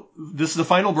 so this is the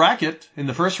final bracket in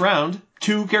the first round.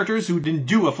 2 characters who didn't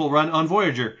do a full run on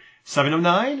Voyager. 7 of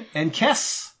 9 and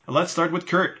Kess. Let's start with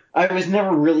Kurt. I was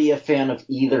never really a fan of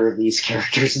either of these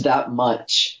characters that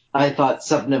much. I thought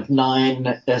 7 of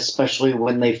 9, especially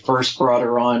when they first brought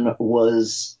her on,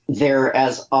 was there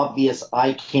as obvious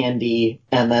eye candy.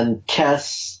 And then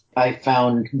Kess, I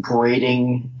found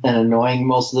grating and annoying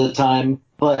most of the time.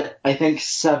 But I think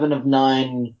 7 of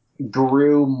 9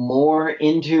 grew more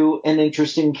into an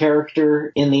interesting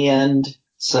character in the end.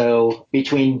 So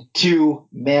between 2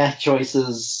 meh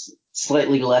choices,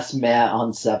 slightly less meh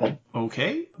on 7.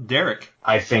 Okay. Derek.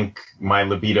 I think my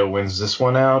libido wins this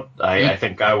one out. I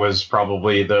think I was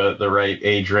probably the right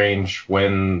age range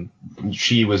when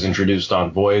she was introduced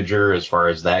on Voyager as far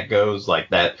as that goes. Like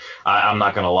that, I'm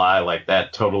not going to lie, like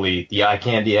that totally, the eye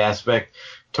candy aspect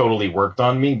totally worked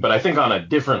on me. But I think on a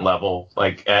different level,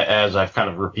 like as I've kind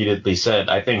of repeatedly said,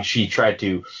 I think she tried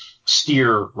to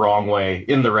steer wrong way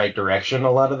in the right direction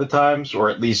a lot of the times, or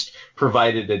at least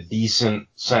provided a decent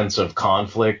sense of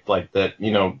conflict like that.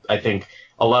 You know, I think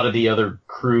a lot of the other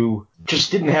crew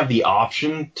just didn't have the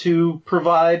option to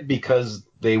provide because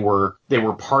they were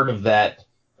part of that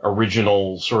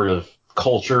original sort of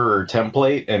culture or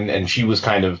template, and she was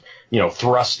kind of, you know,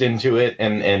 thrust into it,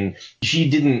 and she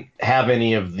didn't have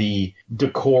any of the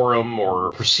decorum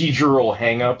or procedural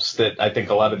hangups that I think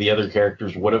a lot of the other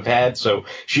characters would have had. So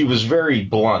she was very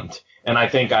blunt. And I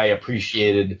think I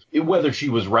appreciated, whether she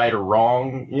was right or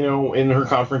wrong, you know, in her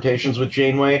confrontations with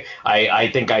Janeway,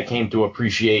 I think I came to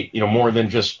appreciate, you know, more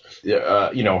than just,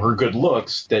 you know, her good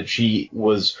looks, that she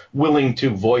was willing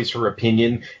to voice her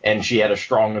opinion, and she had a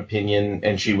strong opinion,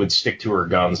 and she would stick to her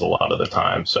guns a lot of the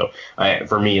time. So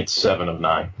for me, it's 7 of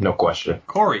 9, no question.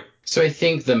 Corey. So I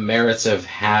think the merits of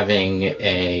having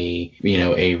a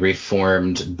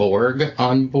reformed Borg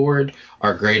on board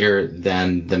are greater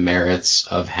than the merits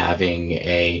of having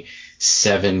a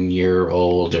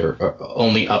 7-year-old or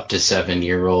only up to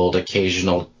 7-year-old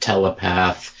occasional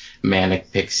telepath,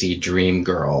 manic pixie dream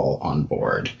girl on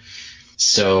board.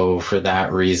 So for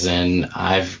that reason,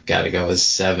 I've got to go with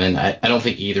 7. I don't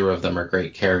think either of them are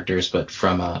great characters, but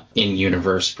from a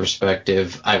in-universe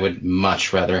perspective, I would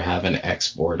much rather have an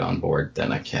X-Board on board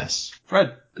than a Kess.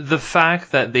 Fred. The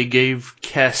fact that they gave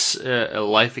Kess a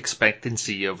life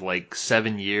expectancy of like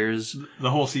 7 years. The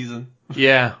whole season.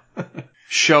 Yeah.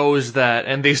 Shows that,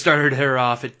 and they started her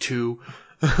off at 2.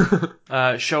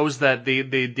 Shows that they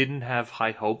didn't have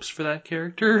high hopes for that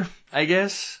character, I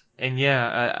guess. And yeah,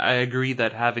 I agree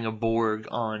that having a Borg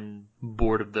on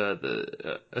board of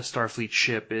a Starfleet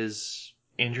ship is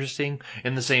interesting,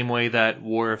 in the same way that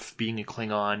Worf being a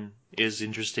Klingon is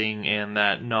interesting, and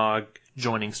that Nog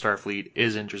joining Starfleet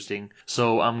is interesting.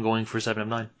 So I'm going for 7 of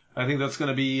 9. I think that's going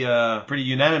to be pretty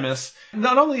unanimous.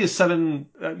 Not only is 7,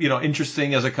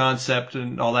 interesting as a concept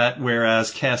and all that,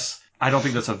 whereas Kess, I don't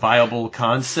think that's a viable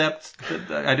concept.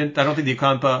 I don't think the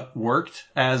Okampa worked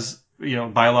as,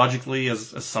 biologically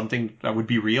as something that would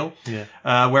be real. Yeah.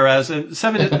 Whereas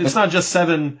 7, it's not just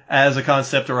 7 as a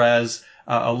concept or as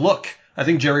a look. I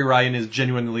think Jerry Ryan is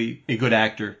genuinely a good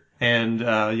actor and,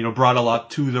 brought a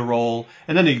lot to the role.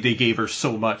 And then they gave her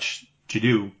so much to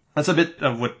do. That's a bit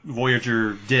of what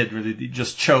Voyager did, where they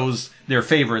just chose their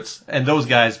favorites, and those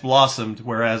guys blossomed,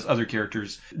 whereas other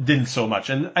characters didn't so much.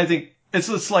 And I think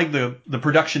it's like the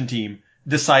production team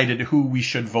decided who we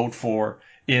should vote for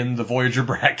in the Voyager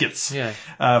brackets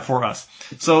for us.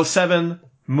 So 7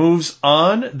 moves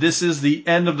on. This is the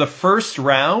end of the first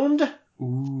round.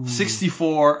 Ooh.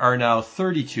 64 are now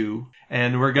 32,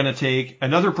 and we're going to take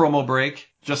another promo break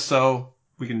just so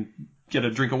we can get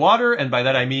a drink of water, and by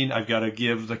that I mean I've got to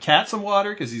give the cat some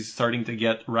water because he's starting to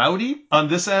get rowdy on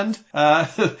this end.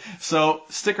 So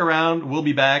stick around. We'll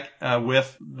be back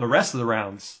with the rest of the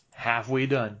rounds. Halfway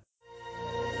done.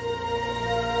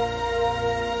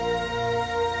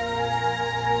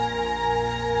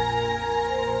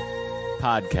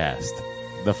 Podcast,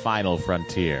 The Final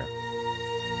Frontier.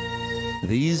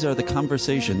 These are the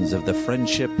conversations of the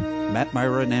friendship Matt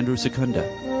Myra and Andrew Secunda.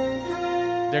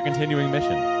 Their continuing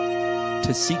mission: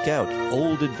 to seek out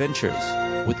old adventures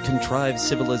with contrived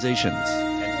civilizations.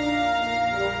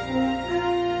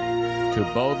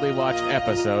 To boldly watch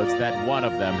episodes that one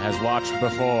of them has watched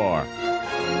before.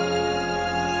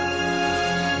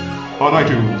 On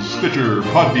iTunes, Stitcher,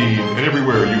 Podbean, and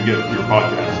everywhere you get your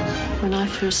podcasts. When I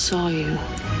first saw you,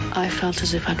 I felt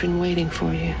as if I'd been waiting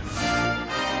for you.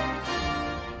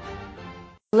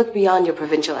 Look beyond your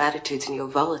provincial attitudes and your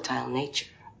volatile nature.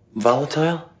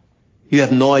 Volatile? You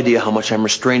have no idea how much I'm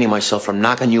restraining myself from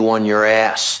knocking you on your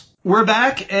ass. We're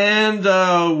back, and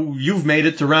you've made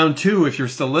it to round 2 if you're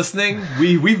still listening.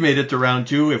 We've made it to round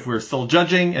 2 if we're still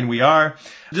judging, and we are.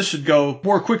 This should go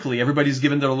more quickly. Everybody's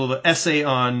given their little essay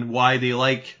on why they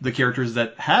like the characters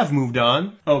that have moved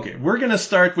on. Okay, we're going to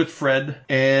start with Fred,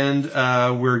 and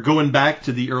we're going back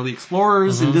to the early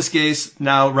explorers. In this case,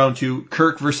 now round 2,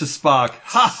 Kirk versus Spock.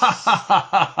 Ha ha ha ha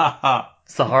ha ha ha.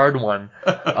 It's a hard one,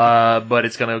 but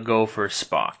it's going to go for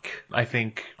Spock. I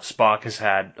think Spock has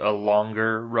had a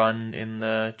longer run in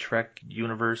the Trek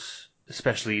universe,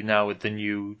 especially now with the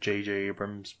new J.J.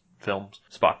 Abrams films.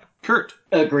 Spock. Kurt.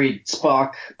 Agreed.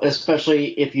 Spock,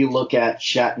 especially if you look at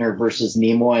Shatner versus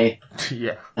Nimoy.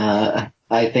 Yeah.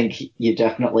 I think you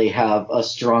definitely have a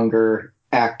stronger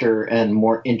actor and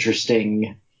more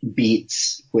interesting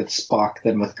beats with Spock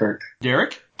than with Kirk.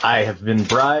 Derek? I have been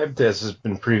bribed, as has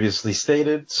been previously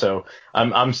stated, so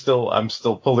I'm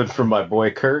still pulling from my boy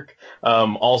Kirk.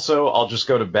 Also, I'll just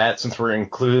go to bat since we're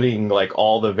including like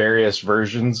all the various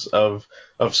versions of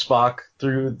Spock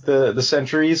through the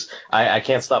centuries. I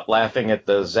can't stop laughing at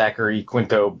the Zachary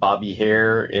Quinto Bobby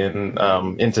hair in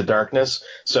Into Darkness,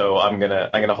 so I'm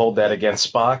gonna hold that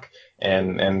against Spock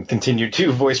and continue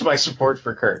to voice my support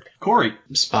for Kirk. Corey.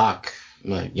 Spock.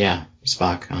 Yeah,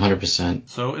 Spock, 100%.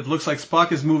 So it looks like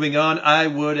Spock is moving on. I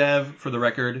would have, for the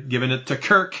record, given it to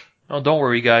Kirk. Oh, don't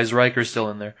worry, guys. Riker's still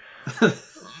in there.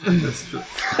 That's true.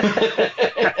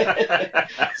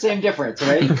 Same difference,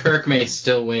 right? Kirk may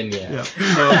still win, yeah.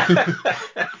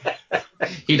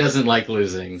 He doesn't like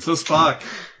losing. So Spock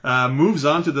moves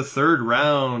on to the third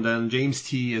round, and James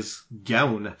T is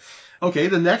gone. Okay,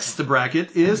 the next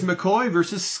bracket is McCoy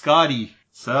versus Scotty.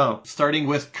 So, starting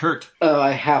with Kurt.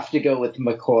 I have to go with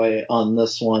McCoy on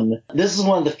this one. This is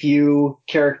one of the few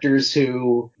characters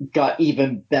who got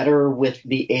even better with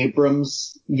the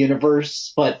Abrams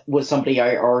universe, but was somebody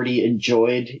I already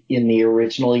enjoyed in the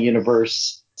original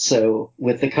universe. So,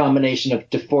 with the combination of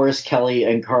DeForest Kelley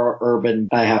and Carl Urban,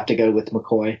 I have to go with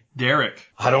McCoy. Derek.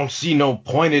 I don't see no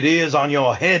pointed ears on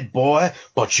your head, boy,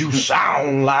 but you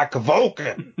sound like a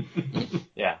Vulcan.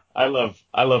 Yeah, I love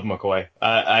McCoy.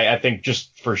 I think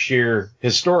just for sheer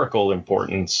historical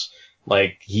importance,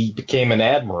 like he became an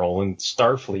admiral in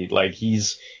Starfleet. Like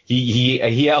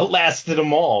he outlasted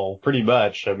them all pretty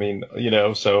much. I mean,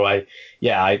 so I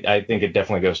think it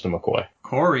definitely goes to McCoy.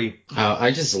 Corey.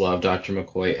 I just love Dr.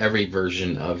 McCoy. Every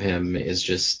version of him is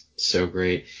just so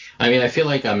great. I mean, I feel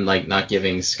like I'm like not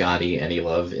giving Scotty any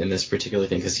love in this particular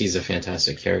thing because he's a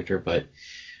fantastic character, but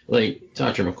like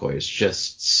Dr. McCoy is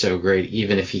just so great,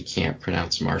 even if he can't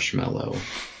pronounce marshmallow.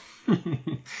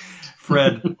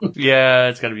 Fred. Yeah,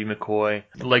 it's got to be McCoy.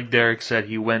 Like Derek said,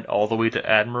 he went all the way to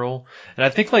Admiral. And I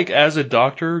think, like, as a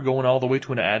doctor, going all the way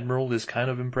to an Admiral is kind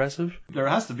of impressive. There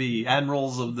has to be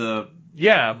admirals of the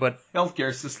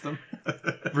healthcare system.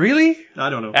 Really?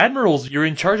 I don't know. Admirals, you're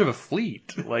in charge of a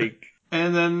fleet. Like...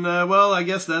 And then, I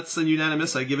guess that's a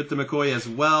unanimous. I give it to McCoy as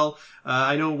well.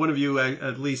 I know one of you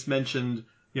at least mentioned,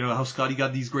 how Scotty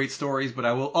got these great stories, but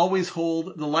I will always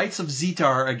hold The Lights of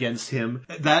Zetar against him.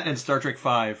 That and Star Trek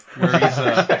V, where he's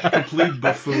a complete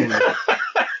buffoon.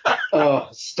 Oh,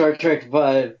 Star Trek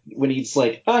V, when he's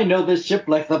like, I know this ship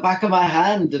like the back of my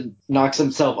hand, and knocks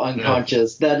himself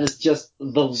unconscious. Yeah. That is just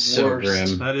the worst.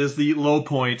 Grim. That is the low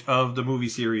point of the movie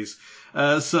series.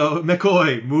 So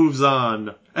McCoy moves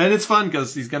on. And it's fun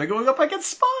because he's going to go up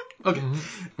against Spock. Okay.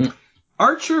 Mm-hmm.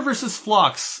 Archer versus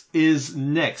Phlox is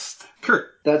next. Kurt.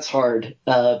 That's hard,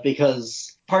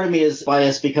 because part of me is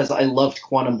biased because I loved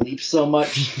Quantum Leap so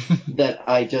much that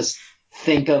I just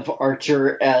think of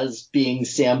Archer as being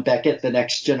Sam Beckett, the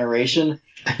next generation.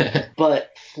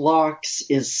 But Phlox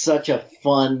is such a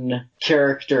fun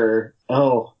character.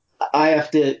 Oh, I have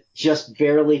to just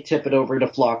barely tip it over to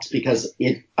Phlox because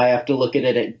I have to look at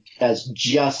it as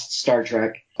just Star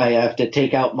Trek. I have to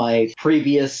take out my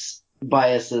previous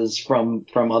biases from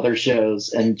other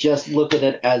shows and just look at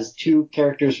it as two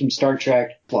characters from Star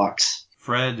Trek. Phlox.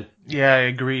 Fred. Yeah, I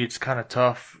agree. It's kind of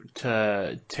tough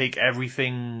to take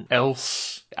everything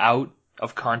else out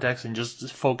of context and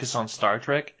just focus on Star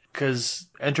Trek, because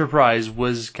Enterprise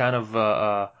was kind of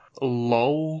a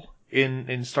lull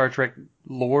in Star Trek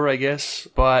lore, I guess,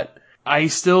 but I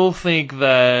still think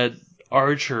that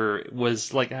Archer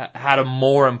was had a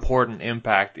more important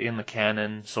impact in the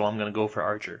canon, so I'm gonna go for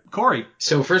Archer. Corey.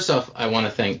 So first off, I want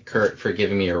to thank Kurt for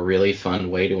giving me a really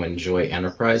fun way to enjoy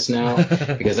Enterprise now,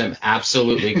 because I'm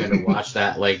absolutely going to watch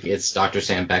that like it's Dr.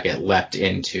 Sam Beckett leapt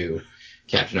into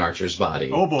Captain Archer's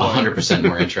body. Oh boy. 100%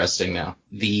 more interesting now.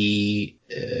 The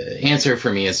answer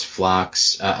for me is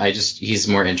Phlox. He's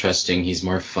more interesting. He's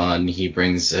more fun. He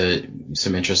brings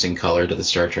some interesting color to the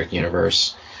Star Trek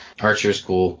universe. Archer's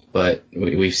cool, but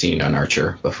we've seen an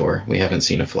Archer before. We haven't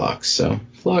seen a Phlox, so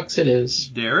Phlox it is.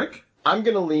 Derek? I'm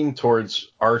going to lean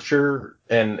towards Archer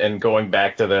and going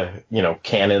back to the,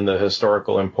 canon, the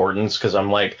historical importance, because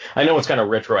I'm like, I know it's kind of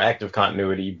retroactive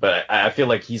continuity, but I feel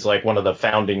like he's like one of the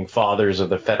founding fathers of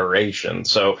the Federation.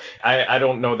 So I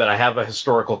don't know that I have a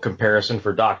historical comparison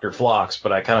for Dr. Phlox,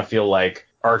 but I kind of feel like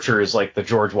Archer is like the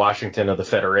George Washington of the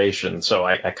Federation, so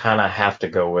I kind of have to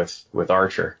go with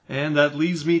Archer. And that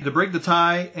leaves me to break the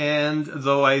tie, and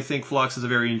though I think Phlox is a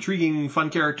very intriguing, fun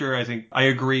character, I think I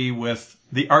agree with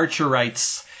the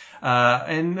Archerites.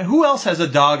 And who else has a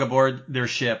dog aboard their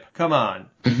ship? Come on.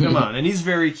 Come on. And he's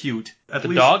very cute. At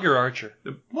least, dog or Archer?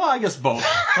 Well, I guess both.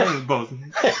 Both.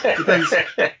 Depends.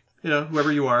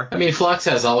 Whoever you are. I mean, Phlox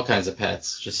has all kinds of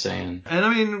pets, just saying. And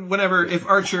I mean, if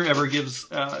Archer ever gives,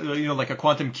 like a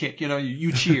quantum kick,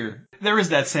 you cheer. There is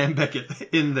that Sam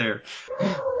Beckett in there.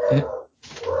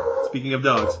 Speaking of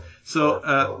dogs.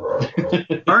 So,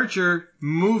 Archer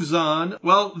moves on.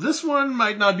 Well, this one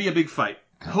might not be a big fight.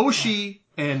 Hoshi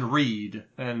and Reed.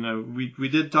 And we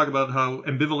did talk about how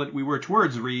ambivalent we were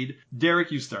towards Reed.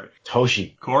 Derek, you start.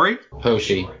 Hoshi. Corey?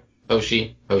 Hoshi.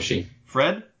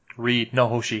 Fred? Reed. No,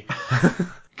 Hoshi.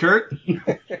 Kurt?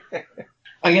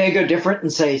 I'm going to go different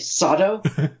and say Sato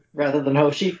rather than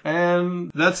Hoshi.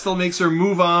 And that still makes her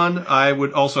move on. I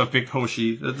would also have picked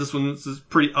Hoshi. This one is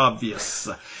pretty obvious.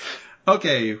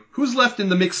 Okay, who's left in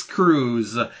the mixed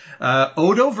crews?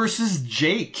 Odo versus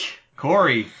Jake.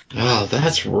 Corey. Oh,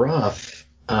 that's rough.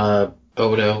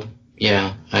 Odo.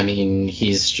 Yeah, I mean,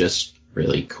 he's just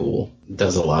really cool.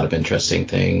 Does a lot of interesting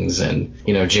things. And,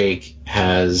 Jake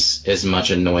has as much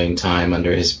annoying time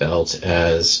under his belt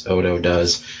as Odo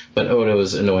does. But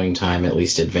Odo's annoying time at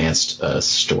least advanced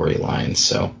storyline.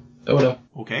 So, Odo.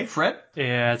 Okay, Fred?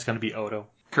 Yeah, it's going to be Odo.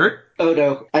 Kurt?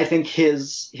 Odo. I think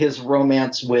his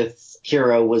romance with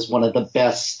Hiro was one of the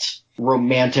best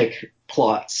romantic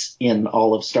plots in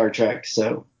all of Star Trek,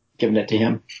 so giving it to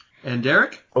him. And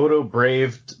Derek? Odo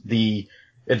braved the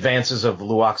advances of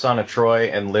Luoxana Troi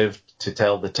and lived to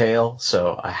tell the tale,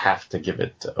 so I have to give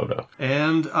it to Odo.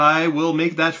 And I will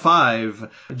make that 5.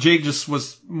 Jake just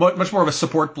was much more of a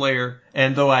support player,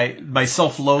 and though my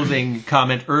self-loathing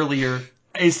comment earlier,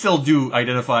 I still do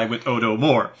identify with Odo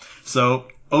more. So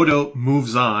Odo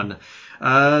moves on.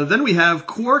 Then we have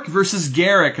Quark versus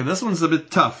Garrick. This one's a bit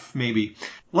tough, maybe.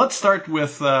 Let's start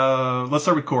with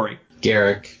Corey.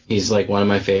 Garrick, he's like one of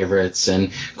my favorites,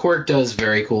 and Quark does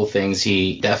very cool things.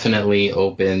 He definitely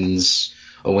opens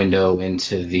a window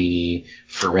into the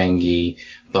Ferengi,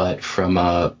 but from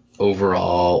a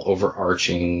overall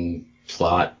overarching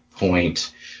plot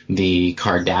point, the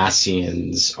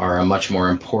Cardassians are a much more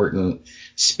important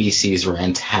species or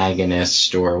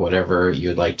antagonist or whatever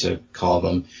you'd like to call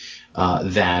them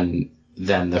than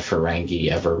the Ferengi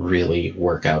ever really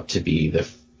work out to be. The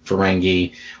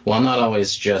Ferengi, while not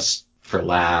always just for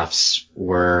laughs,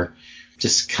 were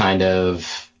just kind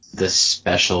of the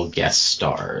special guest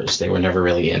stars. They were never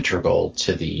really integral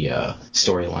to the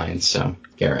storyline. So,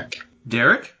 Garrick.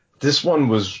 Derek? This one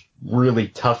was really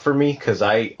tough for me because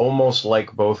I almost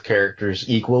like both characters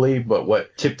equally, but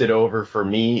what tipped it over for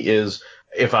me is,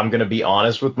 if I'm going to be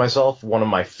honest with myself, one of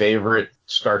my favorite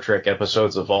Star Trek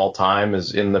episodes of all time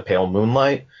is In the Pale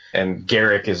Moonlight, and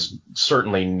Garrick is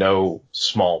certainly no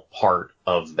small part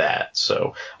of that,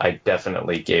 so I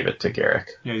definitely gave it to Garrick.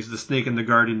 Yeah, he's the snake in the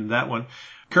garden in that one.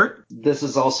 Kurt? This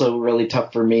is also really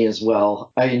tough for me as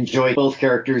well. I enjoy both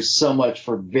characters so much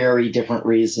for very different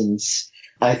reasons.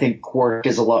 I think Quark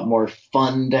is a lot more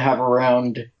fun to have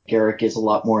around. Garrick is a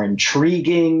lot more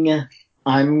intriguing.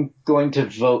 I'm going to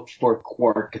vote for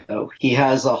Quark, though. He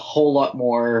has a whole lot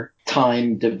more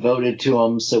time devoted to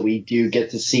him, so we do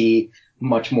get to see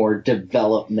much more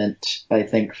development, I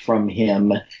think, from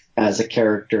him as a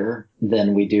character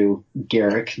than we do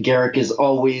Garrick. Garrick is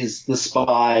always the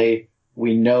spy.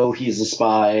 We know he's a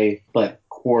spy, but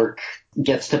Quark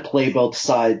gets to play both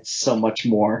sides so much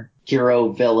more. Hero,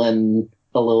 villain,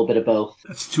 a little bit of both.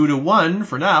 That's 2-1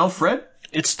 for now. Fred?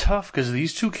 It's tough because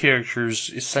these two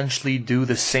characters essentially do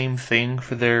the same thing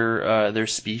for their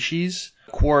species.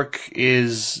 Quark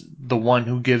is the one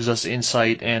who gives us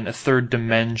insight and a third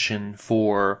dimension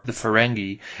for the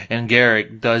Ferengi, and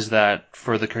Garrick does that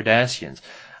for the Cardassians.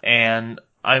 And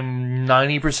I'm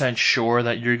 90% sure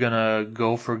that you're gonna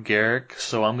go for Garrick,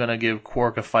 so I'm gonna give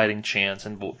Quark a fighting chance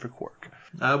and vote for Quark.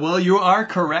 Well, you are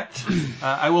correct.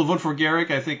 I will vote for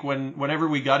Garrick. I think whenever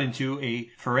we got into a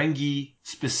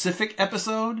Ferengi-specific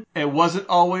episode, it wasn't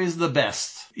always the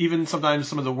best. Even sometimes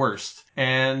some of the worst.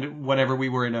 And whenever we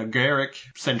were in a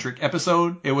Garrick-centric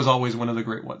episode, it was always one of the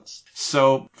great ones.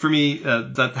 So for me,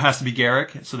 that has to be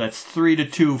Garrick. So that's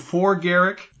 3-2 for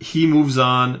Garrick. He moves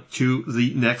on to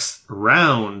the next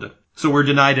round. So we're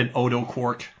denied an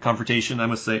Odo-Quark confrontation, I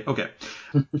must say. Okay.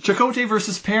 Chakotay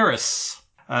versus Paris.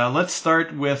 Let's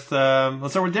start with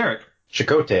Derek.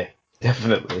 Chakotay,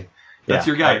 definitely. That's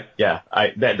your guy.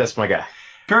 That's my guy.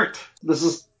 Kurt. This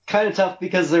is kind of tough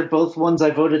because they're both ones I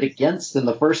voted against in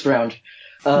the first round.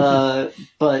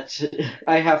 But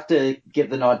I have to give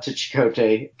the nod to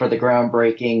Chakotay for the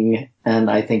groundbreaking, and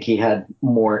I think he had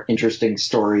more interesting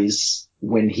stories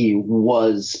when he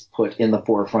was put in the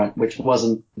forefront, which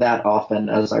wasn't that often,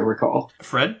 as I recall.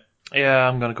 Fred? Yeah,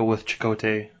 I'm going to go with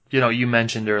Chakotay. You know, you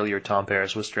mentioned earlier Tom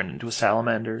Paris was turned into a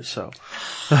salamander, so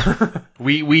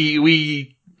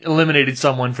we eliminated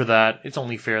someone for that. It's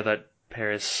only fair that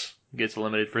Paris gets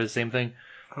eliminated for the same thing.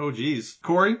 Oh, geez.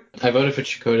 Corey? I voted for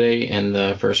Chakotay in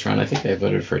the first round. I think I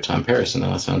voted for Tom Paris in the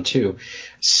last round, too.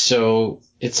 So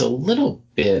it's a little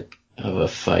bit of a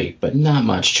fight, but not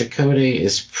much. Chakotay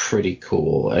is pretty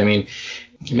cool. I mean,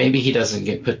 maybe he doesn't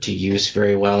get put to use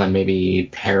very well, and maybe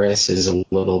Paris is a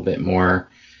little bit more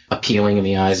appealing in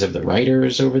the eyes of the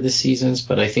writers over the seasons,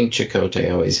 but I think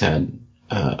Chakotay always had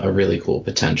a really cool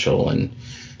potential, and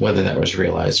whether that was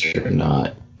realized or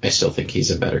not, I still think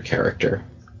he's a better character.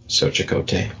 So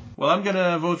Chakotay. Well, I'm going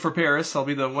to vote for Paris. I'll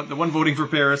be the one voting for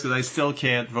Paris, because I still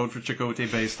can't vote for Chakotay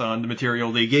based on the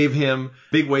material they gave him.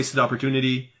 Big wasted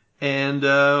opportunity. And,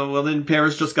 well, then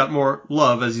Paris just got more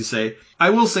love, as you say. I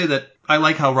will say that I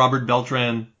like how Robert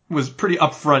Beltran was pretty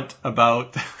upfront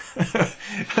about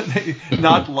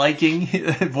not liking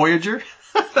Voyager.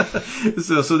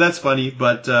 So that's funny.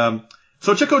 But so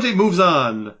Chakotay moves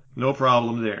on. No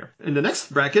problem there. In the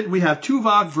next bracket, we have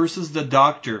Tuvok versus the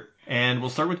Doctor. And we'll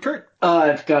start with Kurt.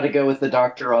 I've got to go with the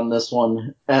Doctor on this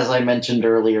one. As I mentioned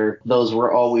earlier, those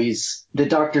were always, the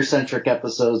Doctor-centric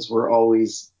episodes were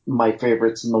always my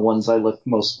favorites and the ones I looked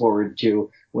most forward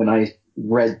to when I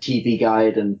read TV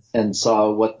Guide and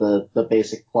saw what the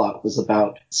basic plot was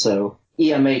about. So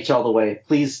EMH all the way.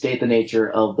 Please state the nature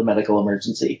of the medical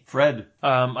emergency. Fred.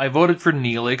 I voted for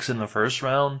Neelix in the first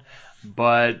round,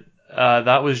 but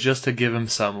that was just to give him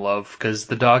some love, because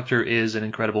the Doctor is an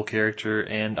incredible character,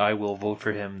 and I will vote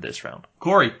for him this round.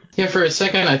 Corey. Yeah, for a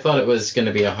second I thought it was going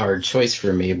to be a hard choice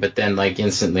for me, but then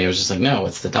instantly I was just like, no,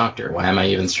 it's the Doctor. Why am I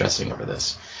even stressing over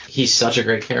this? He's such a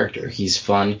great character. He's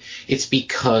fun. It's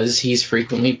because he's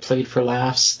frequently played for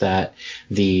laughs that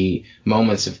the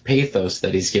moments of pathos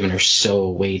that he's given are so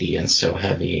weighty and so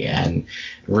heavy and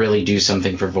really do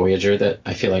something for Voyager that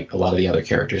I feel like a lot of the other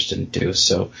characters didn't do.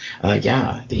 So,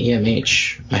 yeah, the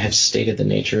EMH. I have stated the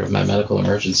nature of my medical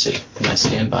emergency, and I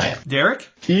stand by it. Derek?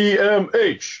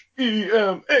 EMH.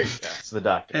 That's the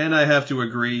Doctor. And I have to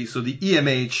agree. So the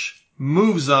EMH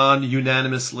moves on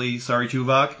unanimously. Sorry,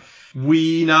 Tuvok.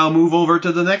 We now move over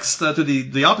to the next, to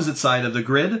the opposite side of the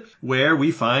grid, where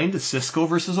we find Sisko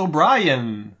versus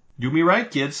O'Brien. Do me right,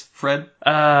 kids. Fred?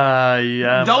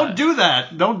 Yeah. Don't do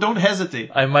that. Don't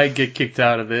hesitate. I might get kicked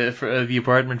out of the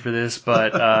apartment for this,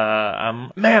 but,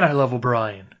 man, I love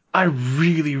O'Brien. I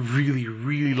really, really,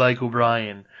 really like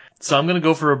O'Brien. So I'm gonna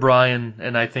go for O'Brien,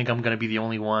 and I think I'm gonna be the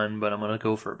only one, but I'm gonna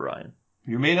go for O'Brien.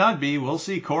 You may not be. We'll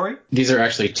see. Corey? These are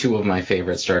actually two of my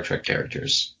favorite Star Trek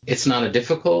characters. It's not a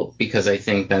difficult, because I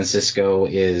think Ben Sisko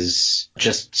is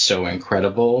just so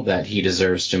incredible that he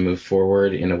deserves to move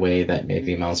forward in a way that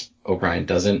maybe Miles O'Brien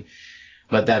doesn't.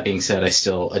 But that being said, I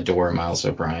still adore Miles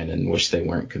O'Brien and wish they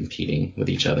weren't competing with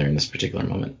each other in this particular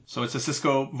moment. So it's a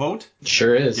Sisko vote?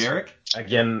 Sure is. Derek?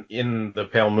 Again, in The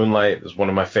Pale Moonlight is one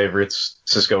of my favorites.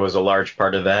 Sisko is a large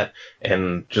part of that.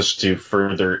 And just to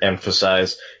further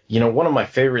emphasize, one of my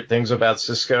favorite things about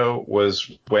Sisko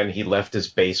was when he left his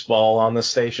baseball on the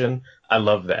station. I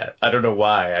love that. I don't know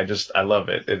why. I love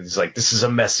it. It's like, this is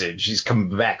a message. He's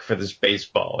coming back for this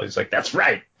baseball. He's like, that's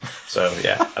right. So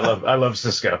yeah, I love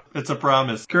Sisko. It's a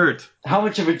promise. Kurt. How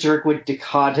much of a jerk would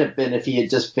Dukat have been if he had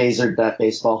just phasered that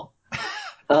baseball?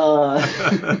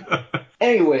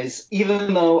 Anyways,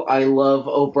 even though I love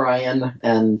O'Brien,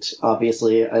 and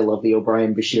obviously I love the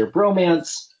O'Brien-Bashir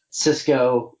bromance,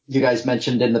 Sisko, you guys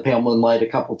mentioned in The Pale Moonlight a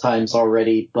couple times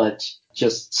already, but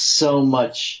just so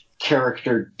much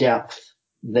character depth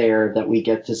there that we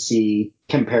get to see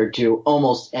compared to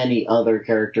almost any other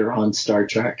character on Star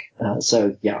Trek.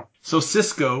 So, yeah. So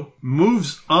Sisko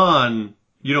moves on.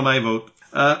 You know my vote.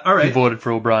 All right. You voted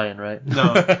for O'Brien, right?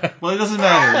 No. Well, it doesn't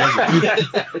matter, does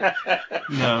it?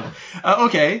 No.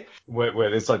 Okay.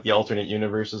 What, it's like the alternate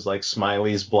universe is like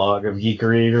Smiley's blog of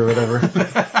geekery or whatever.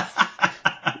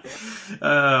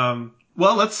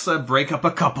 Well, let's break up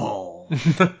a couple.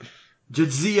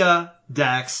 Jadzia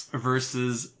Dax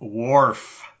versus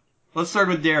Worf. Let's start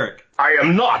with Derek. I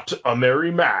am not a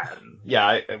merry man.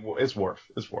 Yeah, it's Worf.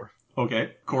 It's Worf.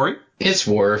 Okay. Corey? It's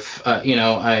Worf. I'm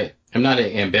not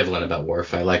ambivalent about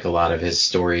Worf. I like a lot of his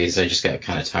stories. I just got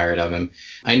kind of tired of him.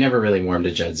 I never really warmed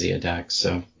to Jadzia Dax,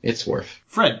 so it's Worf.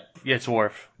 Fred? Yeah, it's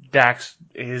Worf. Dax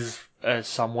is a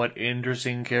somewhat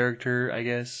interesting character, I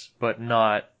guess, but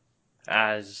not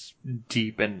as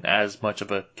deep and as much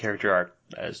of a character arc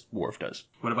as Worf does.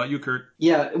 What about you, Kurt?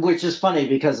 Yeah, which is funny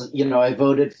because, I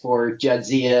voted for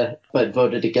Jadzia, but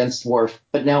voted against Worf.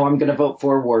 But now I'm going to vote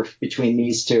for Worf between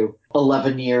these two.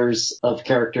 11 years of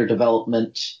character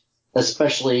development,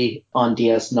 especially on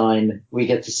DS9. We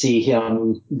get to see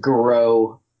him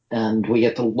grow, and we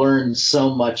get to learn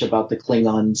so much about the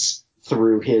Klingons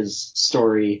through his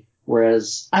story.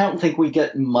 Whereas I don't think we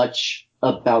get much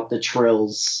about the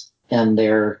Trills and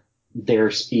their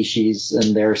species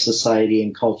and their society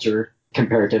and culture,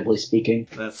 comparatively speaking.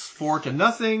 That's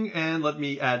 4-0, and let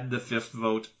me add the 5th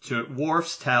vote to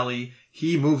Worf's tally.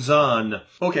 He moves on.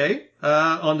 Okay,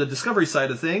 on the Discovery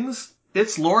side of things,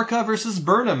 it's Lorca versus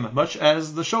Burnham, much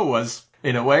as the show was,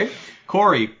 in a way.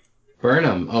 Corey?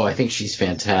 Burnham. Oh, I think she's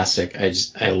fantastic.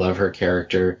 I love her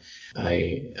character.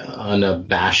 I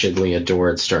unabashedly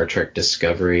adored Star Trek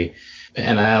Discovery.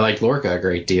 And I liked Lorca a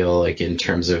great deal, like in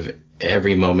terms of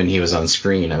every moment he was on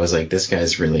screen. I was like, this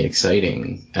guy's really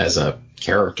exciting as a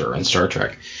character in Star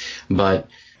Trek. But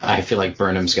I feel like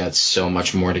Burnham's got so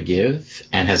much more to give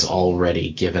and has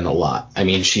already given a lot. I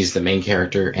mean, she's the main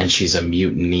character and she's a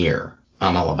mutineer.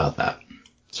 I'm all about that.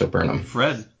 So Burnham.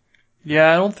 Fred?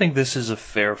 Yeah, I don't think this is a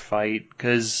fair fight,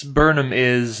 because Burnham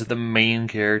is the main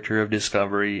character of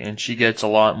Discovery, and she gets a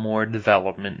lot more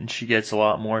development, and she gets a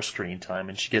lot more screen time,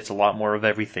 and she gets a lot more of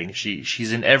everything.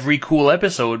 She's in every cool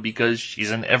episode because she's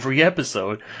in every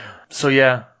episode. So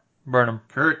yeah, Burnham.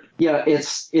 Kurt? Yeah,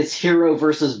 it's hero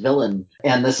versus villain,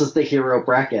 and this is the hero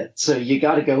bracket, so you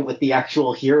gotta go with the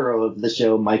actual hero of the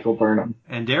show, Michael Burnham.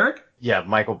 And Derek? Yeah,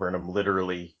 Michael Burnham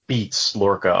literally beats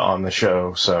Lorca on the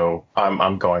show, so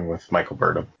I'm going with Michael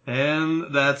Burnham.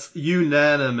 And that's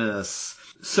unanimous.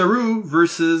 Saru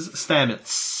versus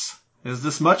Stamets. Is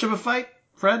this much of a fight,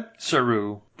 Fred?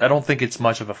 Saru. I don't think it's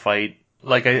much of a fight.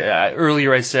 Like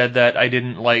earlier I said that I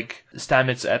didn't like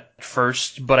Stamets at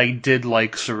first, but I did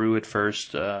like Saru at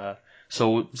first. So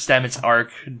Stamets' arc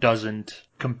doesn't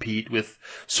compete with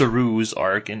Saru's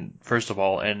arc, and first of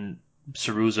all, and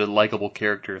Saru's a likable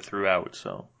character throughout,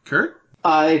 so. Kurt?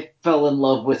 I fell in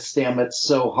love with Stamets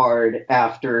so hard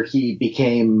after he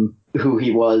became who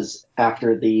he was,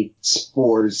 after the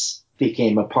spores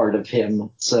became a part of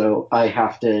him, so I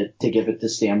have to give it to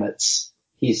Stamets.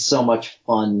 He's so much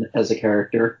fun as a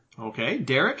character. Okay,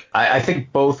 Derek? I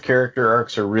think both character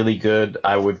arcs are really good.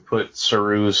 I would put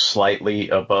Saru's slightly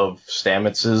above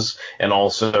Stamets's, and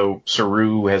also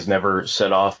Saru has never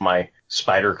set off my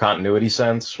spider continuity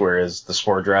sense, whereas the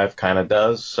spore drive kind of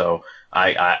does, so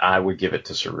I would give it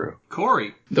to Saru.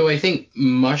 Corey? Though I think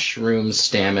Mushroom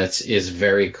Stamets is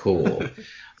very cool.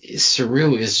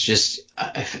 Saru is just,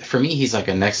 for me, he's like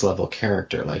a next level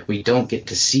character. Like, we don't get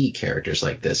to see characters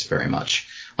like this very much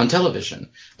on television,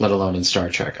 let alone in Star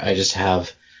Trek. I just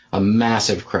have a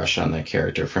massive crush on that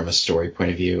character from a story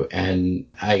point of view, and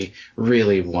I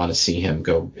really want to see him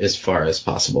go as far as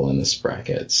possible in this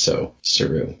bracket. So,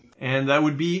 Saru. And that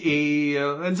would be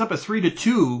ends up a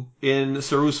 3-2 in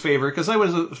Saru's favor, because I would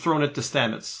have thrown it to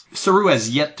Stamets. Saru has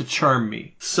yet to charm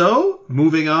me. So,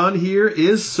 moving on here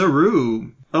is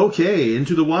Saru. Okay,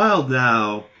 into the wild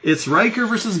now. It's Riker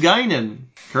versus Guinan.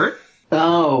 Kurt?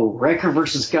 Oh, Riker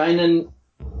versus Guinan.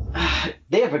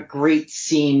 They have a great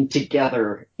scene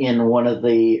together in one of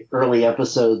the early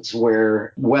episodes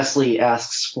where Wesley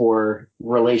asks for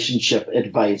relationship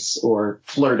advice or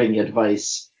flirting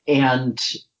advice. And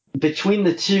between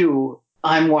the two,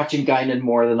 I'm watching Guinan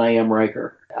more than I am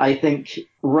Riker. I think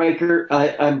Riker,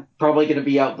 I'm probably going to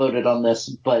be outvoted on this,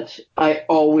 but I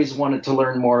always wanted to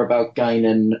learn more about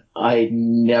Guinan. I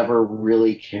never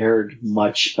really cared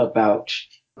much about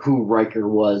who Riker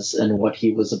was and what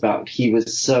he was about. He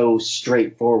was so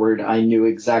straightforward. I knew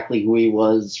exactly who he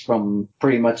was from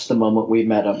pretty much the moment we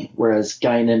met him, whereas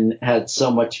Guinan had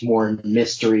so much more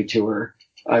mystery to her.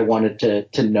 I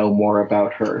wanted to know more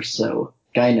about her, so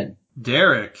Guinan.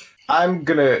 Derek. I'm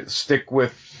gonna stick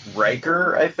with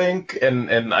Riker, I think.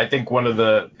 And I think one of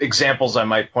the examples I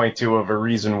might point to of a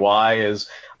reason why is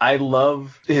I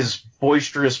love his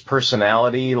boisterous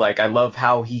personality. Like, I love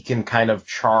how he can kind of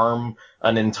charm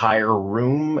an entire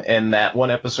room. And that one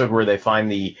episode where they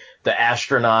find the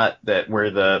astronaut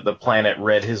where the planet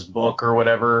read his book or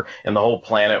whatever, and the whole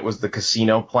planet was the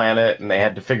casino planet, and they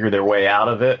had to figure their way out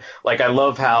of it. Like, I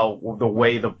love how the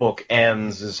way the book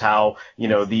ends is how,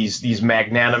 these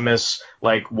magnanimous,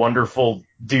 like, wonderful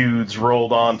dudes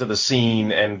rolled onto the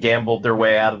scene and gambled their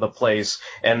way out of the place.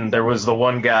 And there was the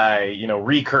one guy,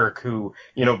 Rekirk, who,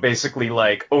 basically,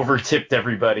 like, overtipped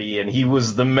everybody, and he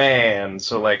was the man.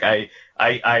 So, like,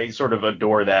 I sort of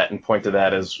adore that and point to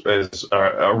that as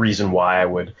a reason why I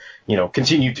would,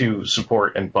 continue to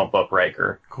support and bump up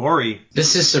Riker. Corey.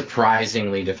 This is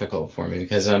surprisingly difficult for me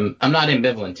because I'm not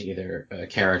ambivalent to either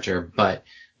character, but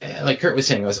like Kurt was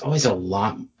saying, I was always a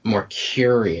lot more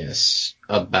curious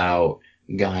about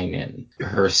Guinan,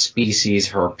 her species,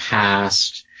 her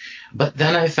past. But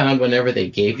then I found whenever they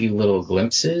gave you little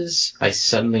glimpses, I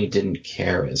suddenly didn't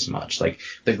care as much. Like,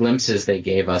 the glimpses they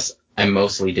gave us, I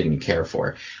mostly didn't care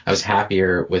for. I was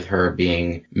happier with her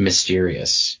being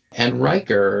mysterious. And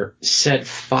Riker set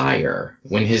fire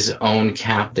when his own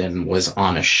captain was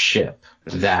on a ship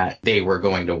that they were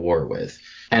going to war with.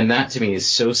 And that to me is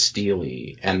so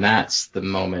steely. And that's the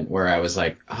moment where I was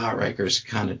like, Riker's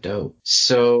kind of dope.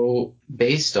 So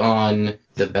based on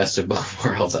the best of both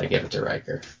worlds, I give it to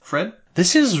Riker. Fred?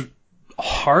 This is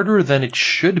harder than it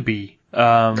should be.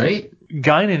 Right?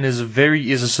 Guinan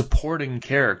is a supporting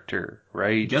character,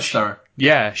 right? Guest star.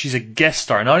 Yeah, she's a guest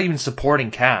star, not even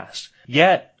supporting cast.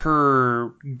 Yet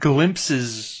her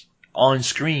glimpses on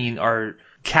screen are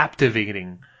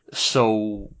captivating.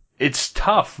 So it's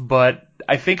tough, but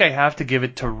I think I have to give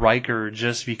it to Riker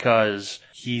just because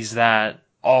he's that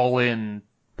all-in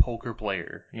poker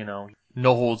player,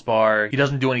 no holds bar. He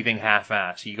doesn't do anything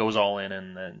half-assed. He goes all in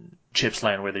and then chips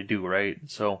land where they do, right?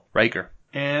 So, Riker.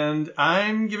 And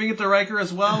I'm giving it to Riker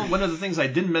as well. One of the things I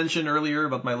didn't mention earlier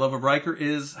about my love of Riker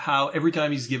is how every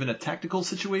time he's given a tactical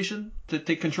situation to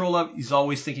take control of, he's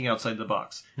always thinking outside the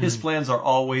box. His plans are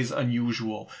always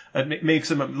unusual. It makes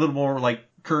him a little more like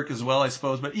Kirk as well, I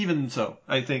suppose. But even so,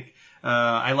 I think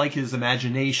I like his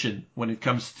imagination when it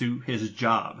comes to his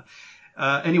job.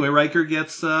 Anyway, Riker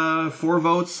gets 4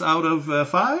 votes out of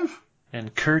 5.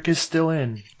 And Kirk is still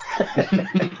in.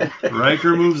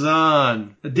 Riker moves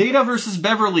on. Data versus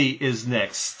Beverly is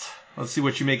next. Let's see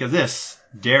what you make of this.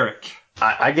 Derek.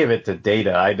 I give it to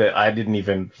Data. I didn't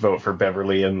even vote for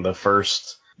Beverly in the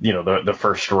first, the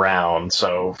first round.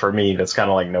 So for me, that's kind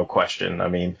of like no question. I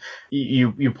mean,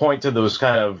 you point to those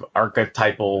kind of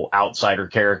archetypal outsider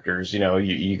characters.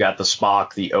 You got the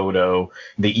Spock, the Odo,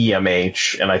 the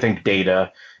EMH, and I think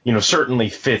Data, certainly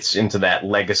fits into that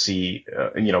legacy,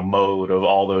 mode of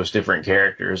all those different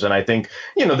characters. And I think,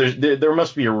 there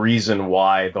must be a reason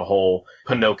why the whole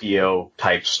Pinocchio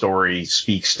type story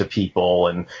speaks to people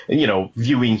and,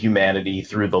 viewing humanity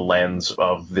through the lens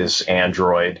of this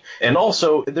android. And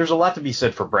also, there's a lot to be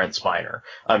said for Brent Spiner.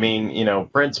 I mean,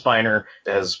 Brent Spiner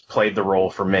has played the role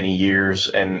for many years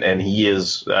and he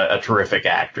is a terrific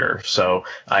actor. So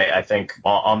I think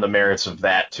on the merits of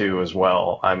that too as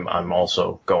well, I'm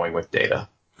also going with Data.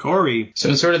 Corey. So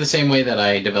in sort of the same way that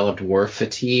I developed war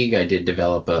fatigue, I did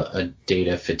develop a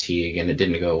Data fatigue, and it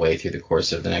didn't go away through the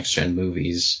course of the Next Gen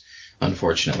movies,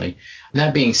 unfortunately.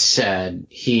 That being said,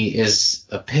 he is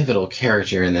a pivotal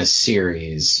character in this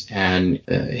series, and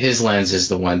his lens is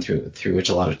the one through which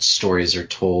a lot of stories are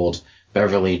told.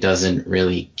 Beverly doesn't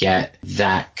really get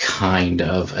that kind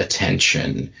of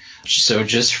attention. So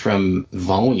just from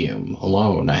volume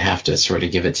alone, I have to sort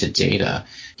of give it to Data.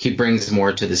 He brings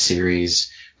more to the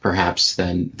series, perhaps,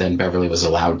 than Beverly was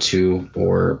allowed to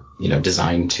or,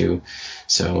 designed to.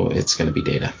 So it's going to be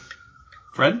Data.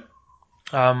 Fred?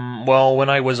 Well, when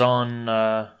I was on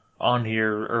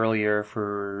here earlier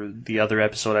for the other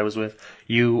episode I was with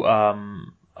you,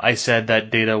 I said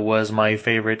that Data was my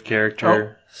favorite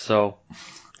character, so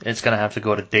it's gonna have to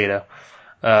go to Data.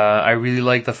 I really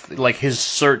like his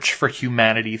search for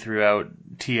humanity throughout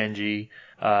TNG.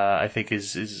 I think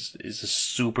is a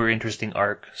super interesting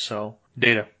arc. So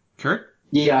Data. Kurt?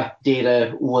 Yeah,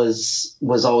 Data was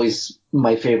always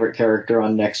my favorite character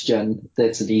on Next Gen.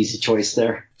 That's an easy choice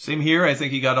there. Same here. I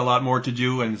think he got a lot more to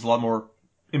do and is a lot more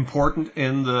important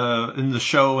in the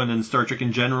show and in Star Trek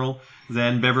in general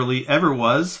than Beverly ever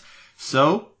was.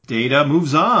 So Data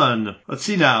moves on. Let's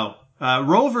see now.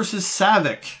 Ro versus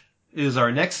Saavik is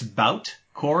our next bout.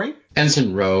 Corey?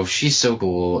 Ensign Ro, she's so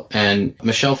cool, and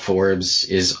Michelle Forbes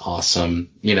is awesome.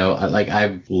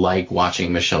 I like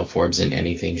watching Michelle Forbes in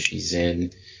anything she's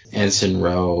in. Ensign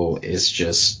Ro is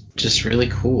just really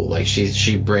cool. Like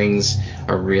she brings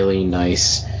a really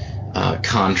nice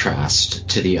contrast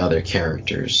to the other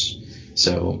characters.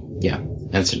 So yeah,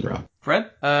 Ensign Ro.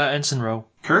 Fred? Ensign Ro.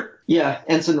 Kurt? Yeah,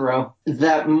 Ensign Ro.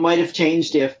 That might have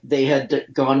changed if they had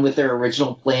gone with their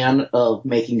original plan of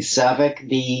making Saavik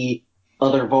the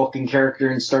other Vulcan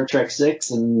character in Star Trek VI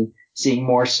and seeing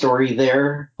more story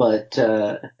there, but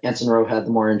Ensign Ro had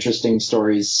the more interesting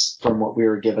stories from what we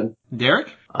were given.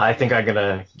 Derek? I think I'm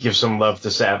gonna give some love to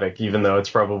Saavik, even though it's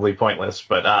probably pointless,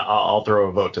 but I'll throw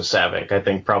a vote to Saavik. I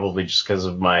think probably just because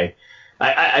of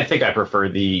I think I prefer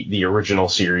the original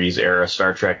series era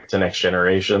Star Trek to Next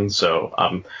Generation, so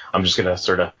I'm just gonna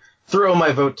sort of throw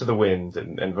my vote to the wind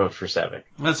and vote for Saavik.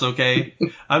 That's okay.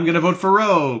 I'm gonna vote for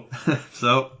Ro.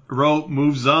 So Ro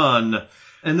moves on.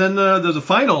 And then the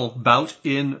final bout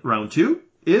in round 2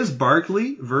 is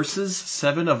Barclay versus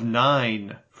 7 of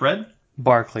 9. Fred?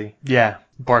 Barclay. Yeah,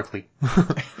 Barclay.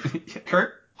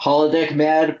 Kurt? Holodeck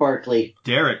Mad Barclay.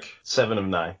 Derek? 7 of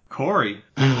 9. Corey?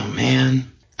 Oh,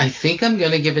 man. I think I'm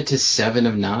going to give it to 7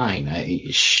 of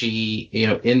 9. She,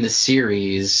 in the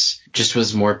series just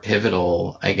was more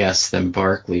pivotal, I guess, than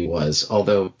Barclay was,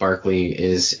 although Barclay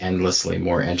is endlessly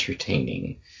more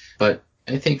entertaining. But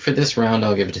I think for this round,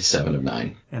 I'll give it to 7 of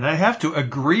 9. And I have to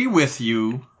agree with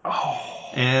you.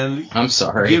 And I'm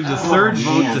sorry. Give the third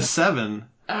vote to 7.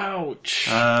 Ouch.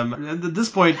 At this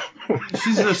point,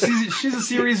 she's a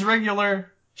series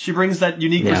regular. She brings that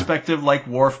unique perspective like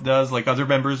Worf does, like other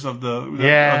members of the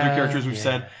other characters we've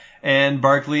said. And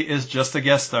Barclay is just a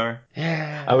guest star.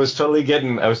 Yeah. I was totally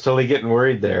getting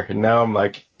worried there, and now I'm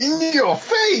like, in your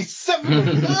face, 7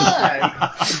 of 9.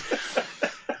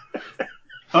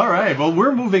 All right, well,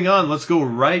 we're moving on. Let's go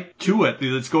right to it.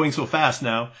 It's going so fast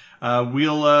now.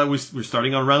 We're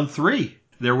starting on round 3.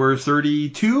 There were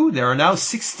 32. There are now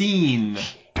 16.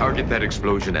 Target that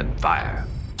explosion and fire.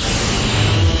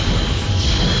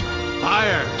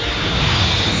 Fire!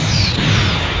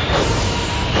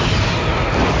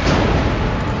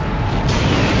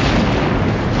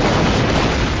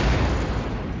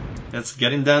 That's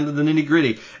getting down to the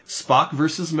nitty-gritty. Spock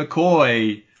versus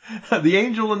McCoy. The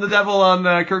angel and the devil on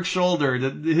Kirk's shoulder.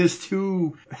 His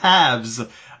two halves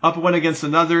up one against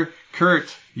another.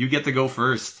 Kurt, you get to go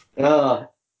first.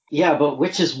 Yeah, but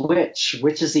which is which?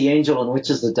 Which is the angel and which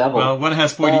is the devil? Well, one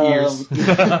has pointy ears.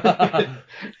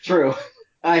 True.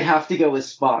 I have to go with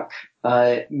Spock.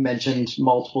 Mentioned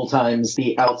multiple times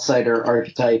the outsider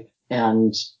archetype,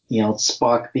 and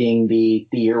Spock being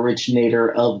the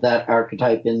originator of that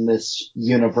archetype in this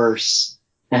universe,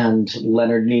 and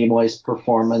Leonard Nimoy's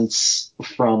performance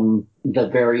from the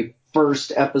very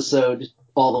first episode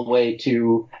all the way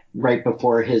to right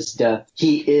before his death.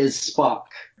 He is Spock.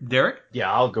 Derek?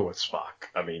 Yeah, I'll go with Spock.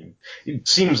 I mean, it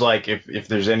seems like if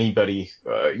there's anybody,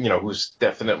 who's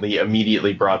definitely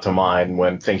immediately brought to mind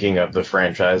when thinking of the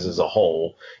franchise as a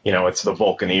whole, it's the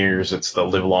Vulcaneers, it's the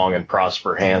live long and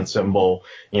prosper hand symbol,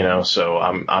 so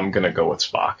I'm going to go with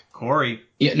Spock. Corey?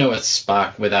 Yeah, no, it's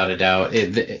Spock without a doubt.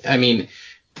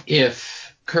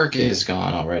 If Kirk is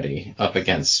gone already up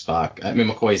against Spock,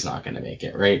 McCoy's not going to make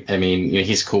it, right?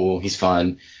 He's cool, he's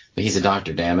fun, but he's a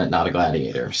doctor, damn it, not a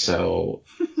gladiator. So,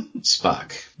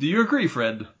 Spock. Do you agree,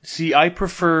 Fred? See, I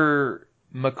prefer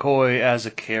McCoy as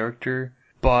a character,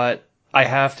 but I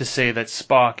have to say that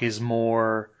Spock is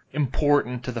more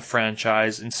important to the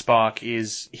franchise, and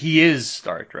he is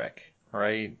Star Trek,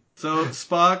 right? So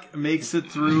Spock makes it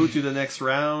through to the next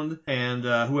round, and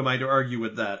who am I to argue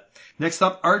with that? Next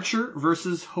up, Archer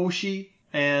versus Hoshi,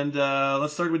 and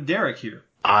let's start with Derek here.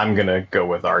 I'm going to go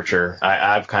with Archer.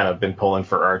 I've kind of been pulling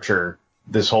for Archer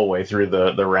this whole way through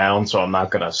the round, so I'm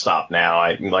not going to stop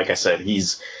now. Like I said,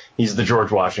 he's the George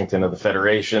Washington of the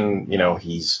Federation.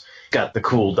 He's got the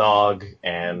cool dog,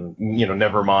 and,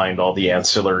 never mind all the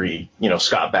ancillary,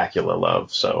 Scott Bakula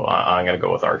love. So I'm going to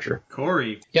go with Archer.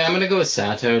 Corey? Yeah, I'm going to go with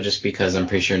Sato just because I'm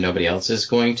pretty sure nobody else is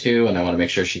going to, and I want to make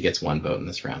sure she gets one vote in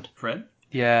this round. Fred?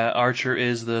 Yeah, Archer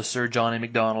is the Sir Johnny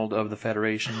MacDonald of the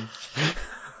Federation.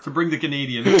 To bring the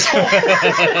Canadian. Straight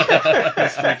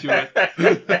to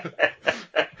it.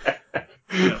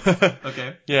 Yeah.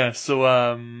 Okay. Yeah,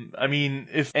 so,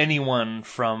 if anyone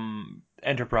from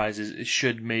Enterprises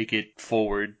should make it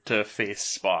forward to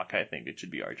face Spock, I think it should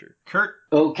be Archer. Kurt?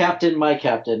 Oh, Captain, my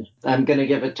Captain. I'm going to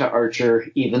give it to Archer,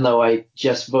 even though I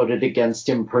just voted against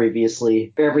him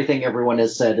previously. Everything everyone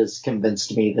has said has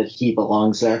convinced me that he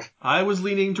belongs there. I was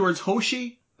leaning towards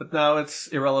Hoshi, but now it's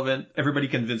irrelevant. Everybody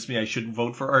convinced me I should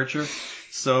vote for Archer.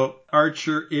 So,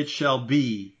 Archer it shall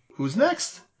be. Who's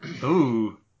next?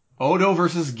 Ooh. Odo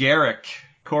versus Garrick.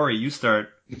 Corey, you start.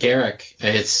 Garrick.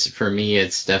 For me,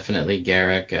 it's definitely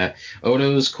Garrick.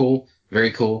 Odo's cool,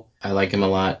 very cool. I like him a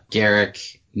lot.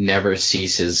 Garrick never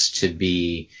ceases to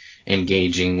be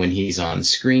engaging when he's on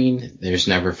screen. There's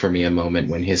never for me a moment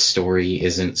when his story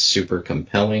isn't super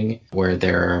compelling, where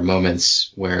there are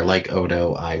moments where, like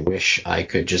Odo, I wish I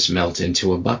could just melt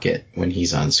into a bucket when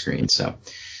he's on screen. So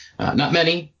not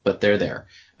many, but they're there.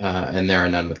 And there are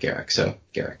none with Garrick. So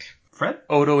Garrick. Fred?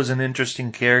 Odo is an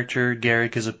interesting character.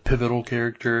 Garrick is a pivotal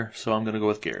character, so I'm going to go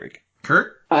with Garrick.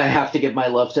 Kurt? I have to give my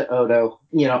love to Odo.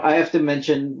 I have to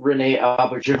mention Rene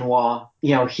Auberjonois.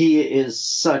 He is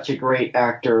such a great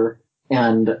actor,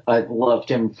 and I've loved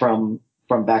him from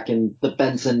back in the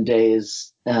Benson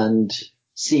days, and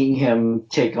seeing him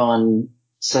take on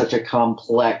such a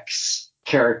complex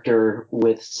character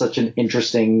with such an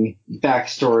interesting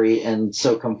backstory and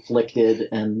so conflicted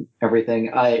and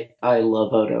everything. I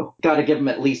love Odo. Gotta give him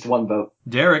at least one vote.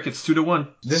 Derek, it's 2-1.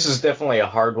 This is definitely a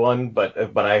hard one,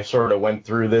 but I sort of went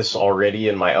through this already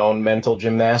in my own mental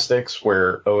gymnastics,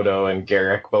 where Odo and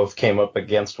Garrick both came up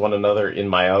against one another in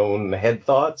my own head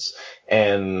thoughts,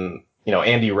 and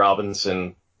Andy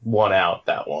Robinson won out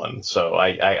that one, so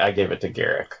I gave it to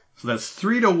Garrick. So that's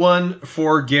 3-1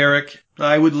 for Garrick.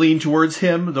 I would lean towards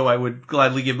him, though I would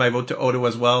gladly give my vote to Odo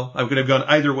as well. I could have gone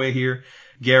either way here.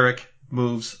 Garrick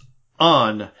moves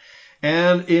on.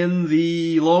 And in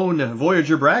the lone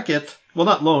Voyager bracket, well,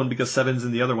 not lone because 7's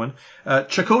in the other one,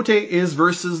 Chakotay is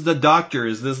versus the Doctor.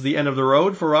 Is this the end of the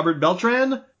road for Robert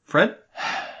Beltran? Fred?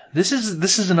 This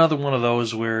is another one of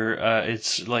those where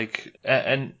it's like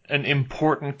an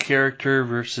important character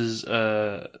versus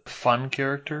a fun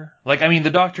character. Like, I mean,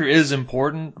 the Doctor is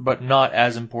important, but not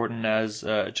as important as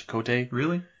Chakotay.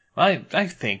 Really? I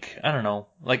think. I don't know.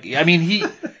 Like, I mean,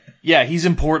 he's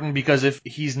important because if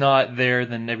he's not there,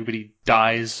 then everybody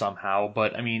dies somehow.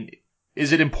 But, I mean,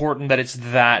 is it important that it's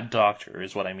that Doctor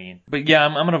is what I mean. But yeah,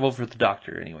 I'm going to vote for the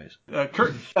Doctor anyways.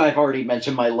 Kurt? I've already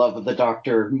mentioned my love of the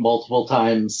Doctor multiple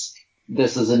times.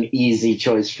 This is an easy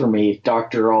choice for me.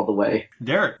 Doctor all the way.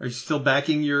 Derek, are you still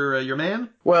backing your man?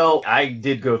 Well, I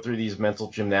did go through these mental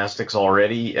gymnastics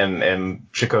already, and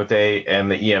Chakotay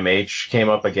and the EMH came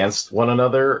up against one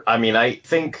another. I mean, I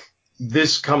think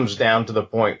this comes down to the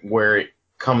point where it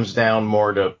comes down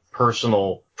more to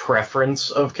personal preference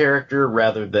of character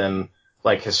rather than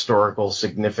like historical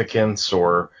significance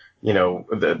or,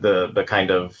 the kind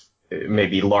of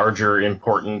maybe larger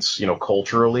importance,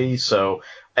 culturally. So,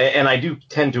 and I do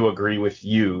tend to agree with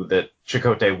you that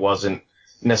Chakotay wasn't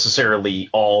necessarily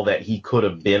all that he could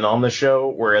have been on the show,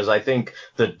 whereas I think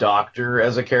the Doctor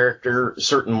as a character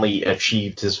certainly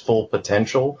achieved his full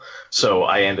potential. So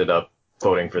I ended up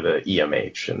voting for the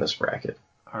EMH in this bracket.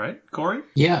 All right, Corey?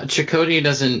 Yeah, Chakotay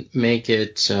doesn't make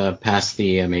it past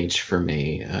the EMH for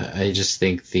me. I just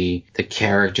think the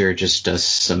character just does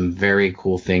some very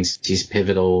cool things. He's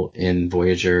pivotal in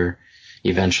Voyager,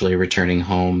 eventually returning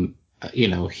home.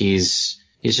 He's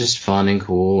just fun and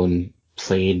cool and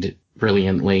played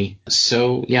brilliantly.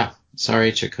 So, yeah,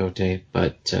 sorry, Chakotay,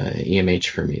 but EMH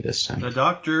for me this time. The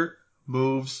Doctor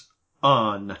moves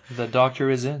on. The Doctor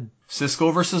is in.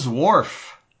 Sisko versus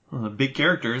Worf. Big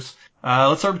characters.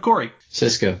 Let's start with Corey.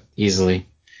 Sisko, easily.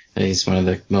 He's one of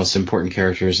the most important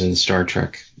characters in Star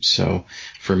Trek. So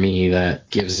for me, that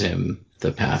gives him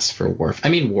the pass for Worf. I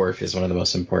mean, Worf is one of the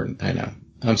most important. I know.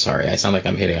 I'm sorry. I sound like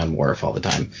I'm hitting on Worf all the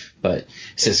time. But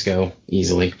Sisko,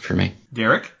 easily for me.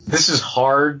 Derek? This is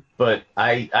hard, but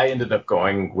I ended up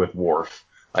going with Worf.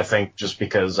 I think just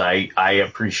because I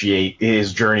appreciate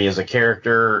his journey as a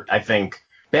character. I think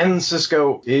Ben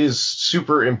Sisko is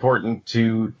super important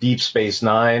to Deep Space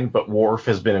Nine, but Worf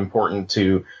has been important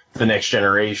to The Next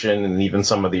Generation and even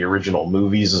some of the original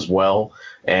movies as well.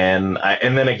 And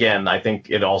then again, I think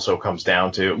it also comes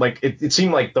down to, like, it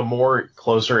seemed like the more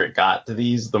closer it got to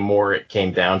these, the more it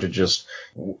came down to just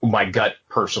my gut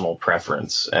personal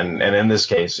preference. And in this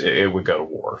case, it would go to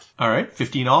Worf. All right,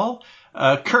 15 all.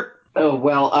 Kurt? Oh,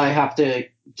 well, I have to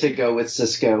go with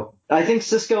Sisko. I think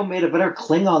Sisko made a better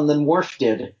Klingon than Worf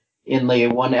did in the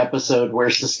one episode where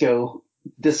Sisko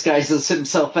disguises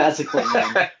himself as a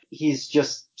Klingon. He's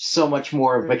just so much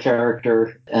more of a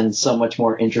character and so much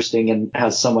more interesting and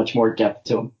has so much more depth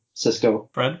to him. Sisko.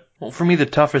 Fred? Well, for me, the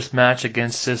toughest match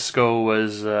against Sisko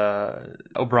was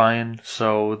O'Brien,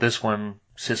 so this one,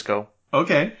 Sisko.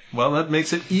 Okay, well, that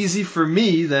makes it easy for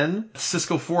me then.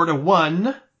 Sisko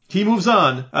 4-1. He moves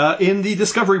on. In the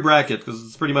Discovery bracket, because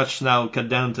it's pretty much now cut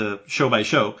down to show by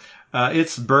show,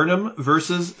 it's Burnham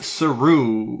versus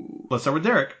Saru. Let's start with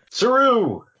Derek.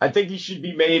 Saru! I think he should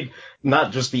be made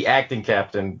not just the acting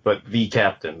captain, but the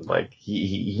captain. Like,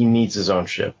 he needs his own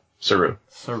ship. Saru.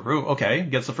 Saru, okay.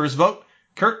 Gets the first vote.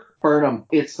 Kurt? Burnham.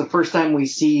 It's the first time we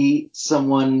see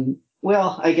someone,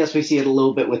 well, I guess we see it a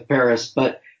little bit with Paris,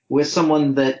 but with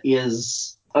someone that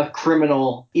is a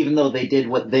criminal, even though they did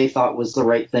what they thought was the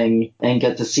right thing, and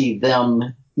get to see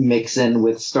them mix in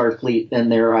with Starfleet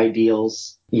and their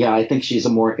ideals. Yeah, I think she's a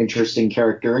more interesting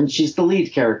character, and she's the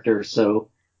lead character, so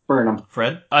Burnham.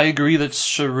 Fred? I agree that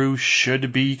Saru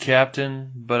should be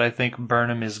captain, but I think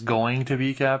Burnham is going to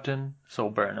be captain, so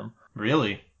Burnham.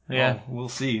 Really? Yeah. Well, we'll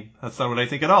see. That's not what I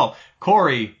think at all.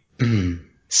 Corey?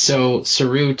 So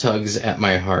Saru tugs at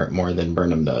my heart more than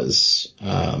Burnham does.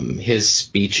 His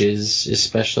speeches,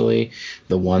 especially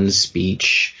the one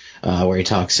speech where he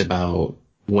talks about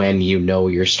when you know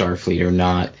you're Starfleet or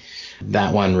not,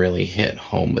 that one really hit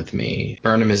home with me.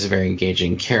 Burnham is a very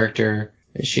engaging character.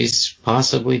 She's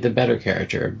possibly the better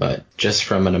character, but just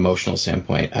from an emotional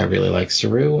standpoint, I really like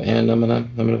Saru, and I'm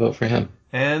gonna vote for him.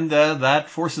 And that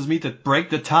forces me to break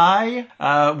the tie.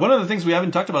 One of the things we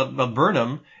haven't talked about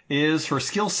Burnham is her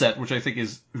skill set, which I think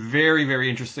is very, very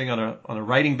interesting on a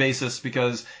writing basis,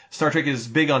 because Star Trek is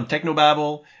big on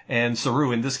technobabble, and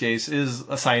Saru, in this case, is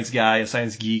a science guy, a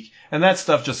science geek, and that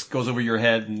stuff just goes over your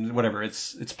head and whatever.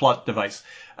 It's plot device.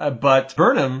 But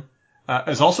Burnham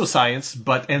is also science,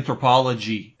 but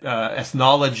anthropology,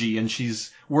 ethnology, and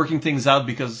she's working things out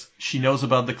because she knows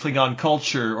about the Klingon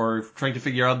culture or trying to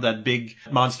figure out that big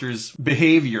monster's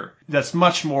behavior. That's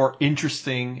much more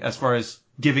interesting as far as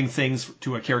giving things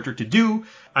to a character to do.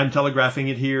 I'm telegraphing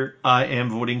it here. I am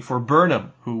voting for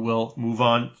Burnham, who will move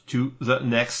on to the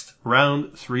next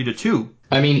round, 3-2.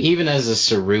 I mean, even as a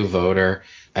Saru voter,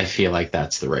 I feel like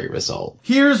that's the right result.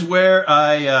 Here's where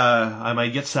I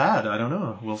might get sad. I don't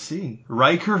know. We'll see.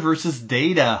 Riker versus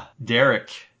Data. Derek,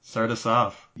 start us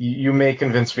off. You may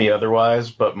convince me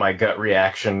otherwise, but my gut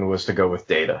reaction was to go with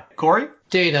Data. Corey?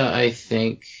 Data, I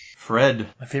think. Fred?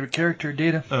 My favorite character,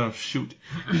 Data. Oh, shoot.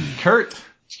 Kurt?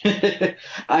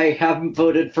 I haven't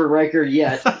voted for Riker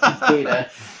yet. Data.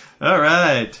 All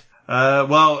right.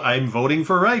 Well, I'm voting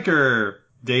for Riker.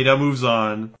 Data moves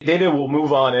on. Data will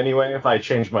move on anyway if I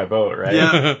change my vote, right?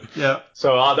 Yeah, yeah.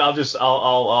 So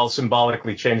I'll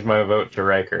symbolically change my vote to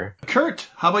Riker. Kurt,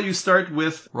 how about you start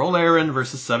with Ro Laren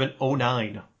versus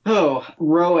 709? Oh,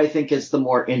 Ro, I think, is the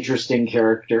more interesting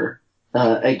character.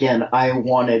 Again, I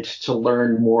wanted to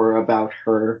learn more about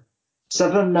her.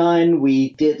 709,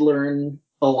 we did learn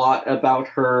a lot about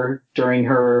her during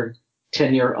her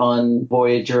tenure on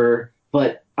Voyager,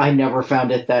 but I never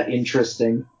found it that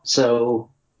interesting.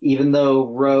 So even though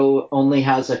Ro only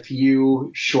has a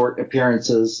few short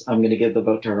appearances, I'm going to give the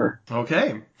vote to her.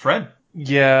 Okay. Fred?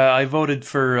 Yeah, I voted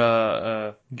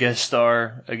for guest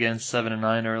star against 7 and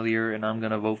 9 earlier, and I'm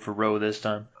going to vote for Ro this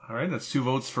time. All right, that's 2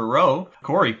 votes for Ro.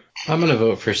 Corey? I'm going to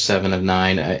vote for 7 of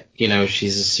 9.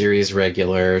 She's a series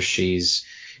regular. She's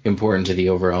important to the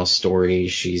overall story.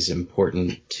 She's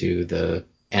important to the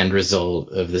end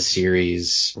result of the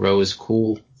series. Ro is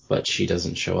cool, but she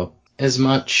doesn't show up as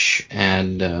much,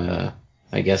 and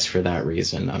I guess for that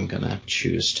reason, I'm going to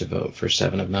choose to vote for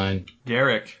 7 of 9.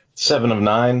 Derek? 7 of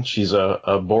 9. She's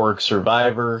a Borg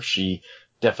survivor. She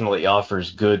definitely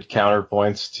offers good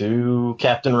counterpoints to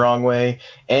Captain Wrongway,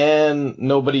 and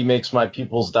nobody makes my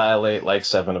pupils dilate like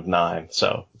 7 of 9,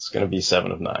 so it's going to be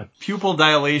 7 of 9. Pupil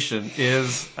dilation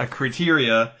is a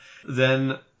criteria,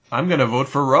 then I'm going to vote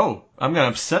for Ro. I'm going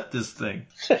to upset this thing.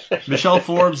 Michelle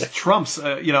Forbes trumps,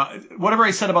 whatever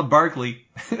I said about Barclay,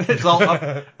 it's all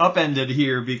upended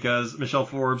here because Michelle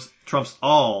Forbes trumps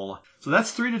all. So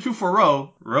that's 3-2 for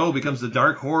Ro. Ro becomes the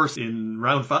dark horse in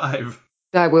round 5.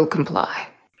 I will comply.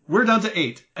 We're down to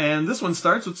 8, and this one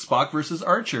starts with Spock versus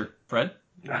Archer. Fred?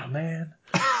 Oh, man.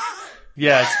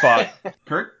 Yeah, it's Spock.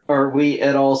 Kurt? Are we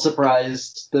at all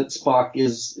surprised that Spock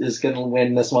is going to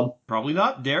win this one? Probably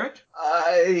not. Derek?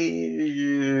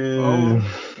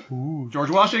 George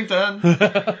Washington.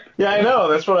 Yeah, I know.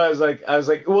 That's what I was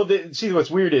like. Well, see,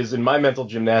 what's weird is in my mental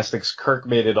gymnastics, Kirk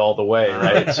made it all the way,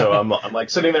 right? So I'm like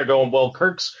sitting there going, well,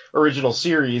 Kirk's original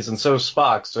series and so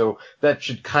Spock, so that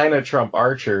should kind of trump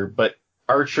Archer, but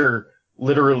Archer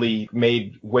literally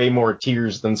made way more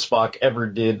tears than Spock ever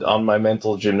did on my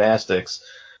mental gymnastics.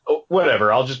 Oh,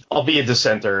 whatever, I'll be a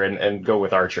dissenter and go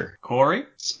with Archer. Corey?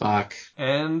 Spock.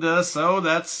 And so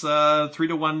that's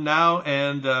 3-1 now,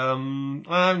 and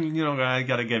I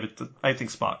gotta give it to, I think,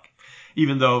 Spock,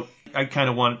 even though I kind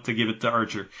of want to give it to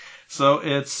Archer. So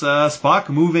it's Spock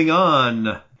moving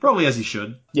on. Probably as he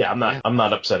should. Yeah, I'm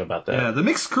not upset about that. Yeah, the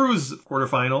mixed crews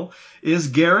quarterfinal is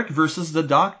Garrick versus the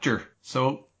Doctor.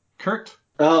 So, Kurt?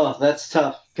 Oh, that's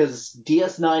tough, because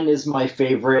DS9 is my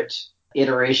favorite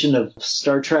iteration of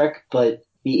Star Trek, but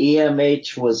the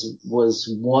EMH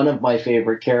was one of my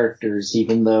favorite characters,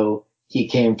 even though he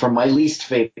came from my least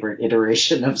favorite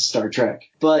iteration of Star Trek.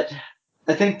 But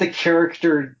I think the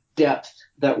character depth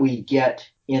that we get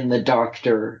in the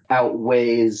Doctor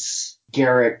outweighs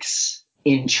Garak's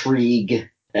intrigue.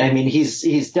 I mean,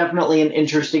 he's definitely an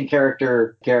interesting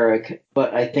character, Garak,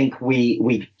 but I think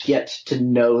we get to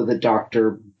know the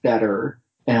Doctor better,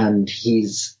 and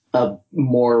he's a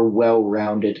more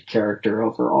well-rounded character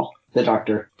overall. The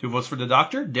Doctor. 2 votes for the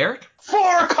Doctor. Derek? For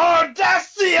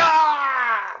Cardassia!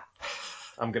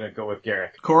 I'm going to go with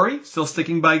Garak. Corey, still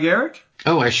sticking by Garak?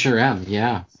 Oh, I sure am.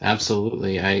 Yeah,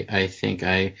 absolutely. I think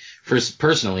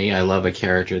personally, I love a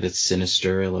character that's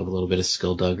sinister. I love a little bit of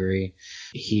skullduggery.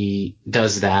 He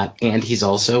does that, and he's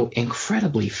also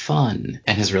incredibly fun.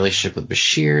 And his relationship with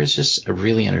Bashir is just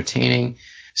really entertaining.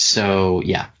 So,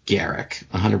 yeah, Garak,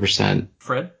 100%.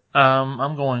 Fred?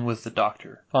 I'm going with the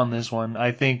Doctor on this one.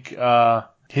 I think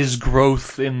his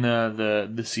growth in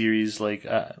the series, like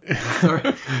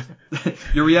Sorry.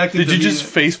 You're reacting Did to you me. just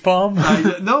facepalm?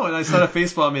 No, and I saw a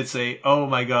facepalm, it'd say, oh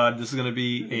my god, this is going to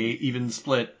be a even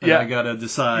split, and I gotta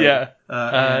decide.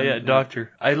 Yeah.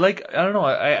 Doctor. I don't know,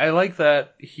 I like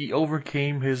that he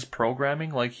overcame his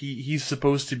programming. Like, he's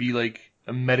supposed to be like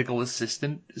a medical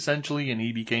assistant, essentially, and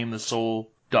he became the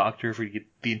sole doctor for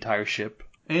the entire ship.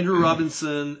 Andrew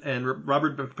Robinson and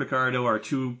Robert Picardo are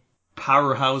 2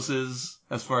 powerhouses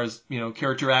as far as,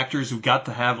 character actors who got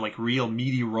to have like real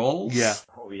meaty roles. Yeah.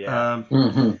 Oh, yeah.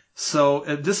 So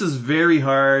this is very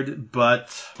hard, but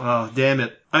damn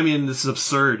it. I mean, this is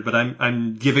absurd, but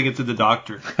I'm giving it to the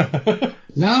Doctor.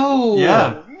 No!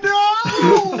 Yeah.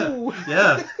 No!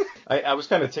 Yeah. I was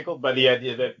kind of tickled by the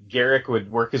idea that Garak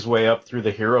would work his way up through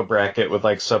the hero bracket with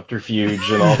like subterfuge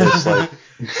and all this like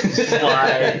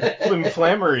sly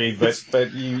flammery,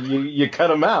 but you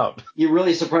cut him out. You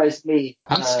really surprised me.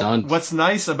 I'm stunned. What's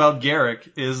nice about Garak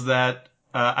is that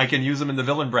I can use him in the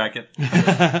villain bracket. He'll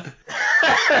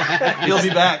be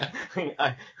back.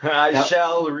 I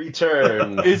shall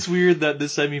return. It's weird that the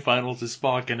semifinals is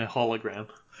Spock and a hologram.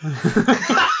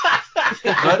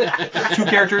 But 2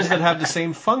 characters that have the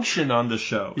same function on the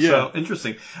show. Yeah. So,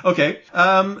 interesting. Okay.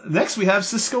 Next we have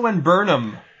Sisko and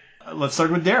Burnham. Let's start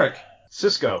with Derek.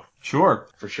 Sisko. Sure.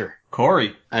 For sure.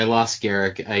 Corey. I lost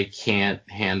Garak. I can't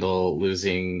handle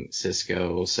losing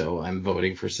Sisko, so I'm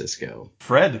voting for Sisko.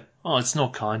 Fred. Oh, it's no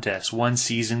contest. 1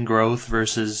 season growth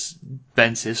versus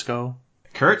Ben Sisko.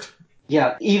 Kurt.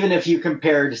 Yeah, even if you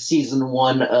compared season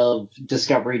 1 of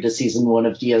Discovery to season 1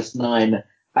 of DS9,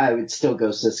 I would still go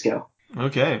Sisko.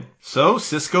 Okay. So,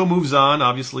 Sisko moves on.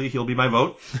 Obviously, he'll be my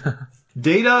vote.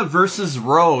 Data versus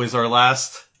Ro is our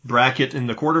last bracket in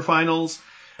the quarterfinals.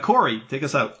 Corey, take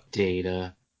us out.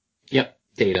 Data. Yep,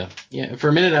 Data. Yeah, for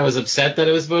a minute I was upset that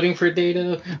I was voting for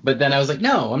Data, but then I was like,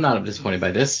 no, I'm not disappointed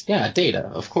by this. Yeah, Data,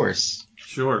 of course.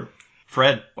 Sure.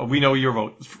 Fred, well, we know your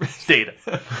vote. Data.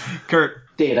 Kurt.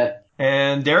 Data.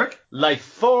 And Derek? Life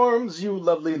forms, you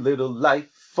lovely little life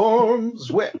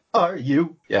forms, where are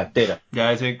you? Yeah, Data. Yeah,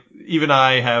 I think even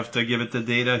I have to give it to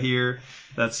Data here.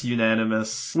 That's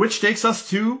unanimous. Which takes us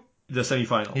to the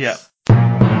semifinals. Yeah.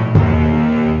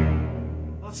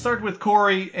 Let's start with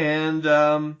Corey and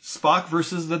Spock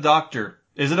versus the Doctor.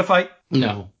 Is it a fight?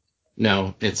 No,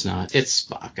 it's not. It's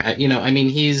Spock.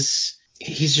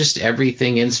 He's just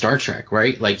everything in Star Trek,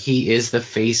 right? Like, he is the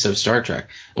face of Star Trek.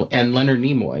 And Leonard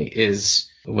Nimoy is,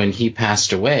 when he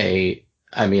passed away,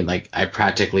 I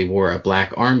practically wore a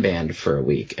black armband for a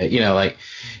week.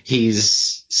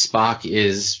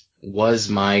 Spock was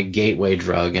my gateway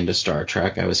drug into Star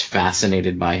Trek. I was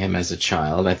fascinated by him as a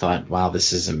child. I thought, wow,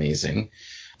 this is amazing.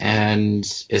 And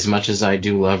as much as I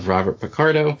do love Robert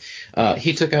Picardo,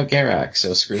 he took out Garak,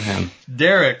 so screw him.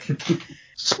 Derek.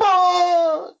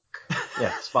 Spock!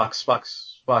 Yeah, Spock's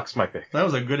my pick. That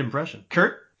was a good impression.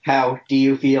 Kurt? How do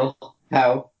you feel?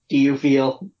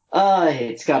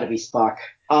 It's gotta be Spock.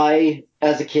 I,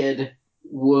 as a kid,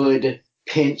 would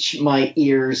pinch my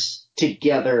ears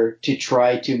together to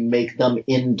try to make them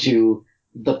into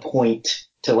the point,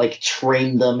 to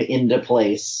train them into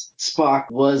place.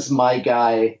 Spock was my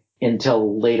guy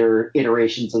until later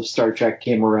iterations of Star Trek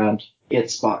came around.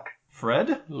 It's Spock.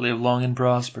 Fred? Live long and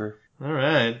prosper. All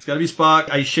right. It's got to be Spock.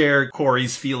 I share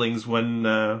Corey's feelings. When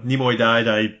Nimoy died,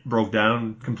 I broke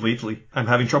down completely. I'm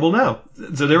having trouble now.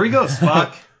 So there we go.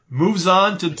 Spock moves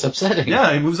on to... It's upsetting.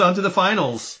 Yeah, he moves on to the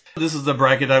finals. This is the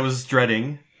bracket I was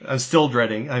dreading. I'm still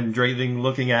dreading. I'm dreading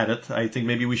looking at it. I think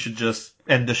maybe we should just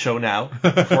end the show now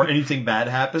before anything bad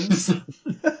happens.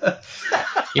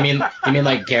 You mean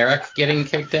like Garak getting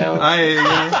kicked out?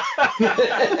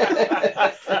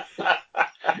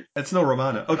 It's no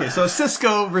Romana. Okay, so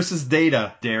Sisko versus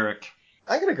Data, Derek.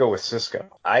 I'm going to go with Sisko.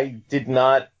 I did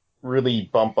not really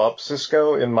bump up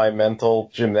Sisko in my mental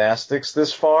gymnastics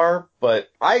this far, but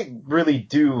I really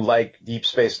do like Deep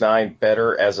Space Nine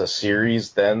better as a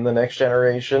series than The Next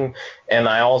Generation. And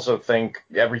I also think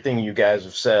everything you guys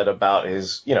have said about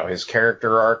his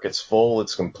character arc, it's full,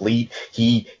 it's complete.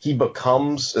 He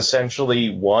becomes essentially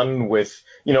one with,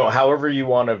 however you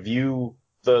want to view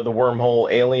the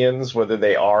wormhole aliens, whether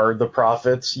they are the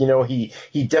prophets, he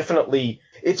definitely,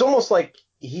 it's almost like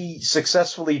he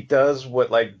successfully does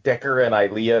what like Decker and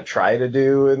Ilea try to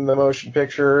do in the motion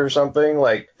picture or something.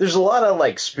 Like there's a lot of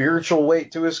like spiritual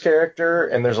weight to his character,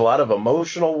 and there's a lot of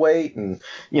emotional weight, and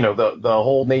the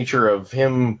whole nature of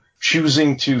him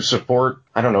choosing to support,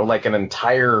 I don't know, like an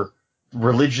entire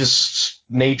religious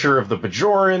nature of the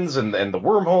Bajorans and the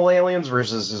wormhole aliens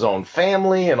versus his own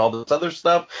family and all this other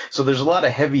stuff. So there's a lot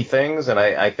of heavy things, and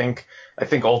I think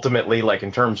ultimately, like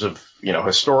in terms of,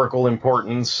 historical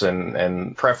importance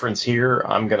and preference here,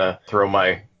 I'm gonna throw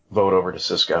my vote over to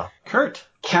Sisko. Kurt.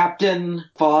 Captain,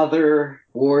 father,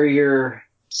 warrior,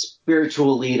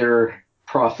 spiritual leader,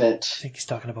 prophet. I think he's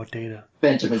talking about Data.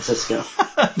 Benjamin Sisko.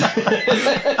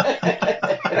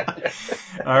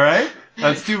 All right.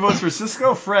 That's 2 votes for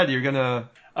Sisko. Fred, you're gonna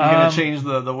change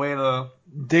the way the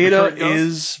Data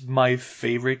is my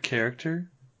favorite character,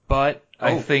 but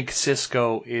I think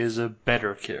Sisko is a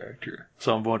better character,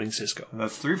 so I'm voting Sisko.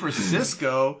 That's 3 for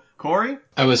Sisko. Corey?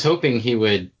 I was hoping he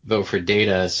would vote for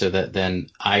Data so that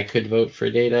then I could vote for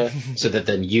Data, so that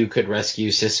then you could rescue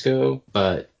Sisko,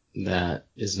 but that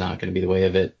is not going to be the way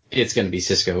of it. It's going to be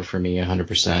Sisko for me,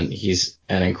 100%. He's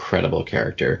an incredible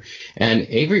character. And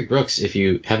Avery Brooks, if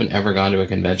you haven't ever gone to a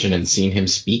convention and seen him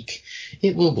speak,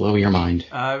 it will blow your mind.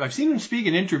 I've seen him speak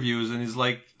in interviews, and he's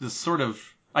like this sort of...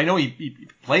 I know he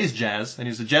plays jazz, and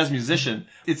he's a jazz musician.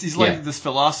 He's like this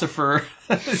philosopher.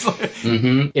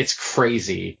 It's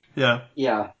crazy. Yeah.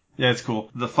 Yeah. Yeah, it's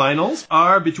cool. The finals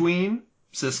are between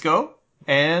Sisko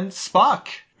and Spock.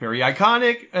 Very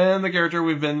iconic, and the character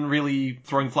we've been really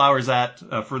throwing flowers at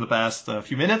for the past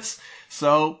few minutes.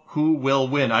 So, who will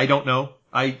win? I don't know.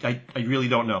 I really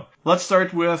don't know. Let's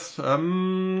start with,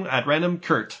 at random,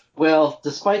 Kurt. Well,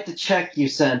 despite the check you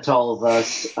sent all of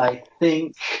us, I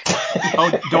think...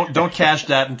 don't cash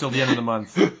that until the end of the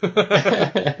month. Oh,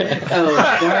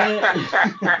 darn it.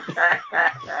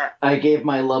 I gave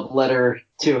my love letter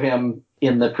to him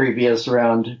in the previous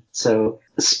round, so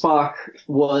Spock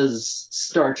was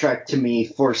Star Trek to me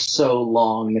for so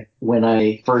long when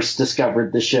I first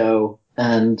discovered the show,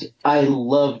 and I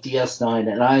love DS9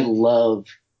 and I love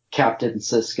Captain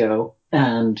Sisko,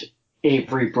 and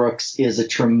Avery Brooks is a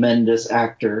tremendous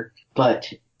actor,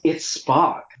 but it's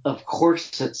Spock. Of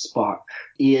course it's Spock.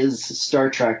 Is Star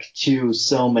Trek to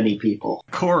so many people.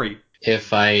 Corey.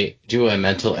 If I do a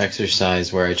mental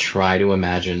exercise where I try to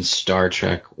imagine Star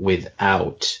Trek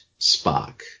without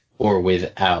Spock or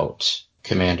without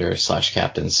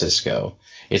Commander/Captain Sisko,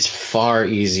 it's far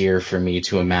easier for me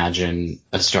to imagine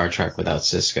a Star Trek without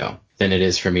Sisko than it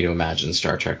is for me to imagine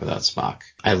Star Trek without Spock.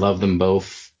 I love them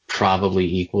both probably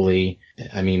equally.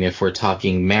 I mean, if we're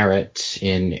talking merit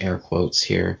in air quotes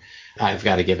here, I've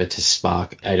got to give it to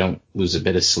Spock. I don't lose a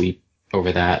bit of sleep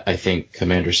over that. I think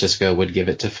Commander Sisko would give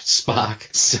it to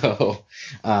Spock. So,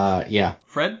 yeah.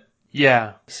 Fred?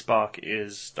 Yeah, Spock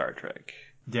is Star Trek.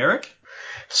 Derek?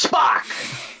 Spock!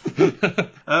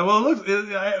 Well, look,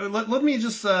 let me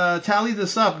just tally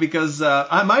this up, because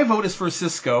my vote is for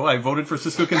Sisko. I voted for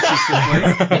Sisko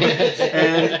consistently.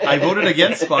 And I voted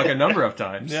against Spock a number of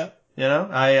times. Yeah.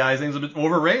 I think it's a bit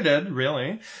overrated,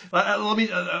 really.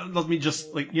 Let me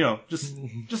just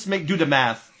do the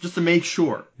math, just to make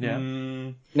sure. Yeah.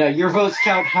 Now, your votes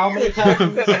count how many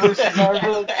times versus our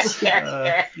votes?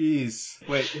 Jeez.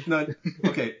 Wait, no,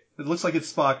 okay. It looks like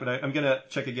it's Spock, but I'm gonna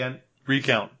check again.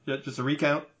 Recount. Just a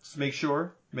recount, just to make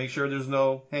sure. Make sure there's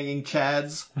no hanging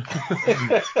chads.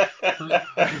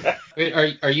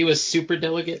 Wait, are you a super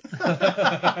delegate?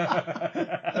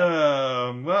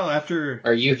 Well, after...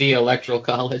 Are you the Electoral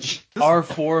College? Our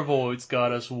 4 votes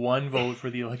got us 1 vote for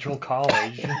the Electoral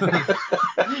College.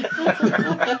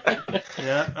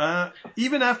 Yeah,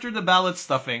 even after the ballot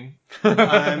stuffing,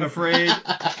 I'm afraid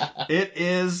it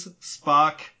is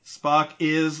Spock. Spock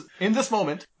is, in this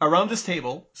moment, around this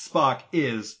table, Spock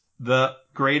is the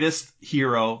greatest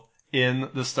hero in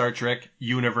the Star Trek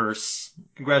universe.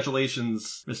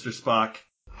 Congratulations, Mr. Spock.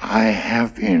 I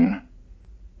have been,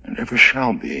 and ever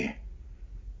shall be,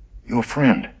 your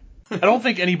friend. I don't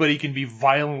think anybody can be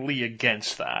violently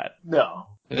against that. No.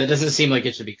 That doesn't seem like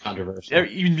it should be controversial.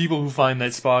 Even people who find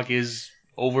that Spock is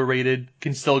overrated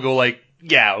can still go like,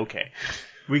 yeah, okay.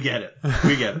 We get it.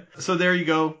 We get it. So there you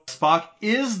go. Spock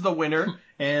is the winner,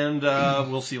 and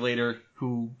we'll see later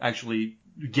who actually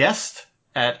guest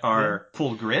at our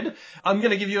full grid. I'm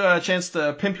going to give you a chance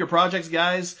to pimp your projects,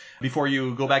 guys, before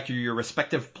you go back to your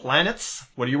respective planets.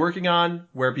 What are you working on?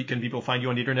 Where can people find you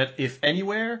on the internet, if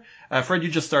anywhere? Fred, you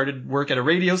just started work at a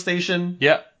radio station.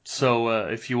 Yeah. So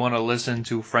if you want to listen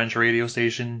to French radio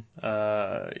station,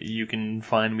 you can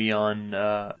find me on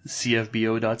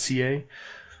cfbo.ca.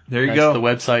 There you go.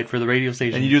 That's the website for the radio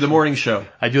station. And you do the morning show.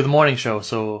 I do the morning show.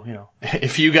 So,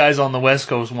 if you guys on the West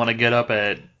Coast want to get up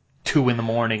at 2 a.m.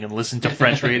 and listen to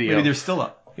French radio. Maybe they're still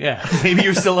up. Yeah, maybe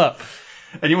you're still up.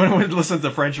 And you want to listen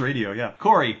to French radio, yeah.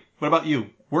 Corey, what about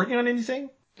you? Working on anything?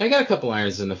 I got a couple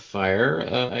irons in the fire.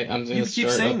 I'm going you keep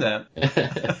saying that.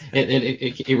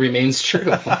 It remains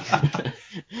true.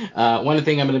 One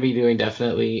thing I'm going to be doing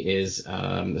definitely is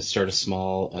start a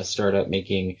small startup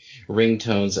making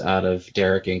ringtones out of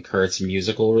Derek and Kurt's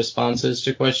musical responses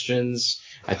to questions.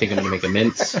 I think I'm going to make a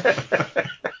mint.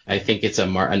 I think it's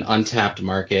an untapped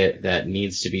market that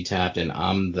needs to be tapped, and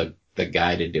I'm the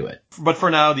guy to do it. But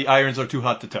for now, the irons are too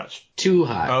hot to touch. Too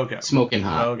hot. Okay. Smoking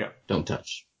hot. Okay. Don't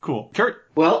touch. Cool. Kurt?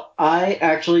 Well, I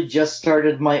actually just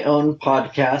started my own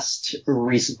podcast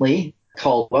recently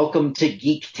called Welcome to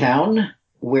Geek Town,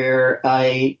 where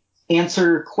I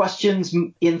answer questions,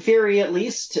 in theory at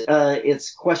least.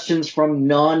 It's questions from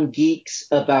non-geeks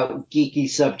about geeky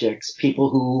subjects,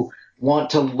 people who want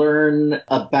to learn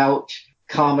about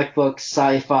comic books,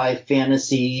 sci-fi,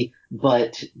 fantasy,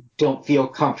 but don't feel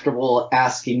comfortable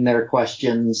asking their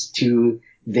questions to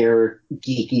their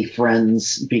geeky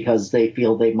friends because they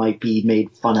feel they might be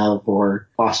made fun of or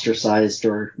ostracized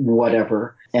or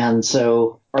whatever. And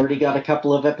so already got a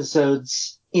couple of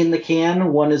episodes in the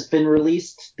can. One has been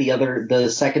released. The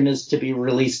second is to be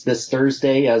released this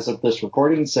Thursday as of this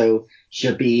recording, so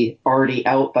should be already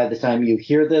out by the time you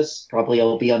hear this. Probably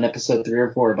I'll be on episode 3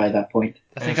 or 4 by that point.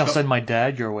 I think I'll send my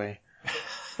dad your way.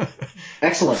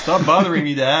 Excellent. Stop bothering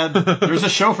me, Dad. There's a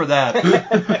show for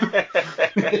that.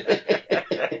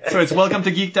 So it's Welcome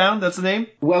to Geektown, that's the name?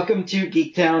 Welcome to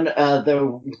Geektown.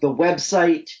 The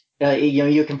website,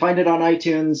 you can find it on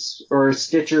iTunes or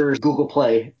Stitcher, Google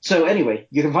Play. So anyway,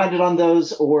 you can find it on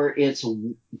those, or it's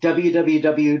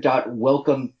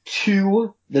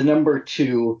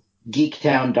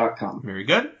www.welcome2geektown.com. Very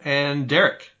good. And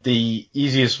Derek? The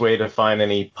easiest way to find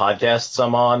any podcasts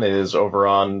I'm on is over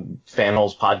on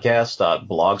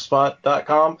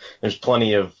fanholespodcast.blogspot.com. There's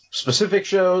plenty of specific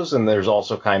shows, and there's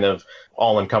also kind of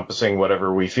all-encompassing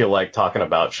whatever we feel like talking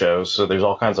about shows. So there's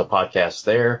all kinds of podcasts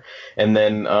there. And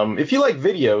then if you like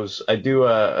videos, I do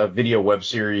a video web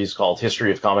series called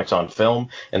History of Comics on Film,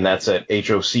 and that's at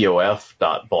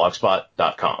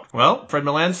hocof.blogspot.com. Well, Fred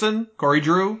Melanson, Corey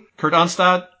Drew, Kurt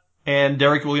Onstad, and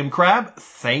Derek William Crabb,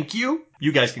 thank you.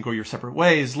 You guys can go your separate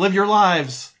ways. Live your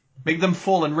lives. Make them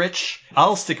full and rich.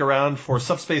 I'll stick around for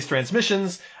Subspace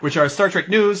Transmissions, which are Star Trek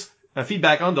news,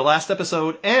 feedback on the last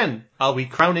episode, and I'll be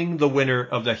crowning the winner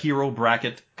of the Hero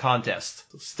Bracket contest.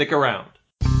 So stick around.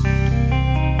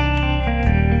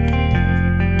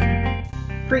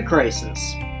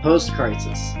 Pre-Crisis,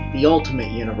 Post-Crisis, The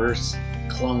Ultimate Universe,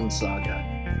 Clone Saga.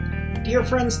 Do your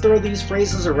friends throw these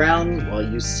phrases around while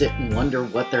you sit and wonder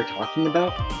what they're talking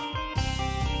about?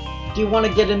 Do you want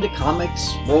to get into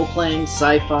comics, role-playing,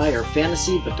 sci-fi, or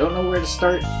fantasy but don't know where to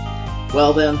start?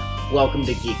 Well then, welcome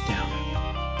to Geektown.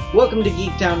 Welcome to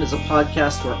Geektown is a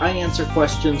podcast where I answer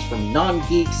questions from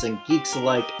non-geeks and geeks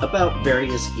alike about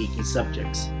various geeky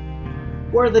subjects.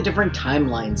 What are the different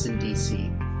timelines in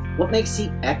DC? What makes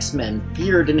the X-Men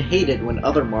feared and hated when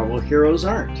other Marvel heroes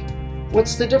aren't?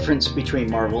 What's the difference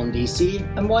between Marvel and DC,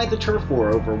 and why the turf war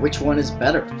over which one is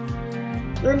better?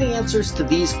 Learn the answers to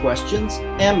these questions,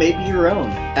 and maybe your own,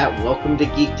 at Welcome to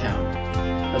Geektown.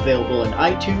 Available in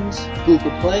iTunes,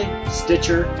 Google Play,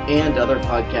 Stitcher, and other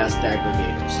podcast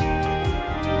aggregators.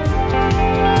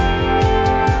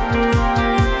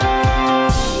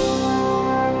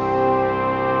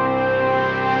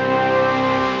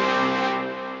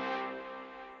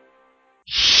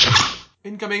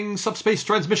 Incoming Subspace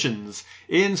Transmissions.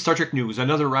 In Star Trek news,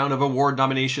 another round of award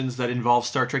nominations that involve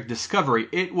Star Trek Discovery.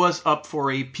 It was up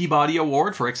for a Peabody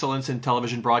Award for Excellence in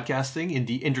Television Broadcasting in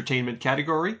the Entertainment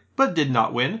category, but did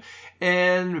not win.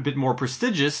 And a bit more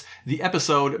prestigious, the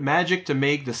episode Magic to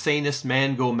Make the Sanest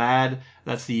Man Go Mad,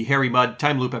 that's the Harry Mudd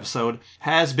time loop episode,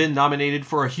 has been nominated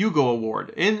for a Hugo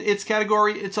Award. In its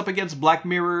category, it's up against Black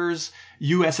Mirror's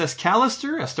USS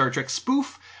Callister, a Star Trek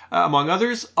spoof, among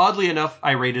others. Oddly enough,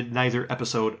 I rated neither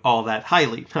episode all that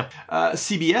highly.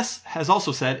 CBS has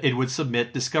also said it would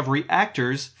submit Discovery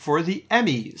actors for the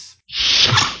Emmys.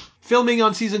 Filming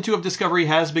on Season 2 of Discovery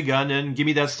has begun, and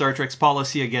Gimme That Star Trek's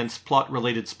policy against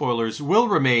plot-related spoilers will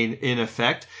remain in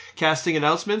effect. Casting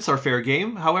announcements are fair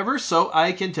game, however, so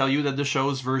I can tell you that the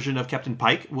show's version of Captain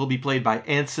Pike will be played by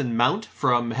Anson Mount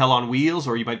from Hell on Wheels,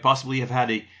 or you might possibly have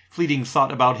had a fleeting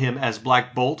thought about him as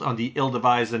Black Bolt on the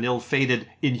ill-devised and ill-fated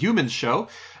Inhumans show.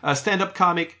 Stand-up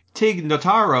comic Tig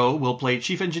Notaro will play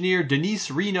Chief Engineer Denise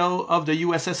Reno of the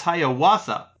USS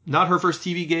Hiawatha. Not her first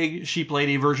TV gig, she played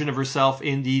a version of herself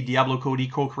in the Diablo Cody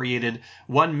co-created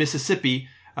One Mississippi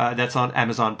that's on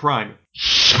Amazon Prime.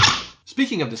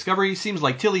 Speaking of Discovery, seems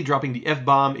like Tilly dropping the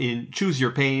F-bomb in Choose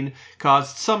Your Pain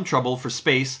caused some trouble for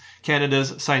Space,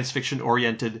 Canada's science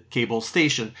fiction-oriented cable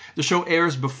station. The show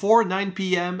airs before 9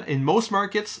 p.m. in most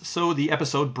markets, so the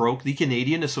episode broke the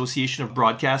Canadian Association of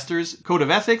Broadcasters Code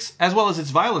of Ethics, as well as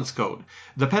its violence code.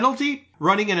 The penalty?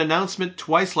 Running an announcement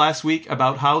twice last week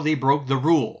about how they broke the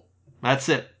rule. That's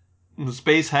it.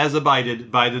 Space has abided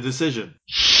by the decision.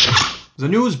 The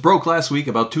news broke last week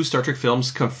about 2 Star Trek films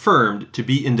confirmed to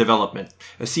be in development.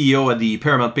 A CEO at the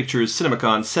Paramount Pictures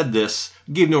CinemaCon said this,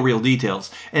 gave no real details,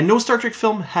 and no Star Trek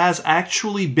film has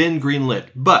actually been greenlit,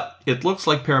 but it looks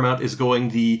like Paramount is going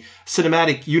the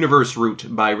cinematic universe route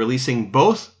by releasing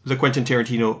both the Quentin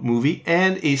Tarantino movie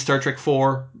and a Star Trek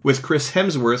IV with Chris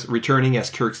Hemsworth returning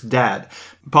as Kirk's dad,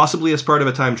 possibly as part of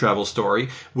a time travel story,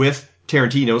 with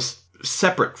Tarantino's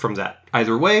separate from that.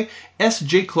 Either way,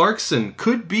 S.J. Clarkson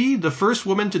could be the first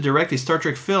woman to direct a Star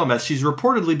Trek film, as she's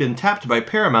reportedly been tapped by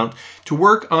Paramount to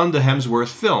work on the Hemsworth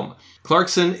film.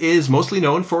 Clarkson is mostly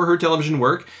known for her television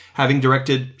work, having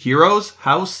directed Heroes,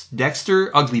 House, Dexter,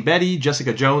 Ugly Betty,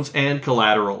 Jessica Jones, and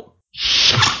Collateral.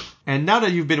 And now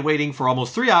that you've been waiting for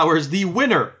almost 3 hours, the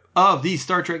winner of the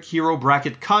Star Trek Hero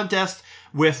Bracket Contest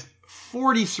with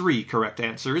 43 correct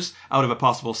answers out of a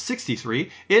possible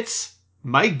 63, it's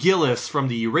Mike Gillis from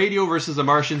the Radio vs. the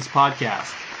Martians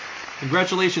podcast.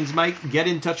 Congratulations, Mike. Get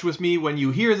in touch with me when you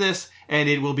hear this, and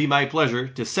it will be my pleasure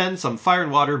to send some Fire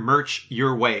and Water merch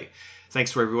your way.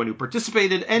 Thanks for everyone who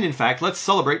participated, and in fact, let's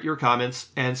celebrate your comments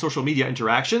and social media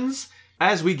interactions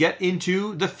as we get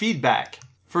into the feedback.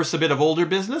 First, a bit of older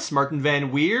business. Martin Van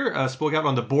Weer spoke out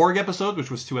on the Borg episode, which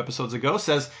was 2 episodes ago,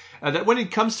 says that when it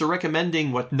comes to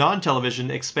recommending what non-television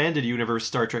expanded universe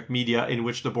Star Trek media in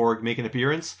which the Borg make an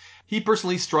appearance, he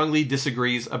personally strongly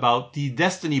disagrees about the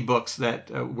Destiny books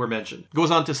that were mentioned.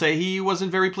 Goes on to say he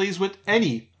wasn't very pleased with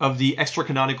any of the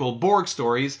extra-canonical Borg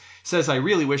stories, says I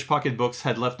really wish Pocket Books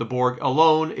had left the Borg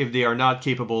alone if they are not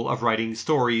capable of writing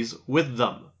stories with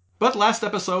them. But last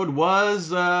episode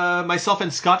was myself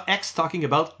and Scott X talking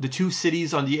about the 2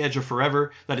 cities on the edge of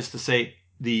forever, that is to say,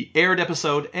 the aired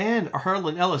episode and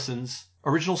Harlan Ellison's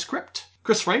original script.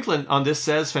 Chris Franklin on this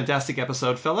says, fantastic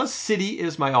episode, fellas. City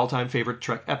is my all-time favorite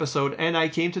Trek episode, and I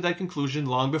came to that conclusion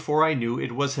long before I knew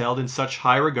it was held in such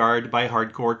high regard by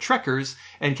hardcore Trekkers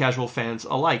and casual fans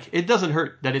alike. It doesn't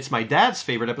hurt that it's my dad's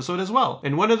favorite episode as well,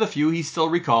 and one of the few he still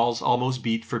recalls almost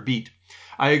beat for beat.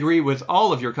 I agree with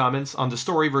all of your comments on the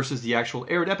story versus the actual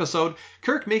aired episode.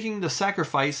 Kirk making the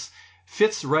sacrifice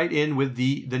fits right in with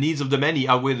the needs of the many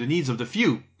outweigh the needs of the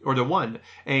few, or the one,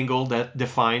 angle that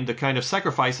defined the kind of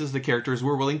sacrifices the characters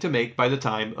were willing to make by the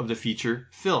time of the feature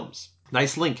films.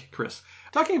 Nice link, Chris.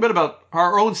 Talking a bit about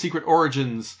our own secret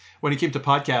origins when it came to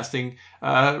podcasting,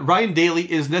 Ryan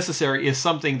Daly is necessary is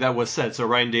something that was said. So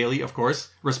Ryan Daly, of course,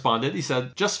 responded. He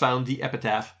said, just found the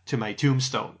epitaph to my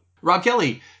tombstone. Rob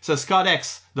Kelly says, Scott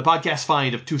X, the podcast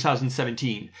find of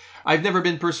 2017. I've never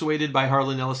been persuaded by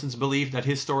Harlan Ellison's belief that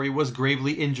his story was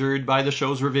gravely injured by the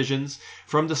show's revisions.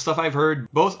 From the stuff I've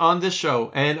heard, both on this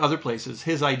show and other places,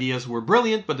 his ideas were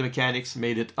brilliant, but the mechanics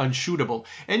made it unshootable.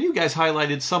 And you guys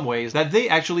highlighted some ways that they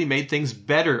actually made things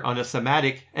better on a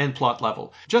thematic and plot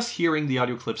level. Just hearing the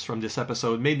audio clips from this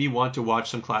episode made me want to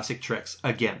watch some classic Treks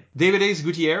again. David Ace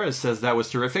Gutierrez says that was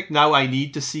terrific. Now I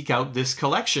need to seek out this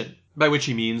collection. By which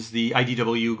he means the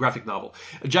IDW graphic novel.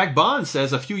 Jack Bond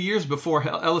says, a few years before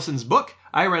Ellison's book,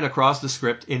 I ran across the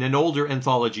script in an older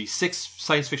anthology, 6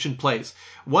 science fiction plays.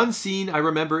 One scene I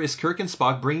remember is Kirk and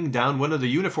Spock bringing down one of the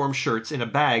uniform shirts in a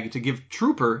bag to give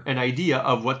Trooper an idea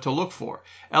of what to look for.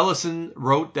 Ellison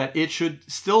wrote that it should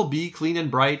still be clean and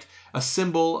bright, a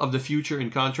symbol of the future in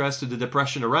contrast to the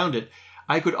depression around it.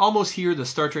 I could almost hear the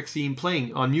Star Trek theme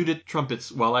playing on muted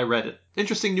trumpets while I read it.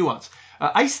 Interesting nuance.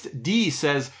 Iced D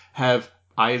says, have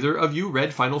either of you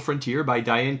read Final Frontier by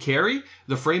Diane Carey?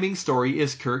 The framing story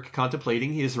is Kirk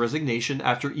contemplating his resignation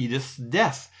after Edith's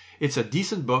death. It's a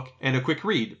decent book and a quick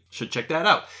read. Should check that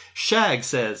out. Shag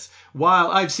says, while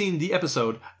I've seen the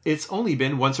episode, it's only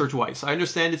been once or twice. I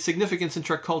understand its significance in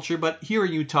Trek culture, but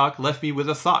hearing you talk left me with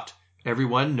a thought.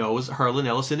 Everyone knows Harlan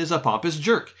Ellison is a pompous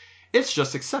jerk. It's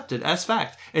just accepted as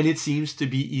fact, and it seems to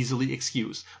be easily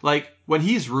excused. Like, when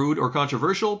he's rude or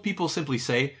controversial, people simply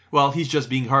say, well, he's just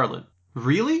being Harlan.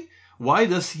 Really? Why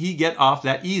does he get off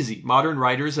that easy? Modern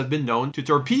writers have been known to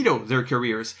torpedo their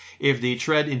careers if they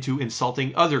tread into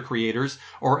insulting other creators,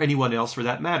 or anyone else for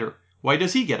that matter. Why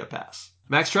does he get a pass?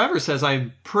 Max Travers says,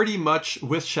 I'm pretty much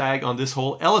with Shag on this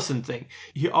whole Ellison thing.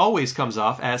 He always comes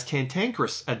off as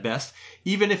cantankerous at best,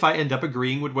 even if I end up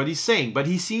agreeing with what he's saying. But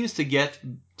he seems to get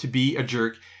to be a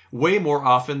jerk way more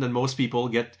often than most people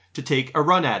get to take a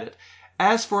run at it.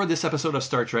 As for this episode of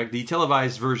Star Trek, the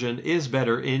televised version is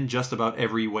better in just about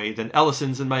every way than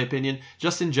Ellison's, in my opinion,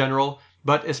 just in general,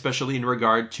 but especially in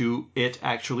regard to it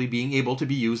actually being able to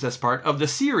be used as part of the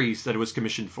series that it was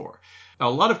commissioned for. Now,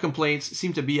 a lot of complaints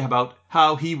seem to be about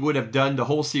how he would have done the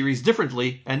whole series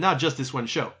differently and not just this one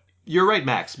show. You're right,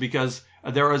 Max, because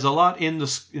there is a lot in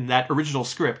that original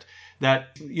script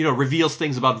that, reveals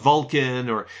things about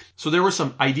Vulcan, so there were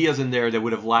some ideas in there that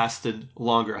would have lasted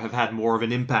longer, have had more of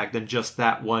an impact than just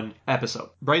that one episode.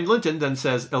 Brian Linton then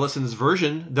says, Ellison's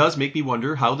version does make me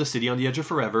wonder how the City on the Edge of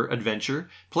Forever adventure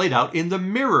played out in the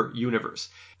Mirror Universe.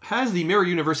 Has the Mirror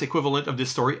Universe equivalent of this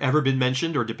story ever been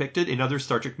mentioned or depicted in other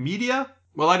Star Trek media?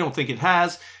 Well, I don't think it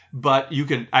has, but you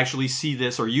can actually see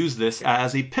this or use this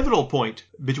as a pivotal point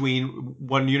between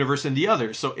one universe and the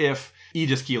other. So if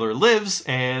Edith Keeler lives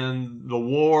and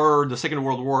the Second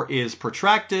World War is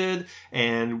protracted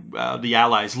and the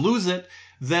Allies lose it,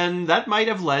 then that might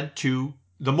have led to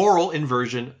the moral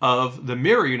inversion of the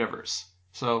Mirror Universe.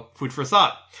 So, food for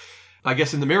thought. I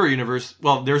guess in the Mirror Universe,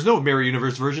 well, there's no Mirror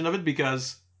Universe version of it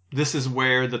because this is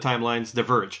where the timelines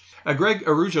diverge. Greg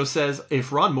Arujo says,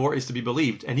 if Ron Moore is to be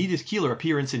believed, an Edith Keeler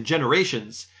appearance in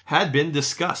Generations had been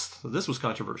discussed. So this was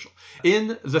controversial.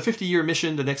 In the 50-year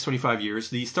mission, the next 25 years,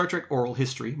 the Star Trek Oral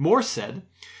History, Moore said,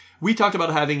 we talked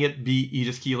about having it be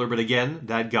Edith Keeler, but again,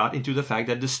 that got into the fact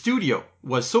that the studio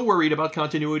was so worried about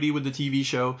continuity with the TV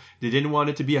show, they didn't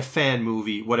want it to be a fan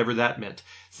movie, whatever that meant.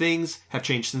 Things have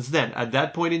changed since then. At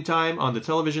that point in time, on the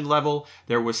television level,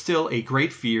 there was still a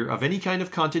great fear of any kind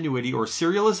of continuity or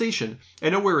serialization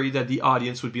and a worry that the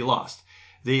audience would be lost.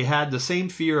 They had the same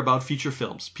fear about feature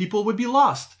films. People would be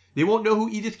lost. They won't know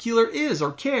who Edith Keeler is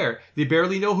or care. They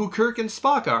barely know who Kirk and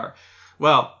Spock are.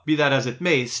 Well, be that as it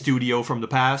may, studio from the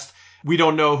past, we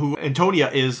don't know who Antonia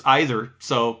is either,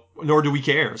 so nor do we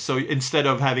care. So instead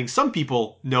of having some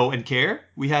people know and care,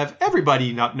 we have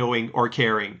everybody not knowing or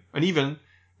caring, and even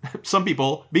some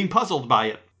people being puzzled by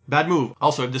it. Bad move.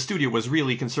 Also, if the studio was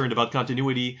really concerned about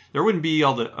continuity, there wouldn't be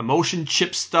all the emotion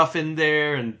chip stuff in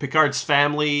there and Picard's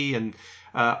family and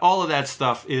all of that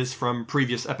stuff is from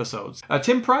previous episodes.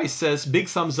 Tim Price says, big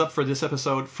thumbs up for this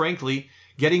episode. Frankly,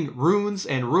 getting runes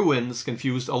and ruins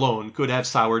confused alone could have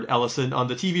soured Ellison on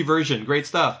the TV version. Great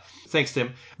stuff. Thanks,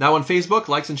 Tim. Now on Facebook,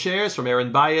 likes and shares from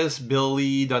Aaron Bias,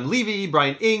 Billy Dunleavy,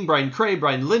 Brian Ing, Brian Cray,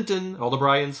 Brian Linton, all the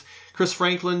Bryans, Chris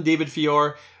Franklin, David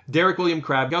Fior, Derek William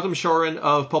Crabb, Gautam Shorin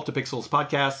of Pulp to Pixels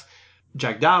podcast,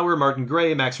 Jack Dower, Martin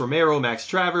Gray, Max Romero, Max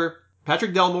Traver,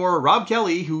 Patrick Delmore, Rob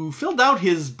Kelly, who filled out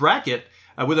his bracket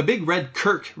with a big red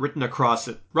Kirk written across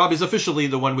it. Rob is officially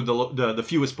the one with the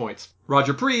fewest points.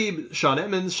 Roger Preeb, Sean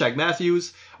Emmons, Shag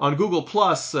Matthews. On Google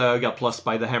Plus, got plus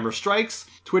by the Hammer Strikes.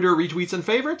 Twitter retweets and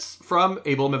favorites from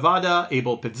Abel Mavada,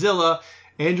 Abel Pizzilla,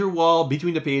 Andrew Wall,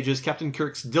 Between the Pages, Captain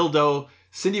Kirk's Dildo,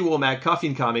 Cindy Womack, Coffee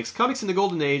and Comics, Comics in the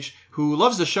Golden Age, who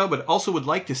loves the show but also would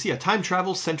like to see a time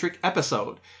travel-centric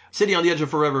episode. City on the Edge of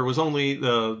Forever was only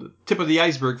the tip of the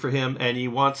iceberg for him, and he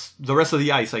wants the rest of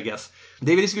the ice, I guess.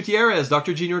 David S. Gutierrez,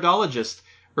 Dr. G Nerdologist,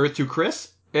 Earth to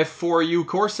Chris, F4U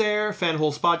Corsair,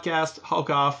 Fanholes Podcast,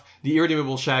 Hawkoff, The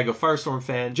Irredeemable Shag of Firestorm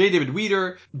Fan, J. David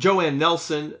Weeder, Joanne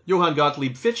Nelson, Johann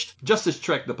Gottlieb Ficht, Justice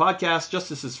Trek the Podcast,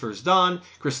 Justice's First Dawn,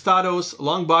 Christados,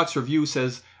 Longbox Review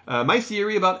says, my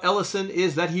theory about Ellison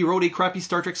is that he wrote a crappy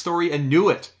Star Trek story and knew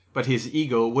it, but his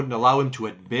ego wouldn't allow him to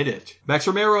admit it. Max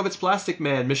Romero of It's Plastic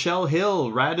Man, Michelle Hill,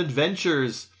 Rad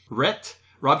Adventures, Rhett,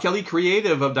 Rob Kelly,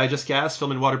 creative of DigestCast,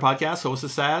 Film and Water Podcast, Host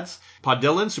of Sads, Pod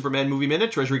Dylan, Superman Movie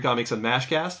Minute, Treasury Comics and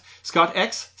Mashcast, Scott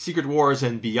X, Secret Wars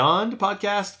and Beyond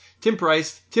Podcast, Tim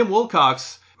Price, Tim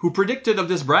Wilcox, who predicted of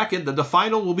this bracket that the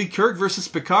final will be Kirk versus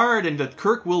Picard and that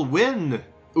Kirk will win.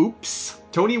 Oops.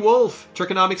 Tony Wolf,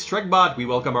 Trekonomics Trekbot, we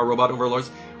welcome our robot overlords,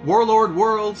 Warlord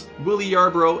Worlds, Willie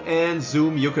Yarbrough, and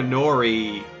Zoom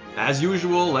Yukinori. As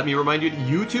usual, let me remind you,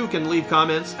 you too can leave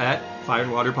comments at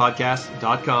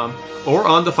fireandwaterpodcast.com or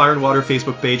on the Fire and Water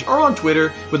Facebook page or on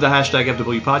Twitter with the hashtag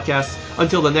FWPodcasts.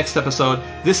 Until the next episode,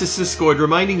 this is Siskoid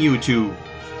reminding you to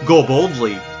go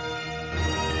boldly.